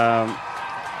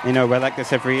 we're like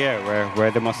this every year,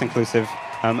 we're the most inclusive,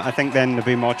 I think then there'll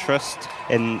be more trust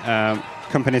in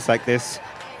companies like this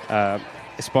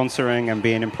sponsoring and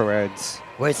being in parades.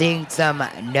 We're seeing some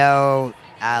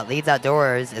Leeds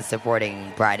Outdoors is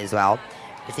supporting Pride as well.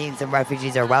 We're seeing some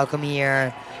refugees are welcome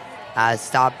here,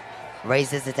 stop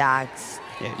racist attacks,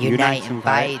 unite and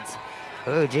fight.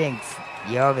 Ooh, Jinx,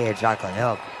 you owe me a chocolate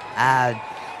milk.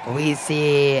 We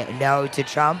see no to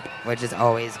Trump, which is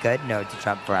always good. No to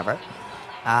Trump forever.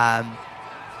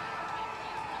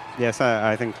 Yes,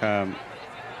 I think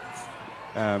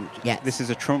this is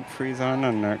a Trump-free zone.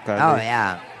 And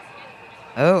yeah.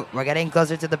 Oh, we're getting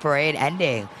closer to the parade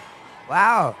ending.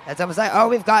 Wow, that's almost like,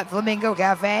 we've got Flamingo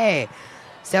Cafe.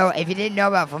 So if you didn't know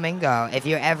about Flamingo, if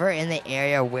you're ever in the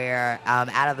area where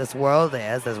Out of This World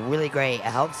is, this really great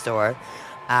health store,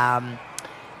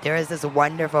 there is this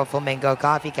wonderful Flamingo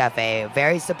Coffee Cafe,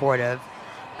 very supportive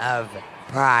of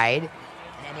Pride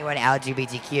and anyone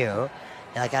LGBTQ.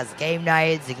 It has game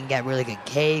nights, you can get really good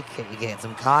cake, you can get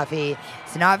some coffee.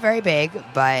 It's not very big,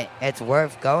 but it's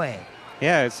worth going.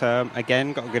 Yeah, it's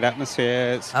again got a good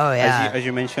atmosphere. It's, as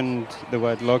you mentioned the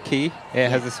word low key, it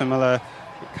has a similar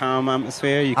calm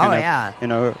atmosphere. You can,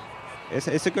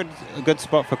 it's a good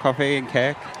spot for coffee and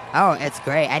cake. Oh, it's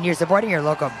great, and you're supporting your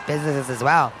local businesses as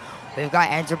well. We've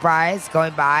got Enterprise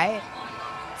going by,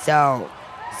 so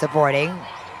supporting.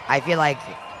 I feel like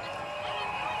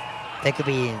they could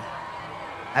be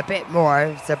a bit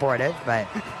more supportive, but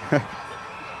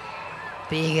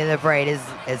being in the parade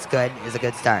is good. Is a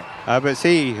good start. But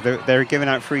see, they're giving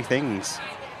out free things.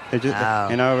 They're just,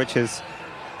 which is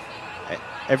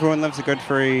everyone loves a good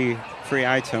free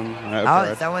item.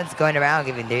 Someone's going around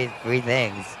giving free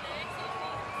things.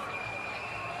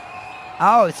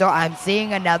 Oh, so I'm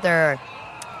seeing another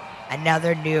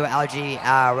another new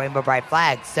Rainbow Pride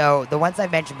flag. So the ones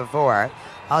I've mentioned before.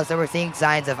 Also, we're seeing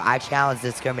signs of I challenge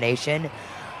discrimination.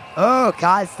 Oh,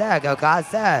 Costa, go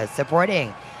Costa,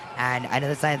 supporting. And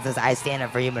another sign says I stand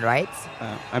up for human rights.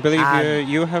 I believe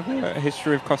you have a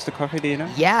history of Costa Coffee, do you know?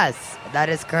 Yes, that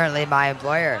is currently my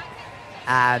employer.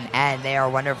 And they are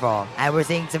wonderful. And we're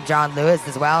seeing some John Lewis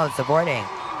as well and supporting.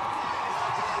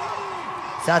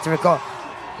 So that's really cool.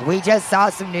 We just saw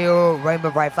some new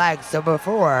Rainbow Pride flags. So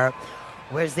before,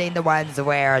 we're seeing the ones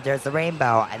where there's the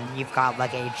rainbow and you've got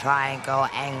like a triangle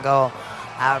angle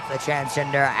out for the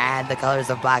transgender and the colors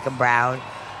of black and brown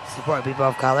support people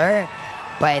of color.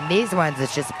 But in these ones,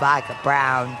 it's just black,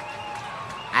 brown,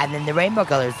 and then the rainbow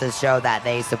colors to show that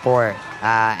they support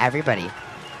everybody.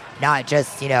 Not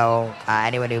just,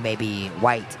 anyone who may be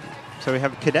white. So we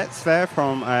have cadets there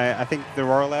from, I think, the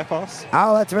Royal Air Force.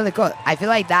 Oh, that's really cool. I feel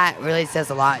like that really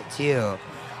says a lot, too.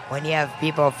 When you have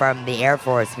people from the Air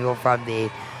Force, people from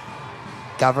the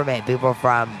government, people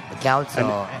from the council.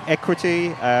 And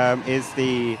equity is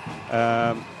the,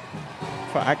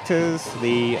 for actors,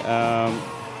 the...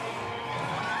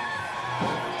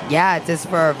 Yeah, it's just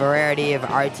for a variety of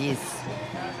artists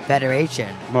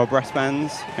federation. More brass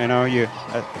bands,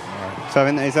 so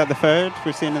is that the third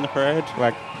we've seen in the parade?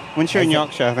 Like, once you're in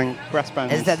Yorkshire, I think brass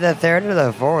bands... Is that the third or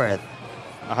the fourth?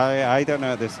 I don't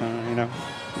know this,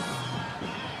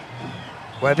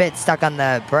 We're a bit stuck on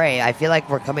the parade. I feel like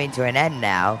we're coming to an end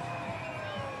now.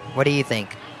 What do you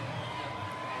think?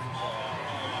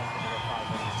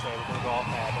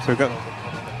 So we've got...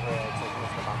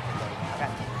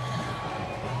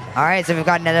 All right, so we've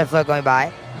got another float going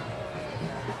by.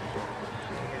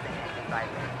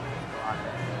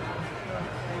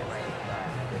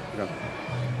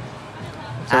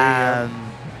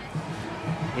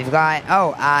 We've got,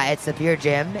 it's the Pure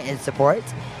Gym in support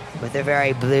with a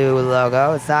very blue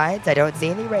logo signs. I don't see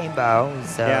any rainbow,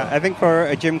 so... Yeah, I think for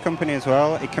a gym company as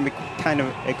well, it can be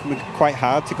quite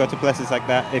hard to go to places like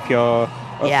that if you're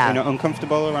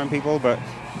uncomfortable around people, but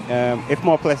if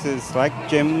more places like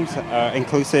gyms are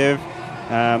inclusive,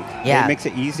 it makes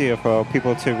it easier for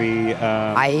people to be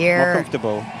more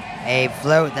comfortable. A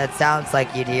float that sounds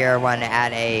like you'd hear one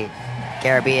at a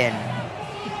Caribbean.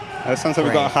 It sounds like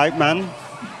we've got a hype man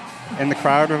in the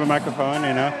crowd with a microphone,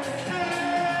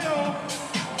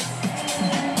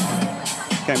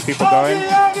 Getting people going.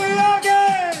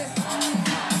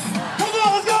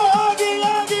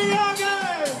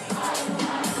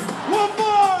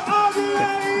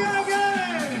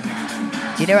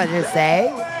 Do you know what they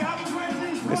say?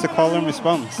 It's a call and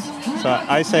response. So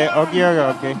I say Oggy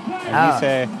Oggy, and you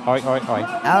say Oi Oi Oi.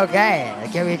 Okay,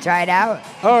 can we try it out?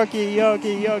 Oggy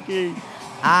Oggy Oggy.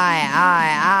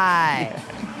 Aye.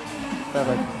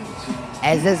 Perfect.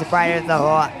 Is this part of the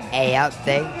whole A-up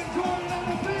thing?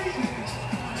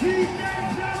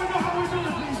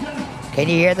 Can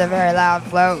you hear the very loud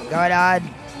float going on?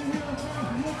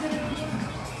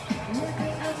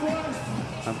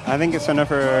 I think it's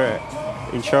another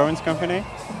insurance company.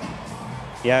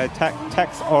 Yeah,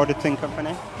 tax auditing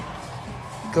company.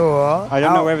 Cool. I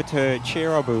don't know whether to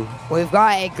cheer or boo. We've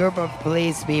got a group of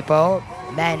police people,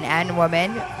 men and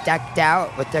women, decked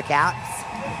out with their caps.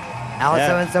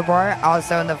 Also in support,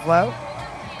 also in the float.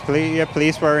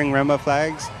 Police wearing rainbow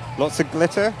flags, lots of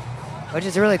glitter. Which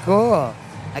is really cool.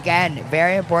 Again,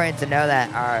 very important to know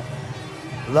that our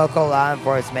local law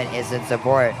enforcement is in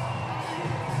support.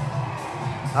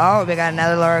 Oh, we got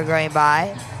another lorry going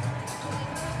by.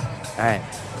 Alright.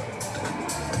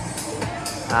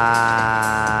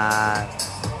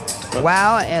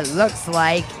 Well, it looks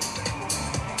like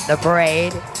the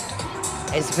parade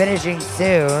is finishing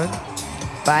soon.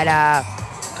 But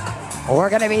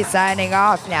we're going to be signing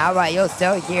off now, but you'll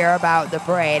still hear about the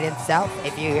parade itself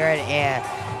if you hear it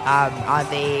on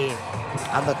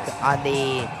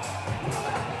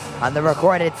the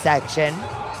recorded section.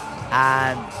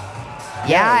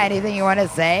 Anything you want to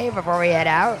say before we head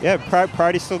out? Yeah,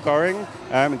 Pride is still going.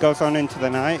 It goes on into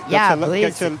the night. Yeah,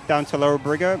 please. Get down to Lower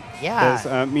Brigham. Yeah.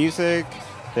 There's music.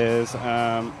 There's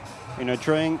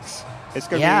drinks. It's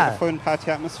going to be a fun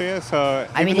party atmosphere. So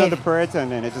even though the parade's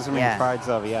ending, it doesn't mean Pride's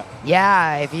over yet.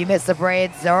 Yeah, if you missed the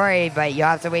parade, sorry, but you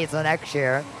have to wait till next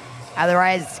year.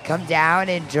 Otherwise, come down,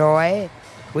 enjoy.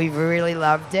 We've really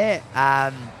loved it.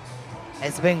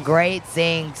 It's been great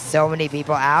seeing so many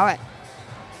people out.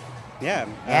 Yeah.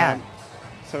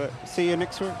 So see you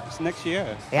next year.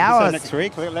 Yeah, next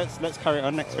week. Let's carry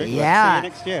on next week. Yeah.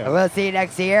 Let's see you next year. We'll see you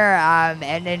next year.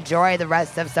 And enjoy the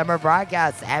rest of summer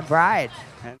broadcasts and Pride.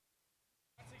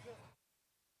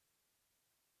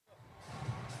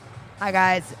 Hi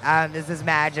guys. This is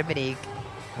Madge and Monique.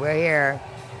 We're here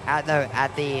at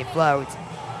the float,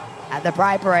 at the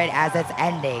Pride Parade as it's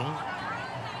ending.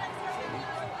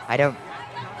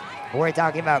 We're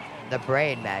talking about the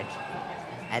parade, Madge,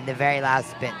 and the very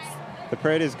last bits. The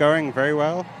parade is going very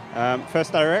well.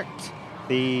 First Direct,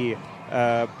 the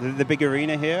big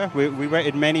arena here. We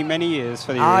waited many years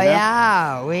for the arena.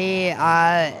 Oh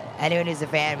yeah, anyone who's a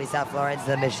fan, we saw Florence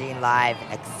the Machine live.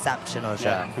 Exceptional show.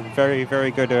 Yeah,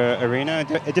 very good arena.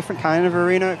 A different kind of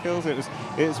arena. It feels it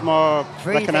was more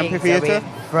like an amphitheater.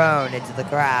 Thrown into the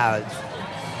crowds.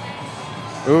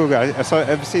 Ooh,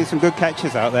 I've seen some good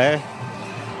catches out there.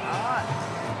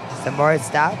 Some more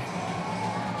stuff.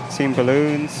 Seen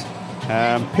balloons.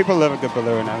 People love a good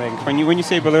balloon, I think. When you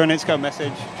see a balloon, it's got a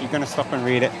message. You're going to stop and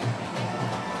read it.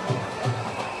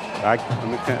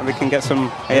 We can get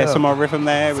some more rhythm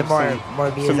there. Some with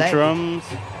more music. Some drums.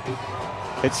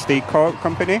 It's the Co-op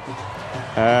company.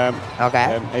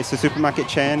 Okay. It's a supermarket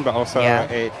chain, but also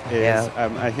it is,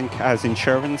 I think, has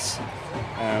insurance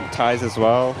ties as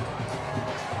well.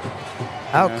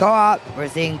 Oh, Co-op. We're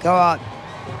seeing Co-op.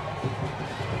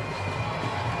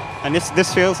 And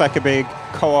this feels like a big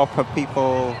co-op of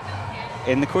people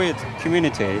in the queer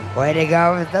community. Way to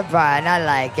go with the fun. I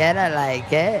like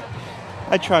it.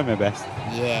 I try my best.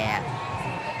 Yeah.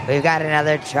 We've got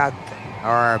another truck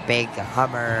or a big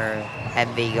Hummer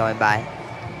MV going by.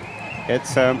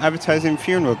 It's advertising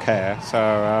funeral care, so...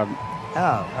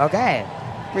 oh, okay.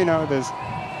 You know, there's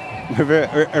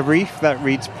a wreath that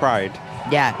reads Pride.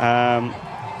 Yeah.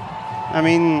 I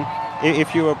mean,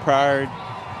 if you were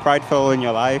prideful in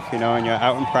your life, you know, and you're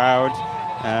out and proud,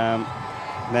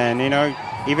 then, you know,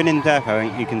 even in death, I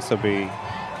think you can still be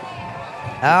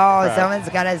proud. Someone's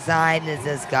got a sign that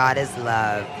says God is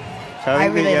love. So I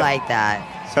really like that.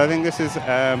 So I think this is,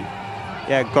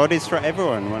 God is for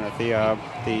everyone. One of the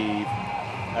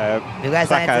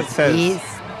placards says.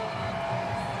 Peace.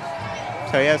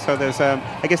 So there's,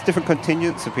 I guess, different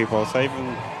contingents of people. So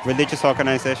even religious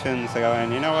organizations, they go,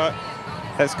 and you know what,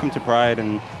 let's come to Pride.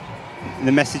 And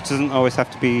the message doesn't always have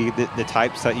to be the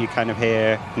types that you kind of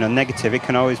hear, you know, negative. It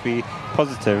can always be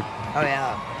positive. Oh,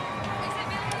 yeah.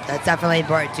 That's definitely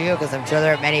important, too, because I'm sure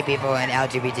there are many people in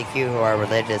LGBTQ who are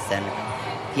religious and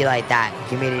feel like that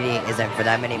community isn't for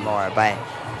them anymore. But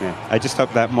yeah, I just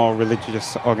hope that more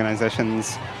religious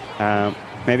organizations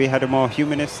maybe had a more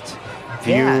humanist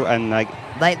view and like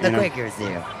the Quakers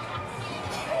do.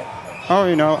 Or,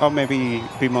 you know, or maybe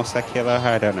be more secular.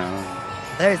 I don't know.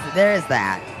 There is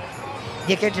that.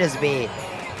 You could just be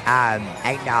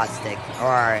agnostic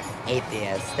or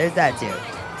atheist. There's that too.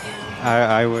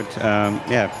 I would,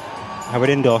 I would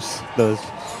endorse those.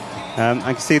 I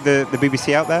can see the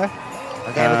BBC out there.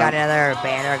 Okay, we got another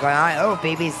banner going on. Oh,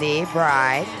 BBC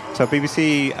Pride. So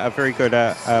BBC are very good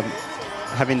at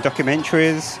having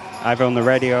documentaries, either on the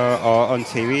radio or on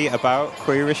TV, about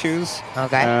queer issues.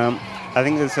 Okay. I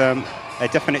think there's a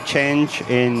definite change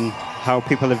in how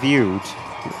people are viewed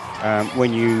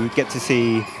when you get to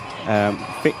see,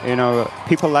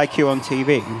 people like you on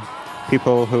TV,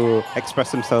 people who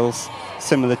express themselves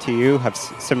similar to you, have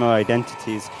similar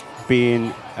identities,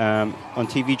 being on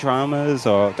TV dramas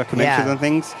or documentaries and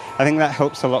things. I think that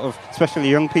helps a lot of, especially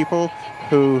young people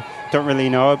who don't really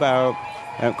know about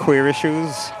queer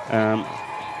issues.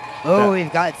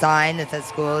 We've got a sign that says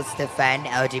schools defend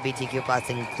LGBTQ plus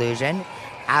inclusion.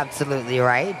 Absolutely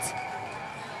right.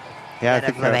 Yeah, I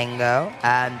think Flamingo.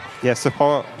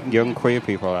 Support young queer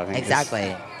people, I think.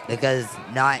 Exactly. Because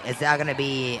it's not going to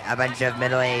be a bunch of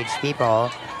middle-aged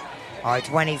people or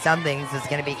 20-somethings. It's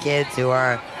going to be kids who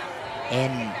are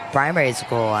in primary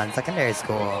school and secondary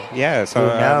school. Yeah, so...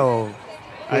 who know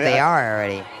who they are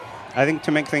already. I think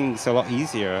to make things a lot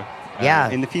easier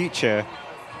in the future,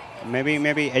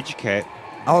 maybe educate.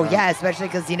 Oh, yeah, especially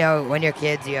because, you know, when you're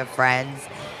kids, you have friends.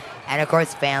 And, of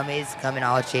course, families come in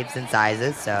all shapes and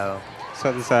sizes, so...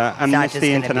 So there's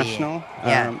Amnesty International.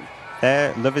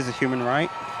 There, love is a human right.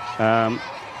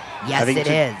 Yes, it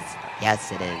is.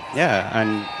 Yes, it is. Yeah,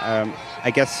 and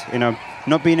I guess, you know,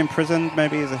 not being imprisoned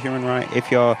maybe is a human right. If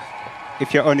your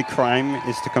only crime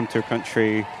is to come to a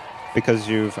country because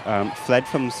you've fled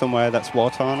from somewhere that's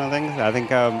war-torn, I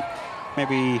think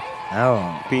maybe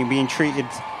being treated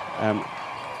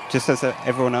just as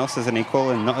everyone else as an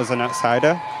equal and not as an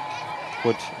outsider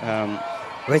would...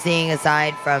 We're seeing a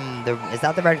sign from is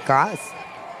that the Red Cross?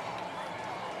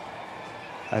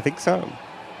 I think so.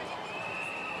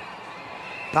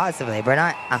 Possibly. We're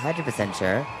not 100%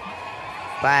 sure.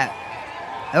 But,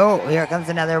 here comes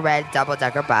another red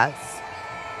double-decker bus.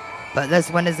 But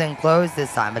this one isn't closed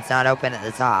this time. It's not open at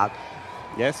the top.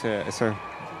 Yes, sir.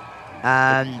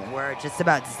 We're just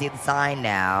about to see the sign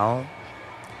now.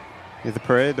 Yeah, the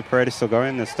parade is still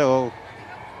going. There's still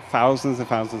thousands and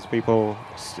thousands of people,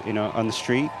 on the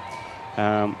street,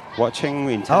 watching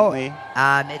intently.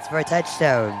 It's for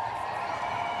Touchstone.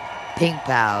 Pink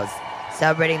Pals,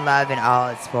 celebrating love in all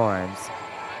its forms.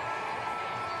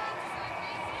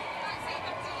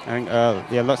 I think,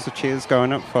 lots of cheers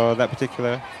going up for that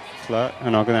particular float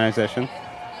and organisation.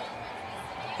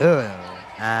 Ooh.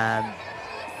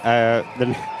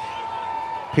 The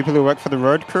people who work for the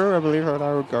road crew, I believe, are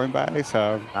now going by.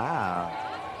 So. Wow.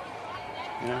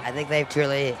 I think they've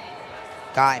truly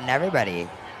gotten everybody.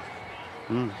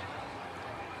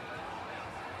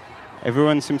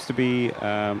 Everyone seems to be,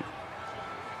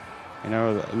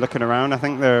 looking around. I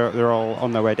think they're all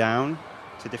on their way down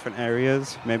to different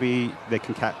areas. Maybe they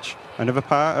can catch another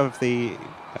part of the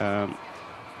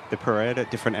parade at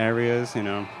different areas.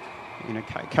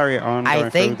 Carry it on.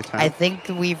 Through the town. I think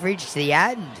we've reached the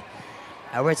end.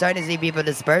 We're starting to see people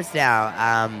disperse now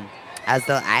as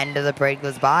the end of the parade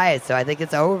goes by. So I think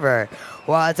it's over.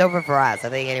 Well, it's over for us. I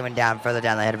think anyone further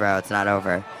down the head row, it's not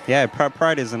over. Yeah,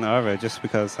 Pride isn't over just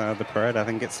because the parade. I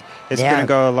think it's going to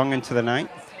go long into the night.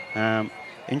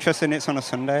 Interesting, it's on a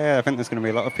Sunday. I think there's going to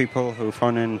be a lot of people who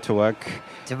phone in to work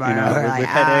tomorrow with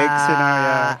headaches.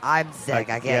 I'm sick.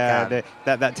 I can't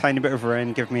come. That tiny bit of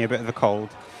rain give me a bit of a cold.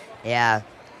 Yeah.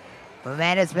 But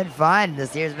man, it's been fun.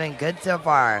 This year's been good so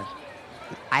far.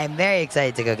 I'm very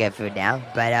excited to go get food now.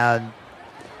 But,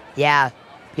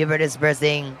 people are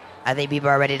dispersing. I think people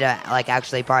are ready to,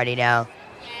 actually party now.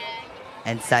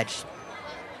 And such.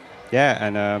 Yeah,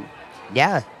 and...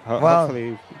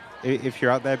 hopefully, if you're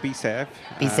out there, be safe.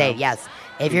 Be safe, yes.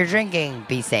 If you're drinking,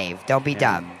 be safe. Don't be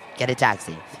dumb. Get a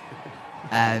taxi.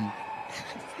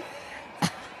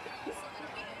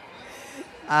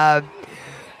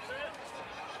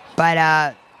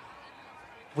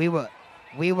 We will,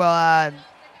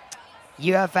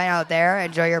 you have fun out there.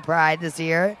 Enjoy your Pride this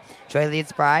year. Enjoy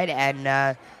Leeds Pride,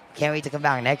 and can't wait to come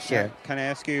back next year. Can I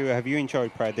ask you, have you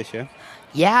enjoyed Pride this year?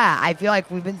 Yeah, I feel like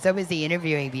we've been so busy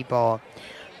interviewing people.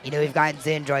 We've gotten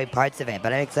to enjoy parts of it,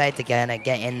 but I'm excited to get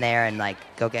in there and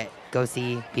go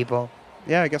see people.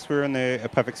 Yeah, I guess we're in a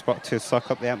perfect spot to suck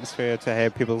up the atmosphere, to hear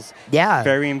people's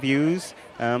varying views,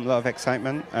 a lot of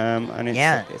excitement, and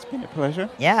it's been a pleasure.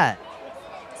 Yeah,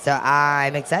 so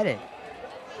I'm excited.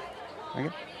 Okay.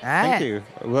 All right. Thank you.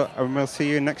 We'll see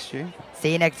you next year.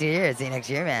 See you next year. See you next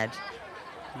year, Madge.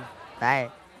 Bye.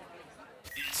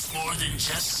 It's more than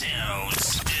just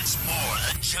sounds. It's more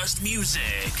than just music.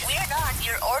 We're not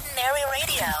your ordinary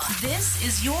radio. This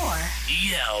is your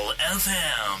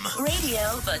ELFM.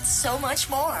 Radio, but so much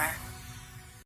more.